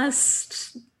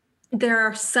 there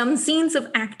are some scenes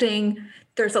of acting,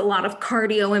 there's a lot of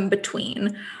cardio in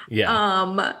between.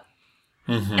 Yeah.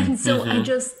 And so I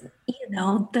just, you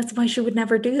know, that's why she would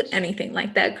never do anything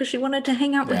like that, because she wanted to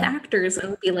hang out with actors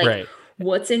and be like,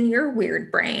 what's in your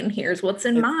weird brain? Here's what's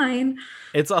in mine.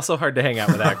 It's also hard to hang out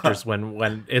with actors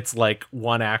when it's like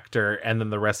one actor and then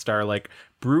the rest are like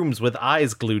brooms with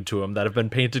eyes glued to them that have been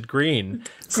painted green.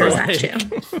 So that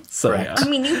too. So yeah. I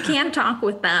mean, you can talk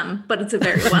with them, but it's a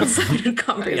very one-sided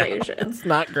conversation. It's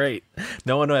not great.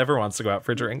 No one ever wants to go out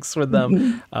for drinks with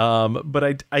them.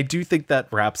 But I do think that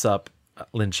wraps up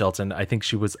Lynn Shelton. I think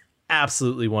she was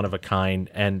absolutely one of a kind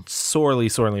and sorely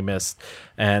missed.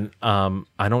 And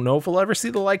I don't know if we'll ever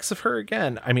see the likes of her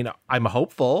again. I mean, I'm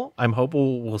hopeful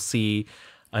we'll see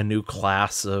a new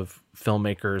class of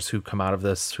filmmakers who come out of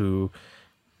this who,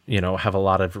 you know, have a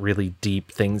lot of really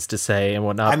deep things to say and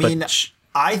whatnot. I mean,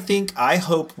 I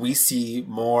hope we see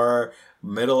more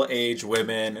middle-aged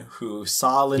women who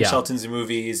saw Lynn Shelton's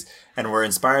movies and were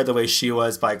inspired the way she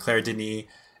was by Claire Denis.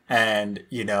 And,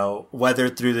 you know, whether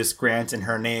through this grant in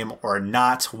her name or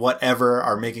not, whatever,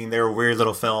 are making their weird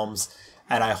little films.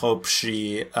 And I hope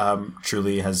she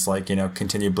truly has, like, you know,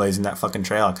 continued blazing that fucking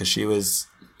trail, because she was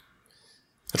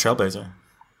a trailblazer.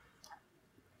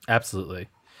 Absolutely.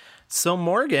 So,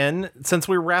 Morgan, since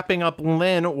we're wrapping up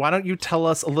Lynn, why don't you tell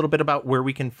us a little bit about where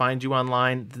we can find you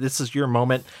online? This is your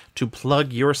moment to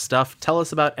plug your stuff. Tell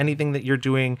us about anything that you're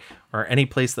doing or any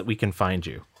place that we can find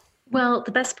you. Well,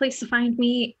 the best place to find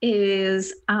me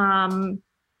is on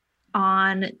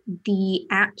the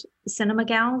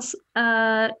 @CinemaGals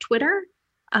Twitter.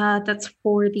 That's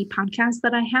for the podcast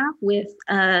that I have with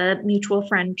a mutual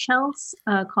friend, Chels,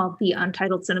 called the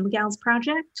Untitled Cinema Gals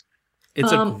Project.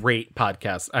 It's a great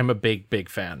podcast. I'm a big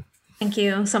fan. Thank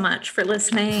you so much for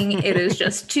listening. It is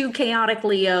just two chaotic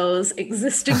Leos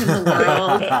existing in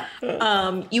the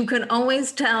world. You can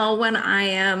always tell when I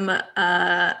am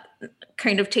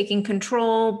kind of taking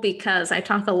control because I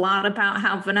talk a lot about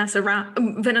how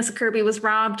Vanessa Kirby was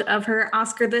robbed of her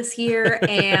Oscar this year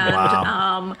and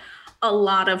Wow. A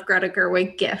lot of Greta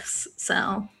Gerwig gifts.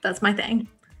 So that's my thing.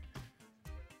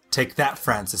 Take that,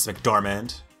 Frances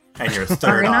McDormand. And your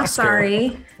third Oscar.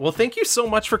 Sorry. Well, thank you so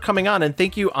much for coming on. And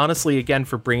thank you, honestly, again,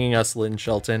 for bringing us Lynn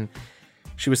Shelton.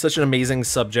 She was such an amazing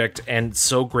subject and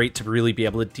so great to really be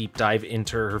able to deep dive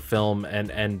into her film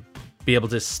and be able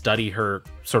to study her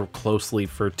sort of closely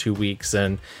for 2 weeks.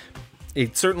 And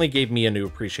it certainly gave me a new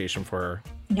appreciation for her.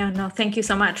 Yeah, no, thank you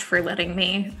so much for letting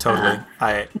me totally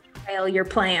fail your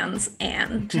plans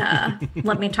and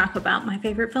let me talk about my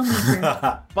favorite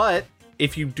filmmaker. But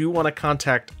if you do want to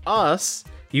contact us,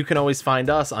 you can always find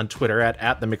us on Twitter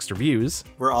at The Mixed Reviews.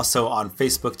 We're also on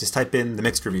Facebook. Just type in The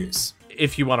Mixed Reviews.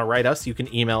 If you want to write us, you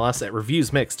can email us at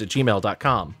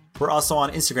reviewsmixed@gmail.com. We're also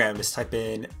on Instagram. Just type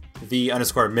in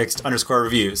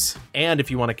 _mixed_reviews. And if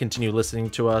you want to continue listening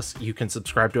to us, you can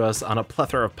subscribe to us on a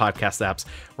plethora of podcast apps.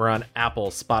 We're on Apple,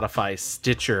 Spotify,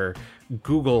 Stitcher,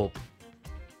 Google,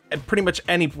 and pretty much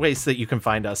any place that you can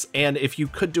find us. And if you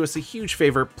could do us a huge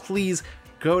favor, please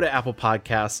go to Apple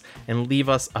Podcasts and leave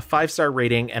us a 5-star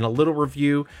rating and a little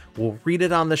review. We'll read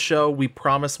it on the show. We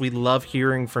promise. We love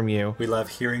hearing from you. We love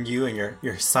hearing you and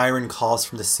your siren calls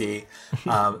from the sea.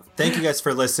 Thank you guys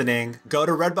for listening. Go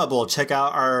to Redbubble. Check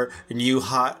out our new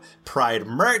hot Pride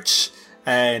merch.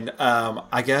 And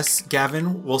I guess,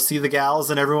 Gavin, we'll see the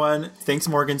gals and everyone. Thanks,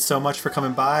 Morgan, so much for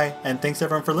coming by. And thanks,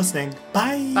 everyone, for listening.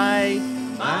 Bye. Bye.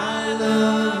 My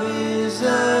love is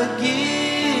a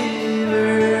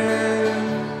giver.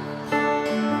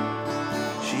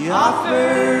 She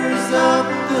offers up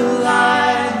the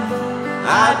light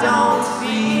I don't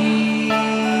see.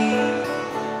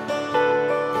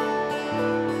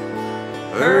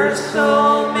 Her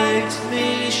soul makes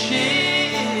me shiver.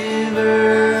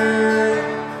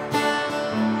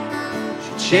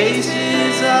 She chases